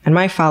stuff? And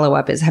my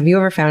follow-up is, have you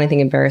ever found anything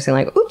embarrassing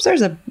like, oops,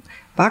 there's a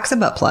box of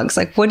butt plugs?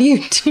 Like, what do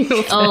you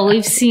do? Oh,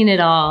 we've seen it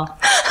all.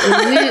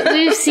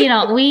 We've seen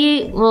all.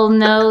 We will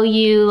know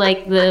you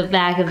like the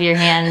back of your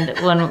hand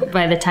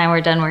by the time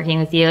we're done working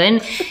with you.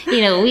 And,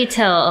 we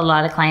tell a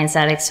lot of clients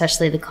that,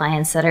 especially the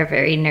clients that are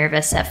very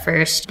nervous at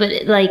first.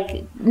 But,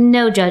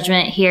 no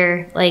judgment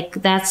here.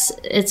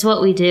 It's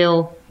what we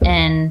do.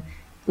 And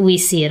we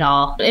see it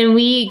all. And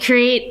we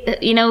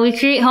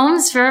create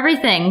homes for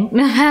everything.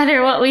 No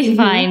matter what we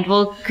find,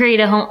 we'll create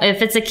a home.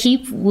 If it's a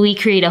keep, we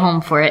create a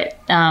home for it.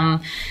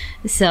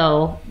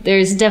 So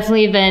there's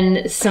definitely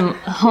been some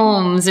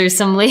homes or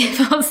some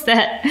labels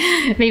that,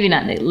 maybe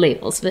not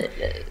labels, but...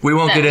 We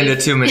won't get into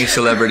too many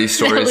celebrity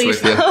stories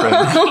with you.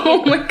 Right?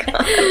 Oh my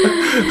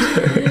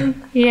God.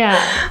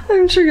 Yeah.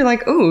 I'm sure you're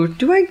like, oh,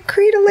 do I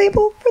create a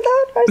label for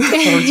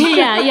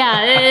that?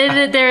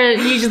 Yeah. There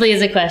usually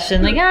is a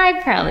question. Like,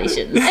 I probably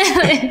shouldn't.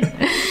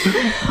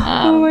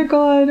 Oh my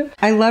God.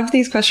 I loved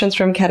these questions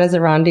from Keta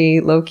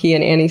Zarandi, Loki,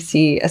 and Annie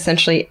C.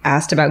 Essentially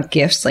asked about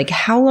gifts. Like,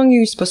 how long are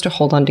you supposed to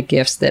hold on to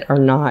gifts that are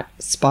not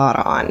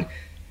spot on?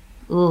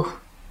 Ooh.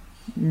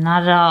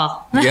 Not at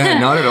all. Yeah,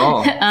 not at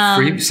all.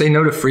 Say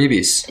no to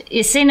freebies.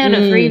 You say no to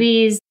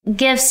freebies.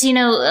 Gifts, a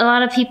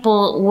lot of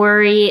people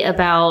worry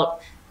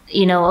about,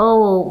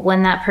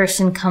 when that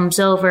person comes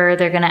over,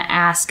 they're going to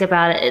ask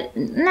about it.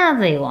 No,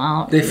 they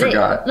won't. They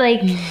forgot.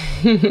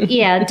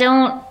 Yeah,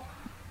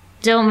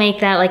 don't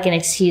make that like an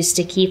excuse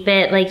to keep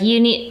it. You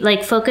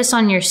need, focus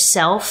on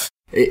yourself.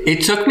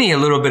 It took me a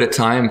little bit of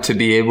time to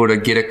be able to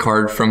get a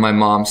card from my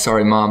mom,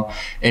 sorry mom,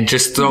 and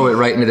just throw it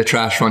right into the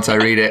trash once I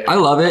read it. I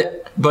love it.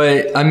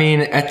 But I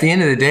mean, at the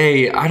end of the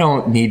day, I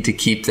don't need to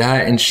keep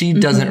that. And she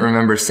doesn't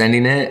remember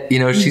sending it.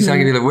 She's not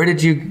gonna be like, where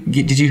did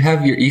you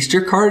have your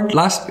Easter card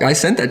I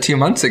sent that to you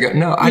months ago.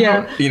 No, I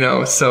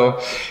don't, so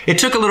it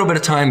took a little bit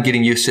of time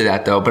getting used to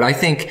that though. But I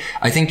think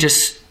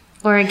just,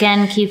 or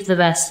again, keep the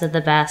best of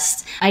the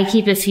best. I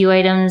keep a few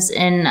items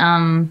in,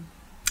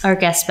 our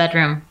guest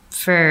bedroom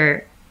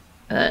for,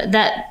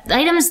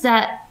 items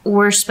that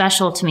were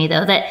special to me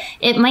though, that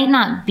it might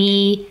not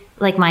be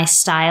like my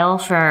style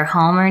for our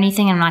home or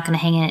anything. I'm not going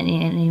to hang it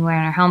anywhere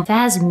in our home. If it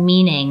has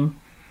meaning,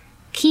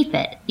 keep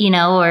it,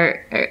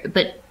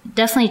 but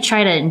definitely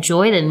try to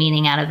enjoy the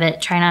meaning out of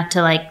it. Try not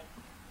to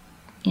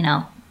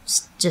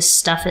just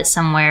stuff it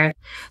somewhere.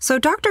 So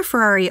Dr.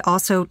 Ferrari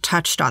also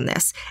touched on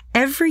this.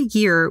 Every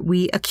year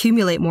we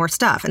accumulate more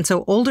stuff. And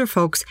so older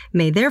folks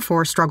may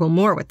therefore struggle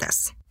more with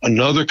this.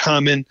 Another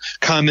common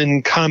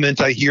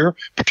comment I hear,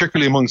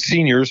 particularly among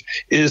seniors,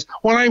 is,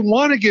 well, I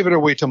want to give it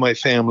away to my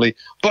family,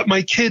 but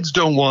my kids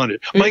don't want it.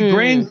 My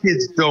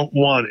grandkids don't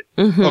want it.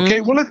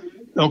 Okay, well,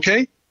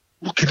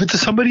 we'll give it to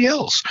somebody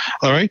else.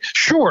 All right,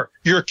 sure,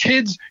 your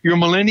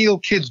millennial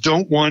kids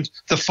don't want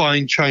the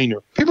fine china.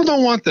 People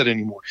don't want that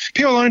anymore.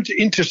 People aren't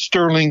into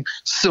sterling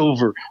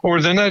silver, or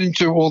they're not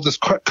into all this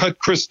cut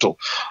crystal.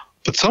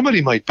 But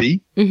somebody might be.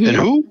 And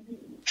who?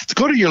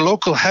 Go to your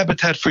local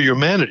Habitat for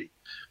Humanity,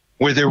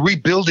 where they're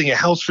rebuilding a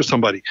house for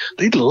somebody.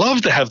 They'd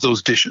love to have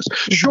those dishes.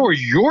 Sure,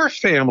 your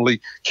family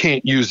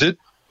can't use it,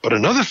 but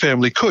another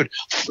family could.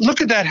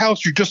 Look at that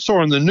house you just saw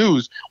on the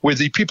news where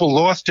the people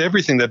lost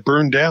everything that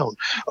burned down.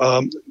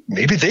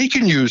 Maybe they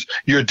can use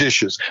your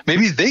dishes.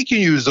 Maybe they can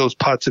use those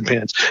pots and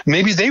pans.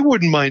 Maybe they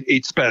wouldn't mind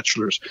 8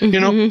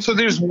 spatulas. So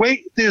there's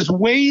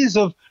ways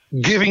of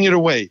giving it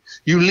away.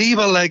 You leave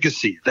a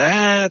legacy.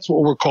 That's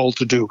what we're called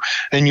to do.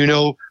 And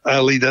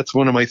Ali, that's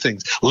one of my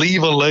things.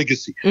 Leave a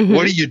legacy.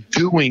 What are you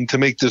doing to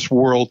make this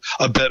world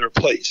a better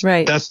place?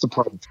 Right. That's the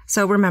problem.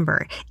 So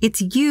remember,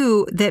 it's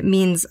you that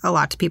means a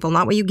lot to people,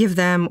 not what you give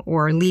them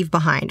or leave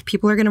behind.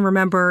 People are going to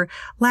remember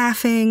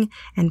laughing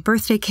and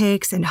birthday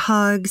cakes and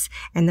hugs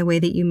and the way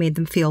that you made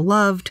them feel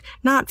loved,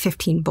 not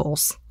 15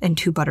 bowls and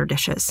 2 butter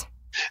dishes.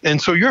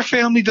 And so your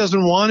family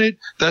doesn't want it,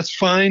 that's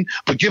fine,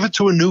 but give it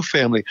to a new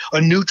family,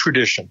 a new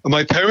tradition.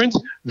 My parents,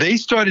 they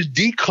started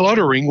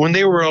decluttering when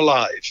they were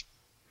alive.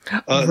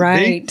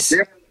 Right.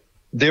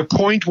 Their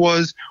point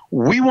was,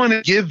 we want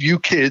to give you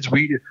kids.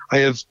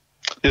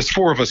 There's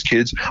 4 of us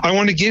kids. I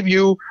want to give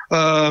you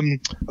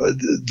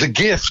the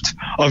gift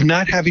of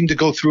not having to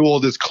go through all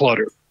this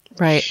clutter.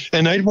 Right.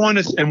 And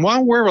and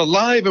while we're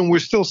alive and we're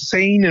still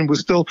sane and we're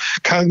still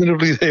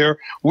cognitively there,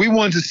 we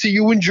want to see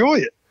you enjoy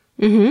it.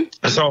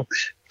 Mm-hmm. So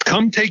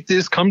come take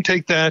this, come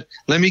take that.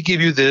 Let me give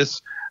you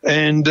this.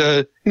 And,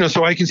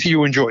 so I can see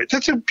you enjoy it.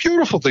 That's a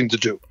beautiful thing to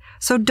do.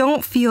 So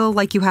don't feel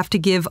like you have to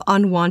give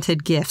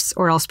unwanted gifts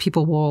or else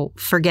people will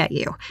forget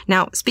you.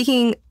 Now,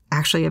 speaking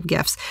actually of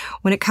gifts,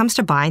 when it comes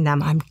to buying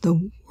them, I'm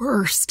the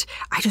worst.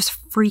 I just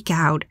freak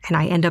out and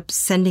I end up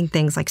sending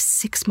things like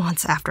 6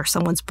 months after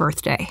someone's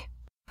birthday.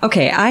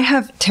 Okay, I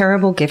have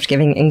terrible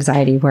gift-giving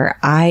anxiety where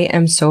I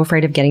am so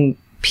afraid of getting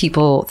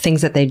people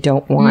things that they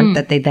don't want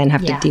that they then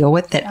have to deal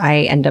with, that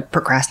I end up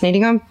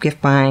procrastinating on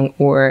gift buying,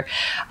 or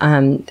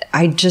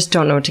I just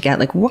don't know what to get.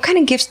 Like, what kind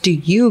of gifts do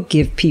you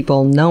give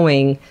people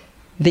knowing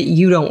that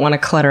you don't want to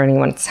clutter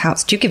anyone's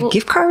house? Do you give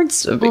gift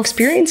cards,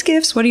 experience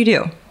gifts? What do you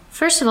do?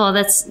 First of all,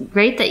 that's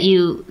great that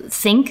you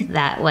think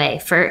that way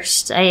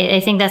first. I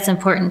think that's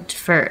important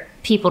for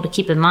people to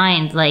keep in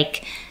mind,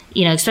 like,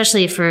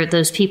 especially for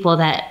those people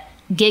that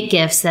get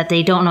gifts that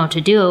they don't know what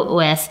to do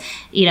with,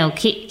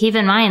 keep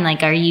in mind,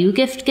 like, are you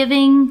gift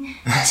giving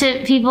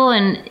to people?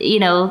 And,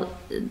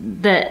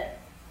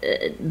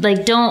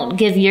 don't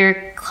give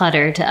your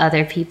clutter to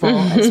other people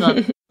as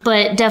well.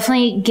 But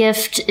definitely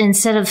gift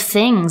instead of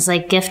things,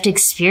 like gift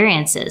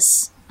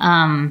experiences.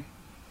 Like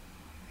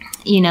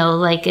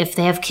if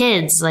they have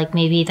kids, like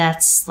maybe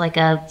that's like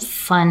a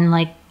fun,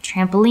 like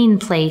trampoline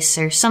place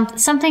or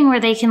something where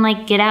they can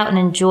like get out and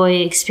enjoy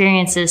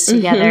experiences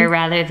together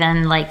rather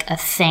than like a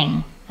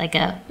thing, like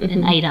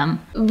an item.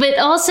 But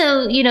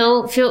also,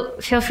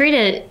 feel free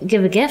to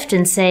give a gift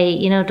and say,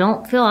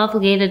 don't feel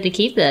obligated to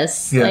keep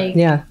this.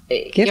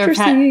 Gift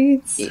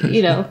receipts.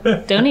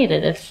 Donate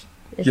it if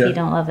you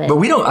don't love it. But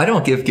I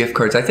don't give gift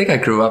cards. I think I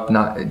grew up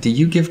not. Do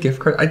you give gift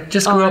cards? I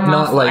just grew up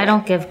not like. I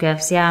don't give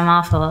gifts. Yeah, I'm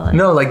awful.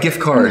 No, like gift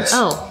cards.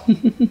 Oh,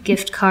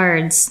 gift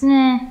cards.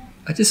 Nah.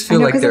 I just feel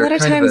like they're a lot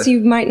of times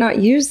you might not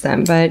use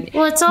them, but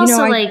well, it's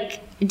also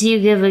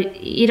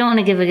you don't want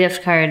to give a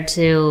gift card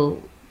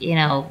to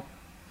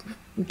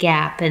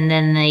Gap and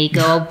then they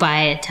go buy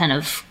a ton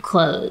of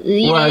clothes.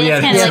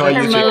 It's kind of like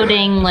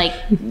promoting like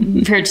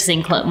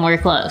purchasing more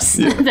clothes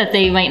that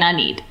they might not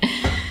need.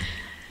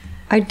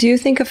 I do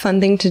think a fun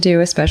thing to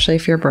do, especially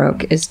if you're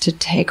broke, is to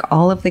take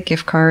all of the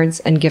gift cards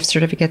and gift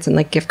certificates and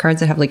like gift cards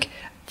that have like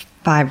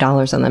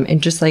 $5 on them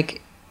and just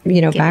like,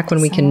 back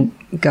when we can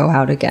go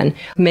out again,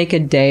 make a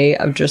day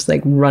of just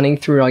like running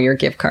through all your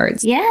gift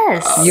cards.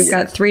 Yes. You've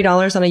got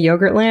 $3 on a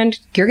Yogurtland.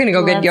 You're going to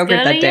go get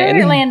yogurt that day.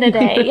 Yogurtland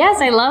today. Yes,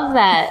 I love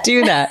that.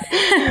 Do that.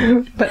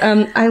 But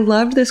I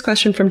loved this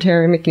question from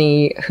Terry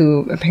McNee,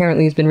 who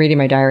apparently has been reading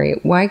my diary.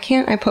 Why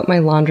can't I put my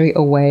laundry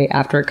away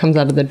after it comes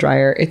out of the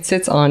dryer? It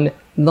sits on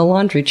the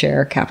laundry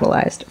chair,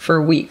 capitalized,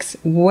 for weeks.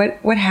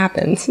 What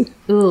happens?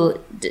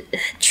 Ooh,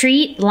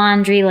 treat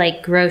laundry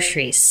like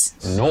groceries.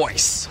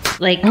 Nice.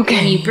 Like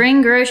when you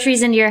bring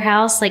groceries into your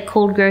house, like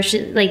cold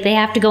groceries, like they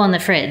have to go in the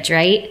fridge,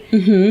 right?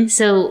 Mm-hmm.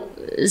 So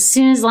as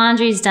soon as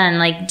laundry's done,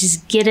 like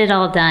just get it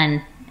all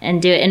done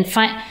and do it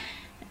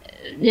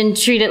and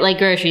treat it like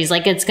groceries.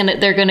 Like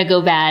they're gonna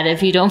go bad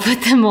if you don't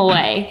put them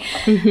away.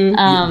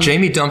 Mm-hmm.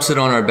 Jamie dumps it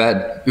on our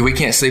bed. We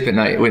can't sleep at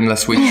night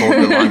unless we fold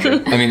the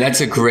laundry. I mean, that's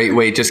a great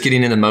way. Just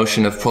getting in the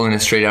motion of pulling it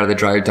straight out of the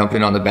dryer,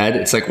 dumping it on the bed.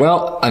 It's like,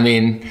 well, I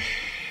mean,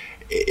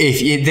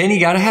 then you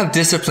got to have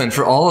discipline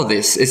for all of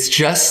this. It's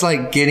just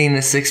like getting the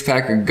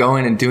 6-pack or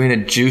going and doing a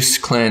juice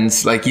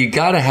cleanse. Like you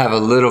got to have a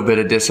little bit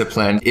of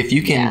discipline. If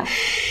you can.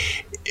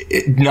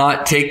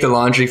 Not take the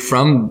laundry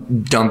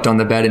from dumped on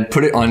the bed and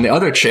put it on the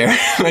other chair,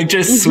 like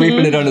just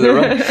sweeping it under the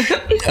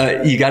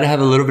rug. You got to have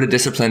a little bit of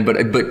discipline,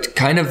 but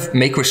kind of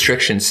make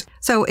restrictions.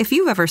 So if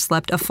you've ever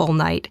slept a full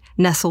night,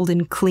 nestled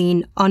in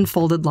clean,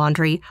 unfolded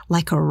laundry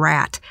like a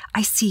rat,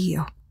 I see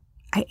you.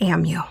 I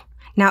am you.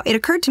 Now, it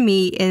occurred to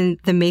me in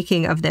the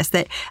making of this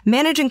that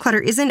managing clutter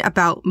isn't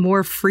about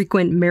more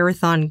frequent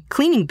marathon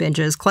cleaning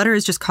binges. Clutter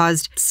is just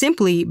caused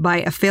simply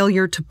by a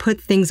failure to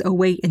put things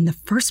away in the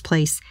first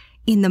place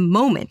in the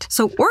moment.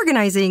 So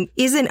organizing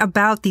isn't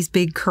about these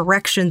big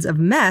corrections of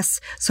mess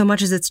so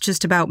much as it's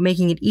just about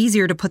making it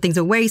easier to put things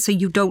away so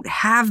you don't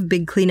have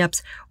big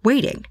cleanups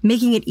waiting,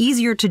 making it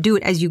easier to do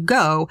it as you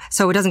go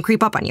so it doesn't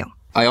creep up on you.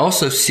 I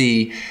also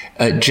see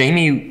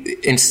Jamie,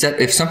 instead,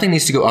 if something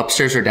needs to go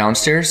upstairs or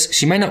downstairs,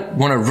 she might not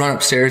want to run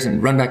upstairs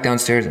and run back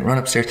downstairs and run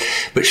upstairs,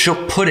 but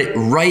she'll put it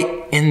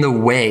right in the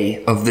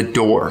way of the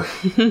door.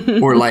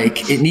 Or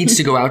like it needs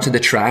to go out to the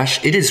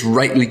trash. It is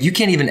right. Like you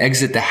can't even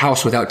exit the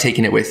house without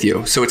taking it with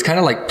you. So it's kind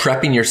of like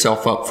prepping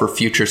yourself up for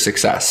future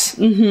success.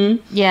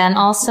 Mm-hmm. Yeah. And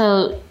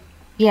also,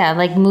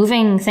 like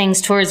moving things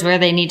towards where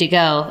they need to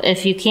go.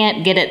 If you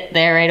can't get it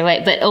there right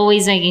away, but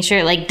always making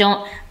sure, like,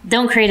 don't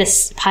create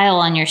a pile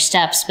on your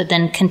steps, but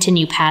then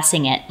continue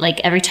passing it. Like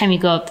every time you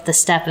go up the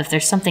step, if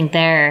there's something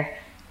there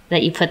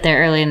that you put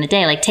there early in the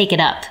day, like take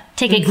it up,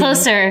 take it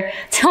closer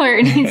to where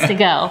it needs to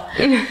go.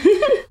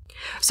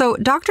 So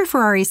Dr.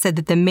 Ferrari said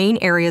that the main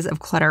areas of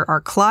clutter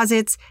are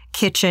closets,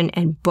 kitchen,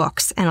 and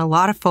books. And a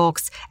lot of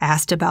folks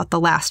asked about the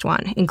last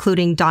one,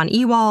 including Don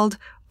Ewald,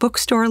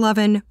 Bookstore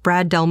Lovin',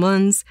 Brad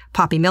Delmunds,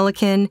 Poppy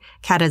Milliken,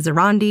 Kata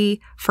Zarandi,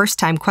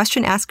 first-time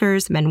question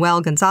askers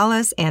Manuel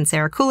Gonzalez and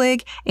Sarah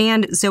Kulig,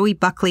 and Zoe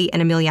Buckley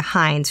and Amelia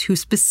Hines, who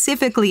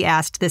specifically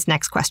asked this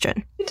next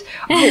question.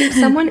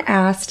 Someone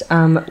asked,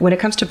 when it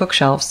comes to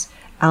bookshelves,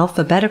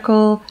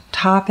 alphabetical,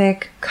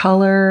 topic,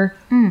 color?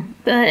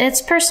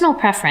 It's personal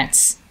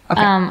preference. Okay.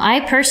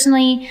 I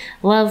personally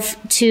love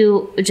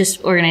to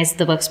just organize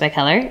the books by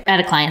color at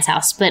a client's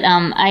house, but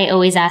I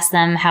always ask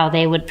them how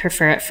they would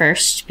prefer it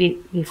first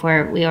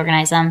before we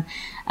organize them.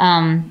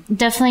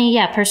 Definitely,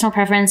 yeah, personal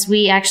preference.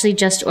 We actually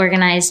just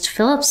organized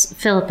Philip's.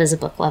 Philip is a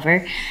book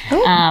lover,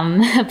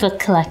 a book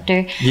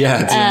collector.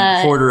 Yeah, it's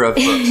a hoarder of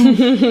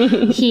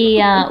books.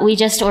 We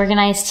just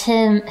organized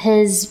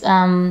his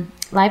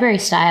library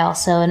style,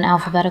 so an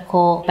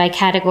alphabetical by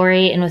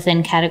category and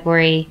within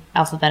category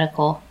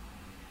alphabetical.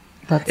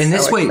 That's and so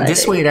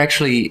this way, it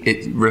actually,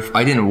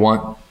 I didn't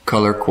want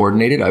color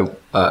coordinated.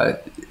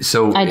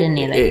 So I didn't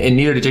either. And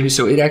neither did Jamie.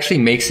 So it actually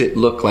makes it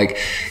look like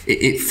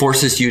it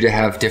forces you to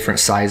have different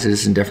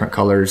sizes and different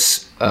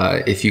colors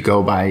if you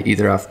go by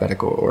either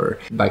alphabetical or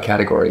by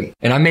category.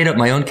 And I made up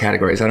my own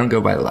categories. I don't go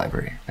by the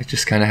librry. I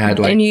just kind of had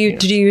like. And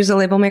did you use a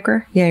label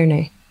maker? Yeah or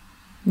nay?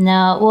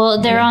 No,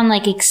 well, they're on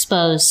like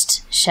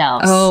exposed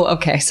shelves. Oh,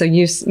 okay. So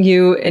you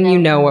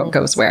know what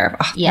goes where.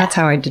 Oh, Yeah. That's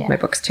how I did my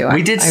books too.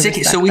 We did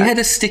sticky. So we had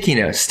a sticky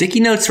note. Sticky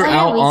notes were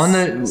out on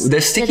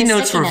the sticky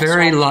notes were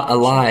very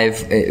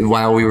alive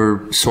while we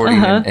were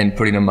sorting and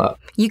putting them up.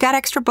 You got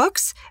extra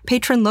books?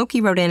 Patron Loki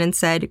wrote in and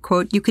said,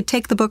 quote, you could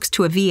take the books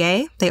to a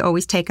VA. They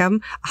always take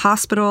them. A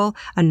hospital,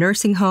 a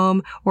nursing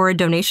home, or a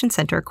donation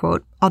center,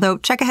 quote. Although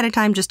check ahead of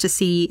time just to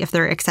see if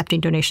they're accepting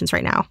donations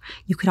right now.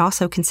 You could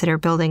also consider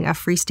building a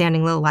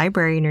freestanding little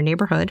library in your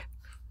neighborhood.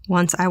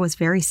 Once I was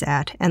very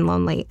sad and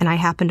lonely, and I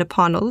happened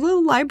upon a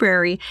little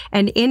library,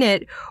 and in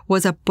it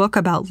was a book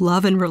about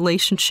love and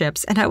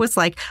relationships. And I was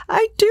like,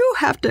 I do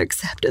have to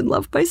accept and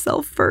love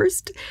myself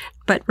first.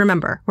 But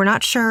remember, we're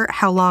not sure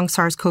how long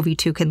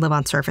SARS-CoV-2 can live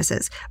on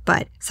surfaces,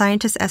 but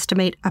scientists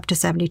estimate up to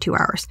 72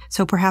 hours.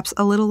 So perhaps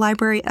a little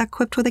library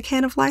equipped with a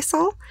can of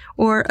Lysol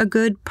or a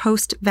good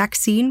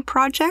post-vaccine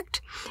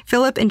project?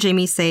 Philip and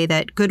Jamie say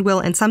that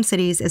Goodwill in some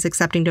cities is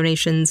accepting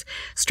donations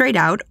straight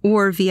out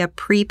or via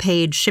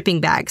prepaid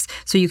shipping bags.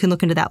 So you can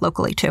look into that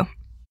locally too.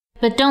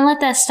 But don't let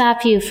that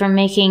stop you from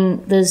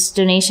making those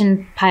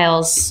donation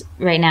piles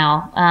right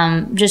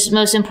now. Just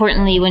most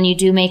importantly, when you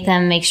do make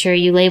them, make sure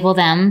you label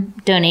them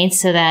donate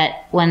so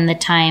that when the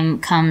time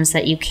comes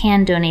that you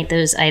can donate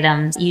those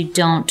items, you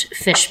don't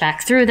fish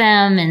back through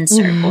them and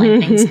start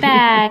pulling things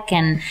back.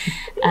 And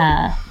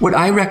what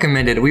I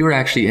recommended, we were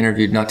actually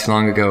interviewed not too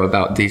long ago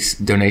about this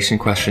donation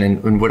question,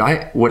 and what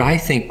I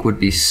think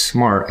would be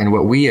smart, and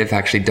what we have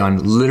actually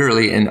done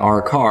literally in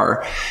our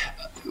car.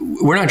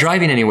 We're not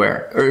driving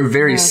anywhere, or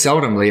very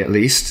seldomly at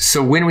least.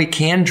 So when we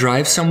can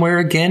drive somewhere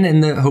again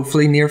in the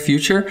hopefully near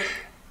future,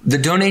 the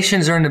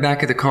donations are in the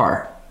back of the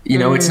car. You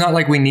know, it's not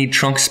like we need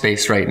trunk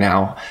space right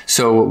now.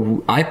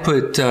 So I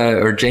put,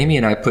 or Jamie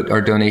and I put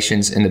our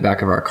donations in the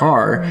back of our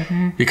car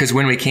because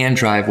when we can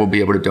drive, we'll be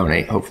able to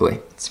donate,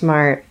 hopefully.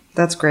 Smart.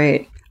 That's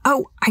great.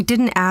 Oh, I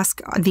didn't ask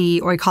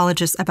the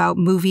oicologist about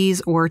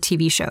movies or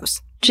TV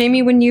shows.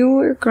 Jamie, when you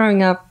were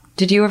growing up,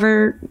 did you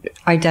ever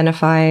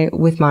identify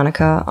with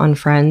Monica on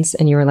Friends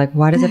and you were like,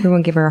 why does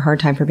everyone give her a hard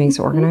time for being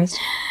so organized?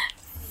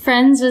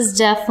 Friends was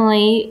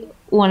definitely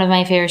one of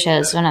my favorite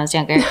shows when I was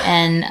younger.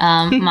 And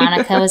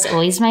Monica was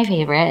always my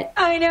favorite.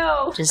 I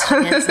know. Just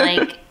because,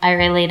 like, I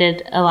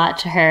related a lot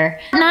to her.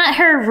 Not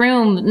her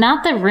room,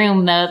 not the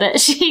room, though, that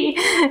she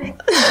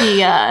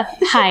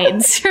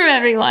hides from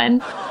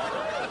everyone.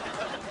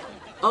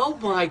 Oh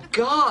my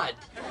God!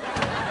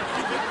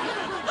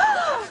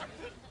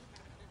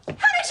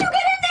 How did you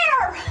get in there?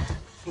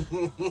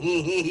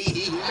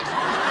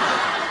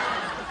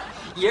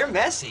 You're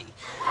messy.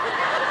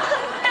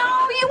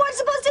 No, you weren't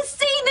supposed to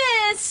see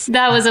this.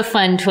 That was a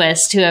fun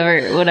twist,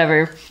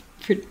 whatever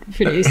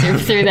producer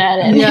threw that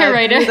in. Yeah,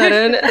 writer. threw that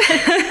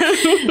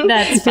in.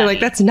 That's funny. You're like,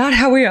 that's not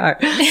how we are.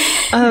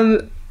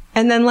 And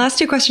then last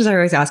two questions I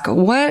always ask,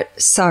 what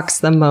sucks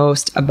the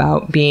most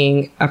about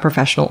being a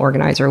professional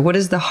organizer? What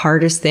is the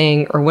hardest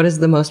thing, or what is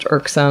the most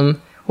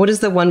irksome? What is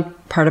the one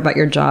part about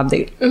your job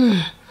that...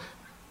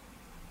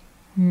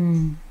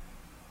 do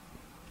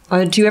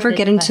you ever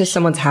get into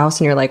someone's house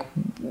and you're like,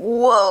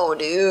 whoa,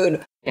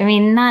 dude? I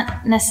mean,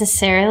 not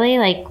necessarily.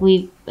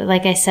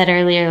 Like I said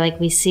earlier, like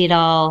we see it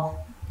all.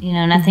 You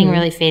know, nothing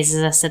really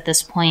phases us at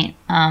this point.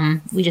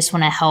 We just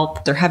want to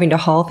help. They're having to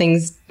haul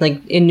things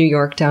like in New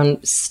York down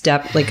it's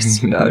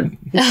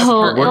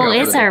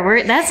our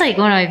work. That's like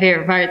one of my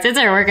favorite parts. It's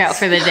our workout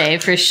for the day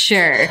for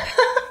sure.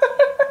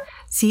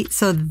 See,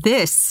 so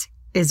this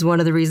is one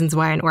of the reasons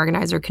why an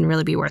organizer can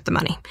really be worth the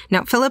money.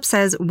 Now, Philip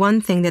says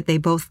one thing that they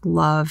both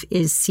love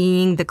is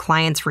seeing the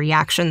client's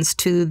reactions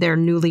to their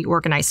newly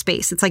organized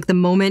space. It's like the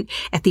moment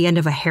at the end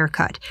of a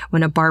haircut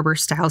when a barber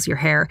styles your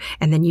hair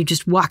and then you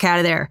just walk out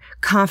of there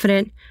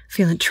confident,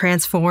 feeling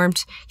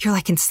transformed. You're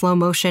like in slow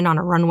motion on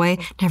a runway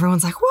and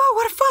everyone's like, whoa,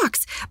 what a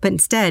fox. But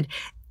instead,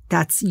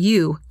 that's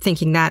you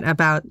thinking that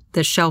about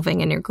the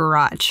shelving in your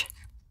garage.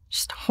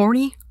 Just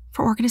horny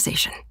for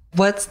organization.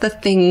 What's the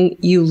thing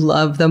you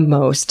love the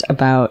most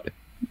about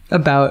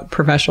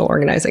professional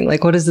organizing?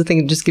 Like, what is the thing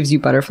that just gives you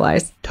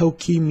butterflies?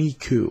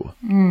 Tokimiku.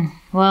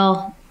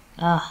 Well,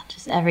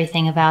 just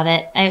everything about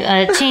it.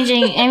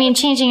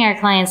 Changing our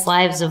clients'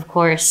 lives, of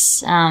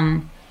course,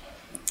 and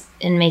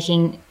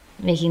making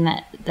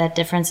that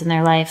difference in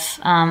their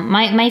life.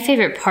 My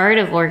favorite part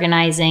of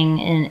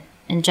organizing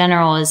in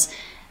general is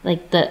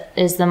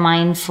the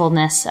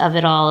mindfulness of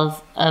it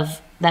all, of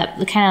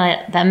that kind of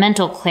like that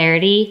mental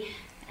clarity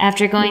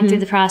after going through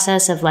the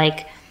process of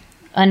like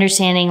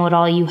understanding what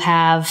all you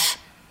have,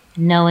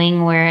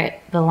 knowing where it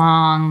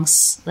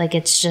belongs. Like,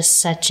 it's just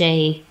such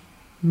a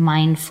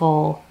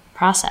mindful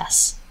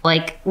process.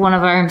 Like, one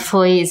of our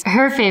employees,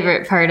 her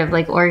favorite part of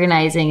like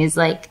organizing is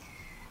like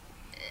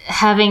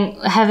having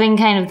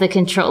kind of the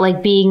control,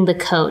 like being the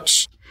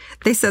coach.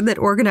 They said that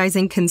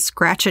organizing can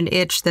scratch an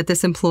itch that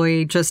this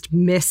employee just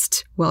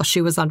missed while she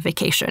was on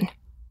vacation.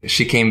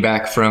 She came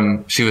back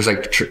she was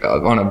like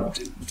on a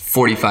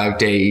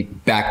 45-day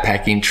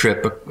backpacking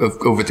trip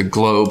over the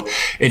globe.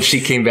 And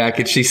she came back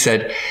and she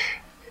said,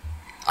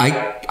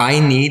 I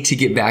need to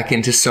get back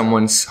into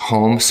someone's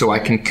home so I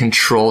can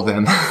control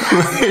them.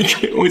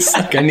 It was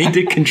like, I need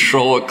to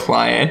control a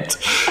client.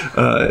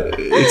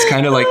 It's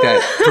kind of like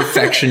that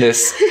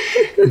perfectionist.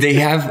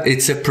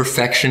 It's a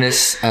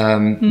perfectionist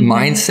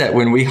mindset.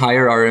 When we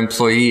hire our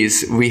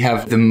employees, we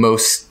have the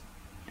most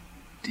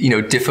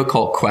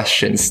difficult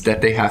questions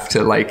that they have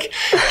to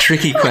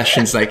tricky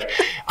questions. Like,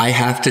 I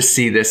have to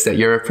see this, that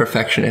you're a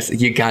perfectionist.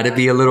 You got to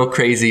be a little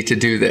crazy to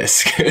do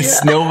this,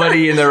 because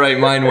nobody in their right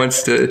mind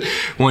wants to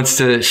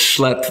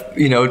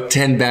schlep,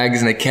 10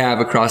 bags in a cab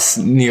across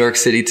New York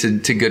City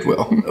to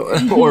Goodwill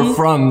or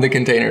from the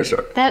Container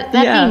Store. That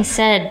being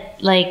said,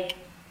 like,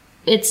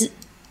 it's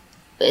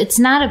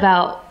not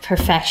about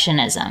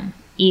perfectionism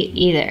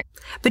either.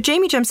 But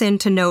Jamie jumps in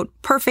to note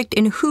perfect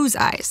in whose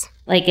eyes?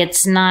 Like,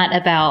 it's not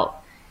about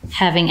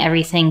having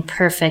everything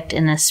perfect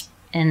in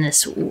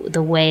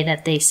the way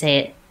that they say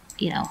it,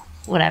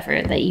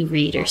 whatever that you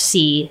read or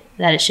see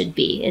that it should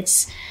be.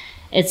 It's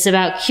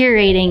about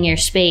curating your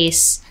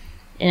space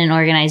in an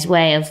organized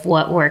way of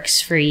what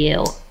works for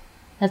you.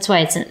 That's why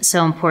it's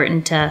so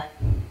important to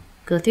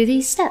go through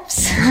these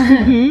steps.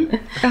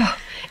 Oh,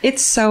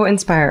 it's so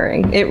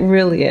inspiring. It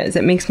really is.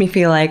 It makes me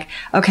feel like,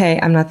 okay,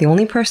 I'm not the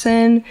only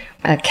person,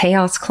 a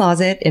chaos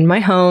closet in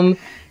my home.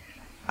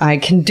 I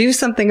can do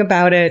something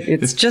about it.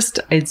 It's just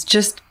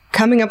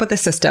coming up with a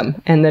system,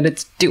 and that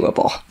it's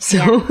doable.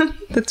 So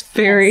that's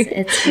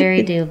it's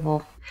very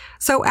doable.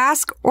 So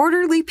ask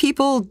orderly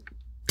people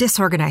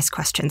disorganized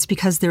questions,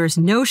 because there is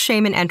no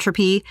shame in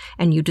entropy,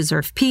 and you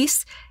deserve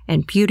peace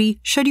and beauty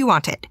should you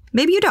want it.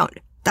 Maybe you don't.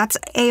 That's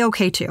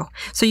A-okay too.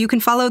 So you can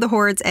follow the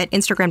Hordes at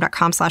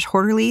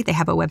Instagram.com/Horderly. They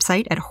have a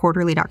website at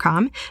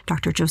Horderly.com.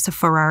 Dr. Joseph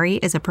Ferrari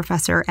is a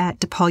professor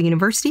at DePaul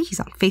University. He's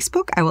on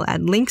Facebook. I will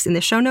add links in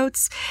the show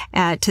notes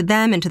to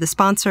them and to the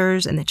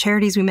sponsors and the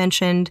charities we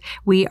mentioned.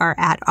 We are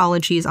at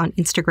Ologies on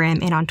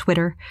Instagram and on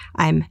Twitter.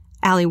 I'm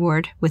Allie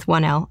Ward with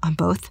 1 L on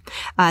both.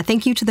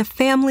 Thank you to the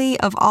family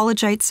of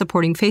Ologites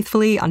supporting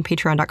faithfully on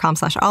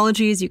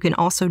patreon.com/Ologies. You can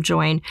also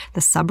join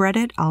the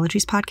subreddit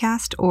Ologies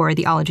Podcast or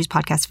the Ologies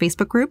Podcast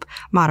Facebook group,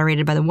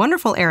 moderated by the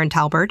wonderful Erin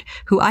Talbert,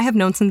 who I have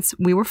known since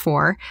we were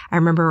 4. I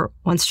remember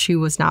once she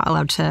was not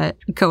allowed to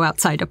go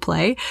outside to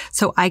play,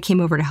 so I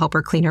came over to help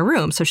her clean her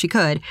room so she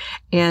could.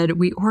 And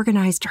we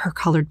organized her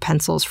colored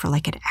pencils for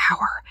like an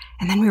hour.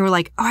 And then we were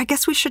like, I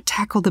guess we should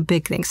tackle the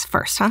big things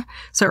first, huh?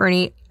 So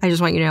Ernie, I just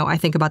want you to know, I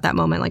think about that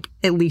moment like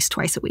at least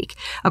twice a week.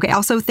 Okay,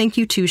 also thank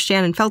you to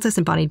Shannon Feltus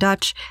and Bonnie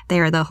Dutch. They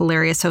are the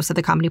hilarious hosts of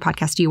the comedy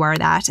podcast You Are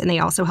That, and they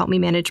also help me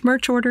manage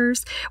merch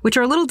orders, which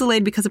are a little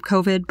delayed because of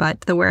COVID, but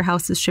the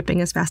warehouse is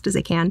shipping as fast as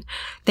they can.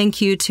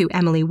 Thank you to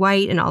Emily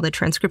White and all the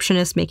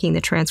transcriptionists making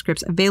the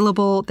transcripts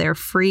available. They're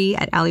free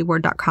at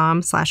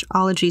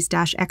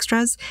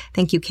allieward.com/ologies-extras.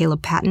 Thank you,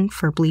 Caleb Patton,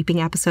 for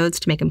bleeping episodes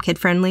to make them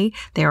kid-friendly.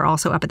 They are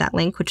also up at that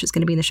link, which is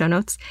going to be in the show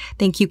notes.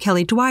 Thank you,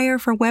 Kelly Dwyer,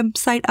 for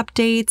website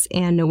updates,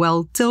 and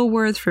Noelle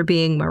Dilworth for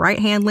being my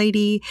right-hand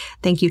lady.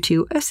 Thank you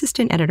to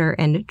assistant editor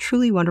and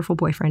truly wonderful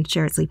boyfriend,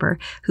 Jared Sleeper,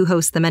 who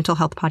hosts the mental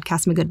health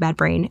podcast, My Good Bad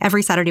Brain.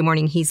 Every Saturday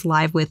morning, he's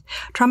live with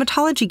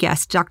traumatology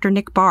guest, Dr.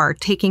 Nick Barr,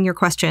 taking your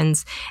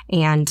questions.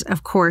 And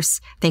of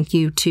course, thank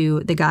you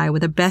to the guy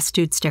with the best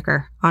dude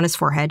sticker on his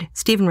forehead,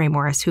 Stephen Ray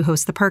Morris, who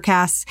hosts the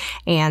Percasts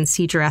and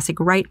See Jurassic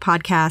Right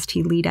podcast.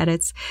 He lead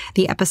edits.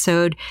 The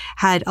episode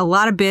had a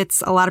lot of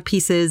bits, a lot of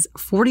pieces,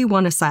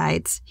 41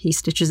 asides. He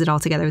stitches it all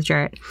together with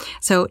Jarrett.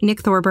 So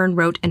Nick Thorburn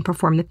wrote and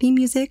performed the theme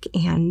music.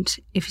 And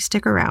if you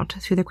stick around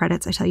through the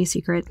credits, I tell you a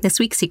secret. This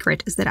week's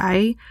secret is that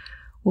I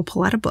will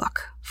pull out a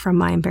book from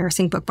my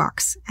embarrassing book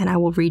box, and I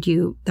will read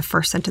you the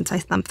first sentence I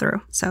thumb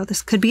through. So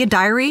this could be a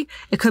diary.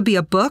 It could be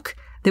a book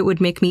that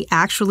would make me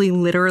actually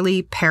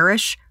literally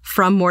perish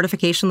from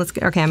mortification.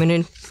 Okay, I'm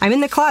in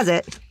the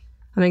closet.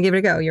 I'm going to give it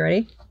a go. You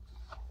ready?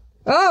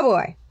 Oh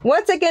boy.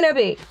 What's it going to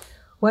be?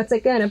 What's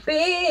it going to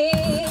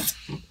be?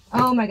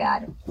 Oh my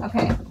God.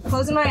 Okay.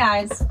 Closing my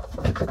eyes.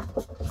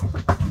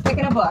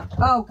 Picking a book.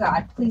 Oh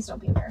God. Please don't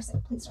be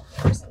embarrassing. Please don't be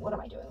embarrassing. What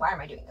am I doing? Why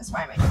am I doing this?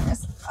 Why am I doing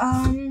this?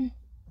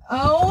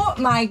 Oh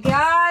my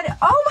God.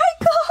 Oh my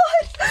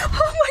God.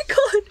 Oh my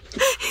God.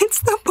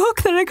 It's the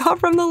book that I got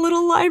from the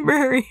little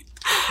library.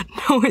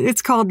 No,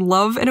 it's called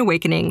Love and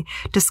Awakening,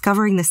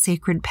 Discovering the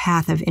Sacred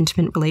Path of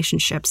Intimate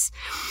Relationships.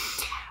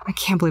 I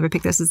can't believe I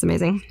picked this. It's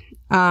amazing.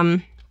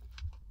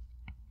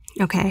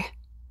 Okay.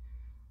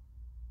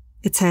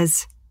 It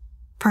says,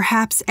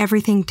 perhaps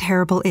everything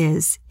terrible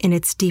is, in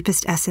its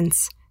deepest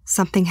essence,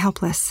 something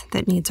helpless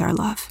that needs our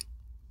love.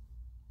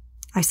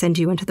 I send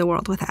you into the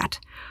world with that.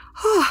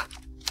 Oh.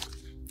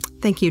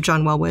 Thank you,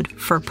 John Wellwood,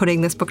 for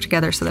putting this book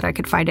together so that I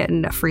could find it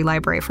in a free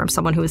library from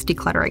someone who was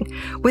decluttering.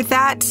 With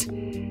that,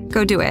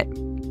 go do it.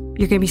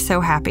 You're going to be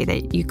so happy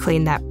that you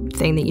cleaned that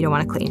thing that you don't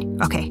want to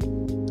clean. Okay.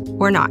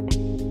 Or not.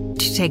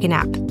 To take a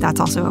nap.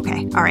 That's also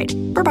okay. All right.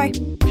 Bye-bye.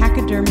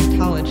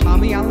 Pachydermatology,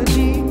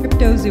 homeology,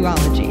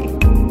 cryptozoology,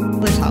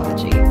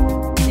 litology,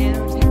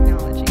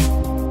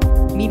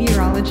 nanotechnology,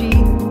 meteorology,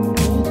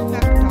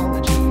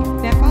 olfactology,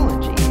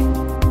 nephology,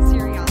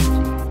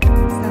 serology,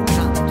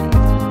 selenology.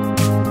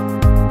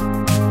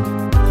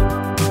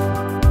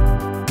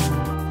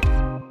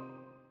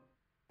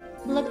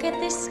 Look at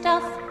this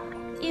stuff,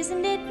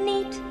 isn't it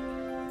neat?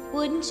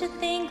 Wouldn't you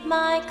think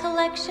my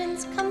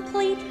collection's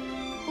complete?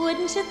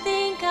 Wouldn't you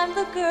think I'm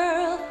the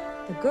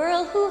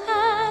girl who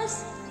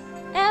has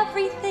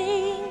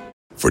everything?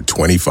 For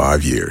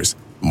 25 years,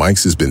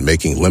 Mike's has been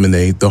making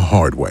lemonade the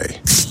hard way.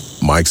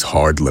 Mike's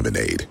Hard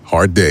Lemonade.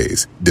 Hard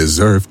days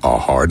deserve a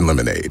hard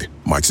lemonade.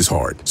 Mike's is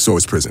hard, so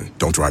is prison.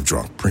 Don't drive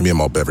drunk. Premium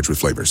malt beverage with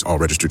flavors. All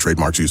registered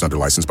trademarks used under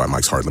license by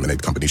Mike's Hard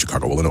Lemonade Company,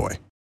 Chicago, Illinois.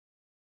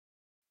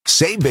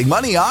 Save big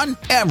money on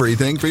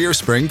everything for your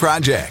spring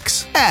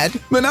projects at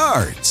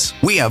Menards.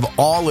 We have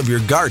all of your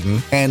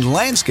garden and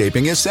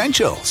landscaping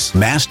essentials.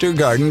 Master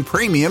Garden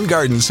Premium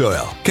Garden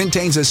Soil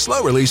contains a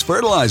slow-release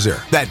fertilizer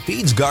that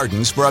feeds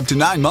gardens for up to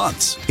 9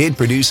 months. It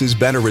produces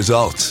better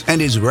results and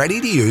is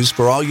ready to use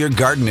for all your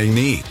gardening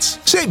needs.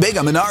 Save big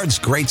on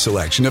Menards' great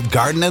selection of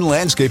garden and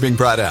landscaping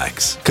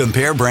products.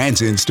 Compare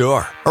brands in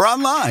store or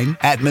online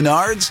at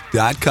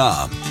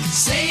menards.com.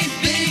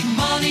 Save big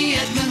money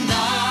at Menards.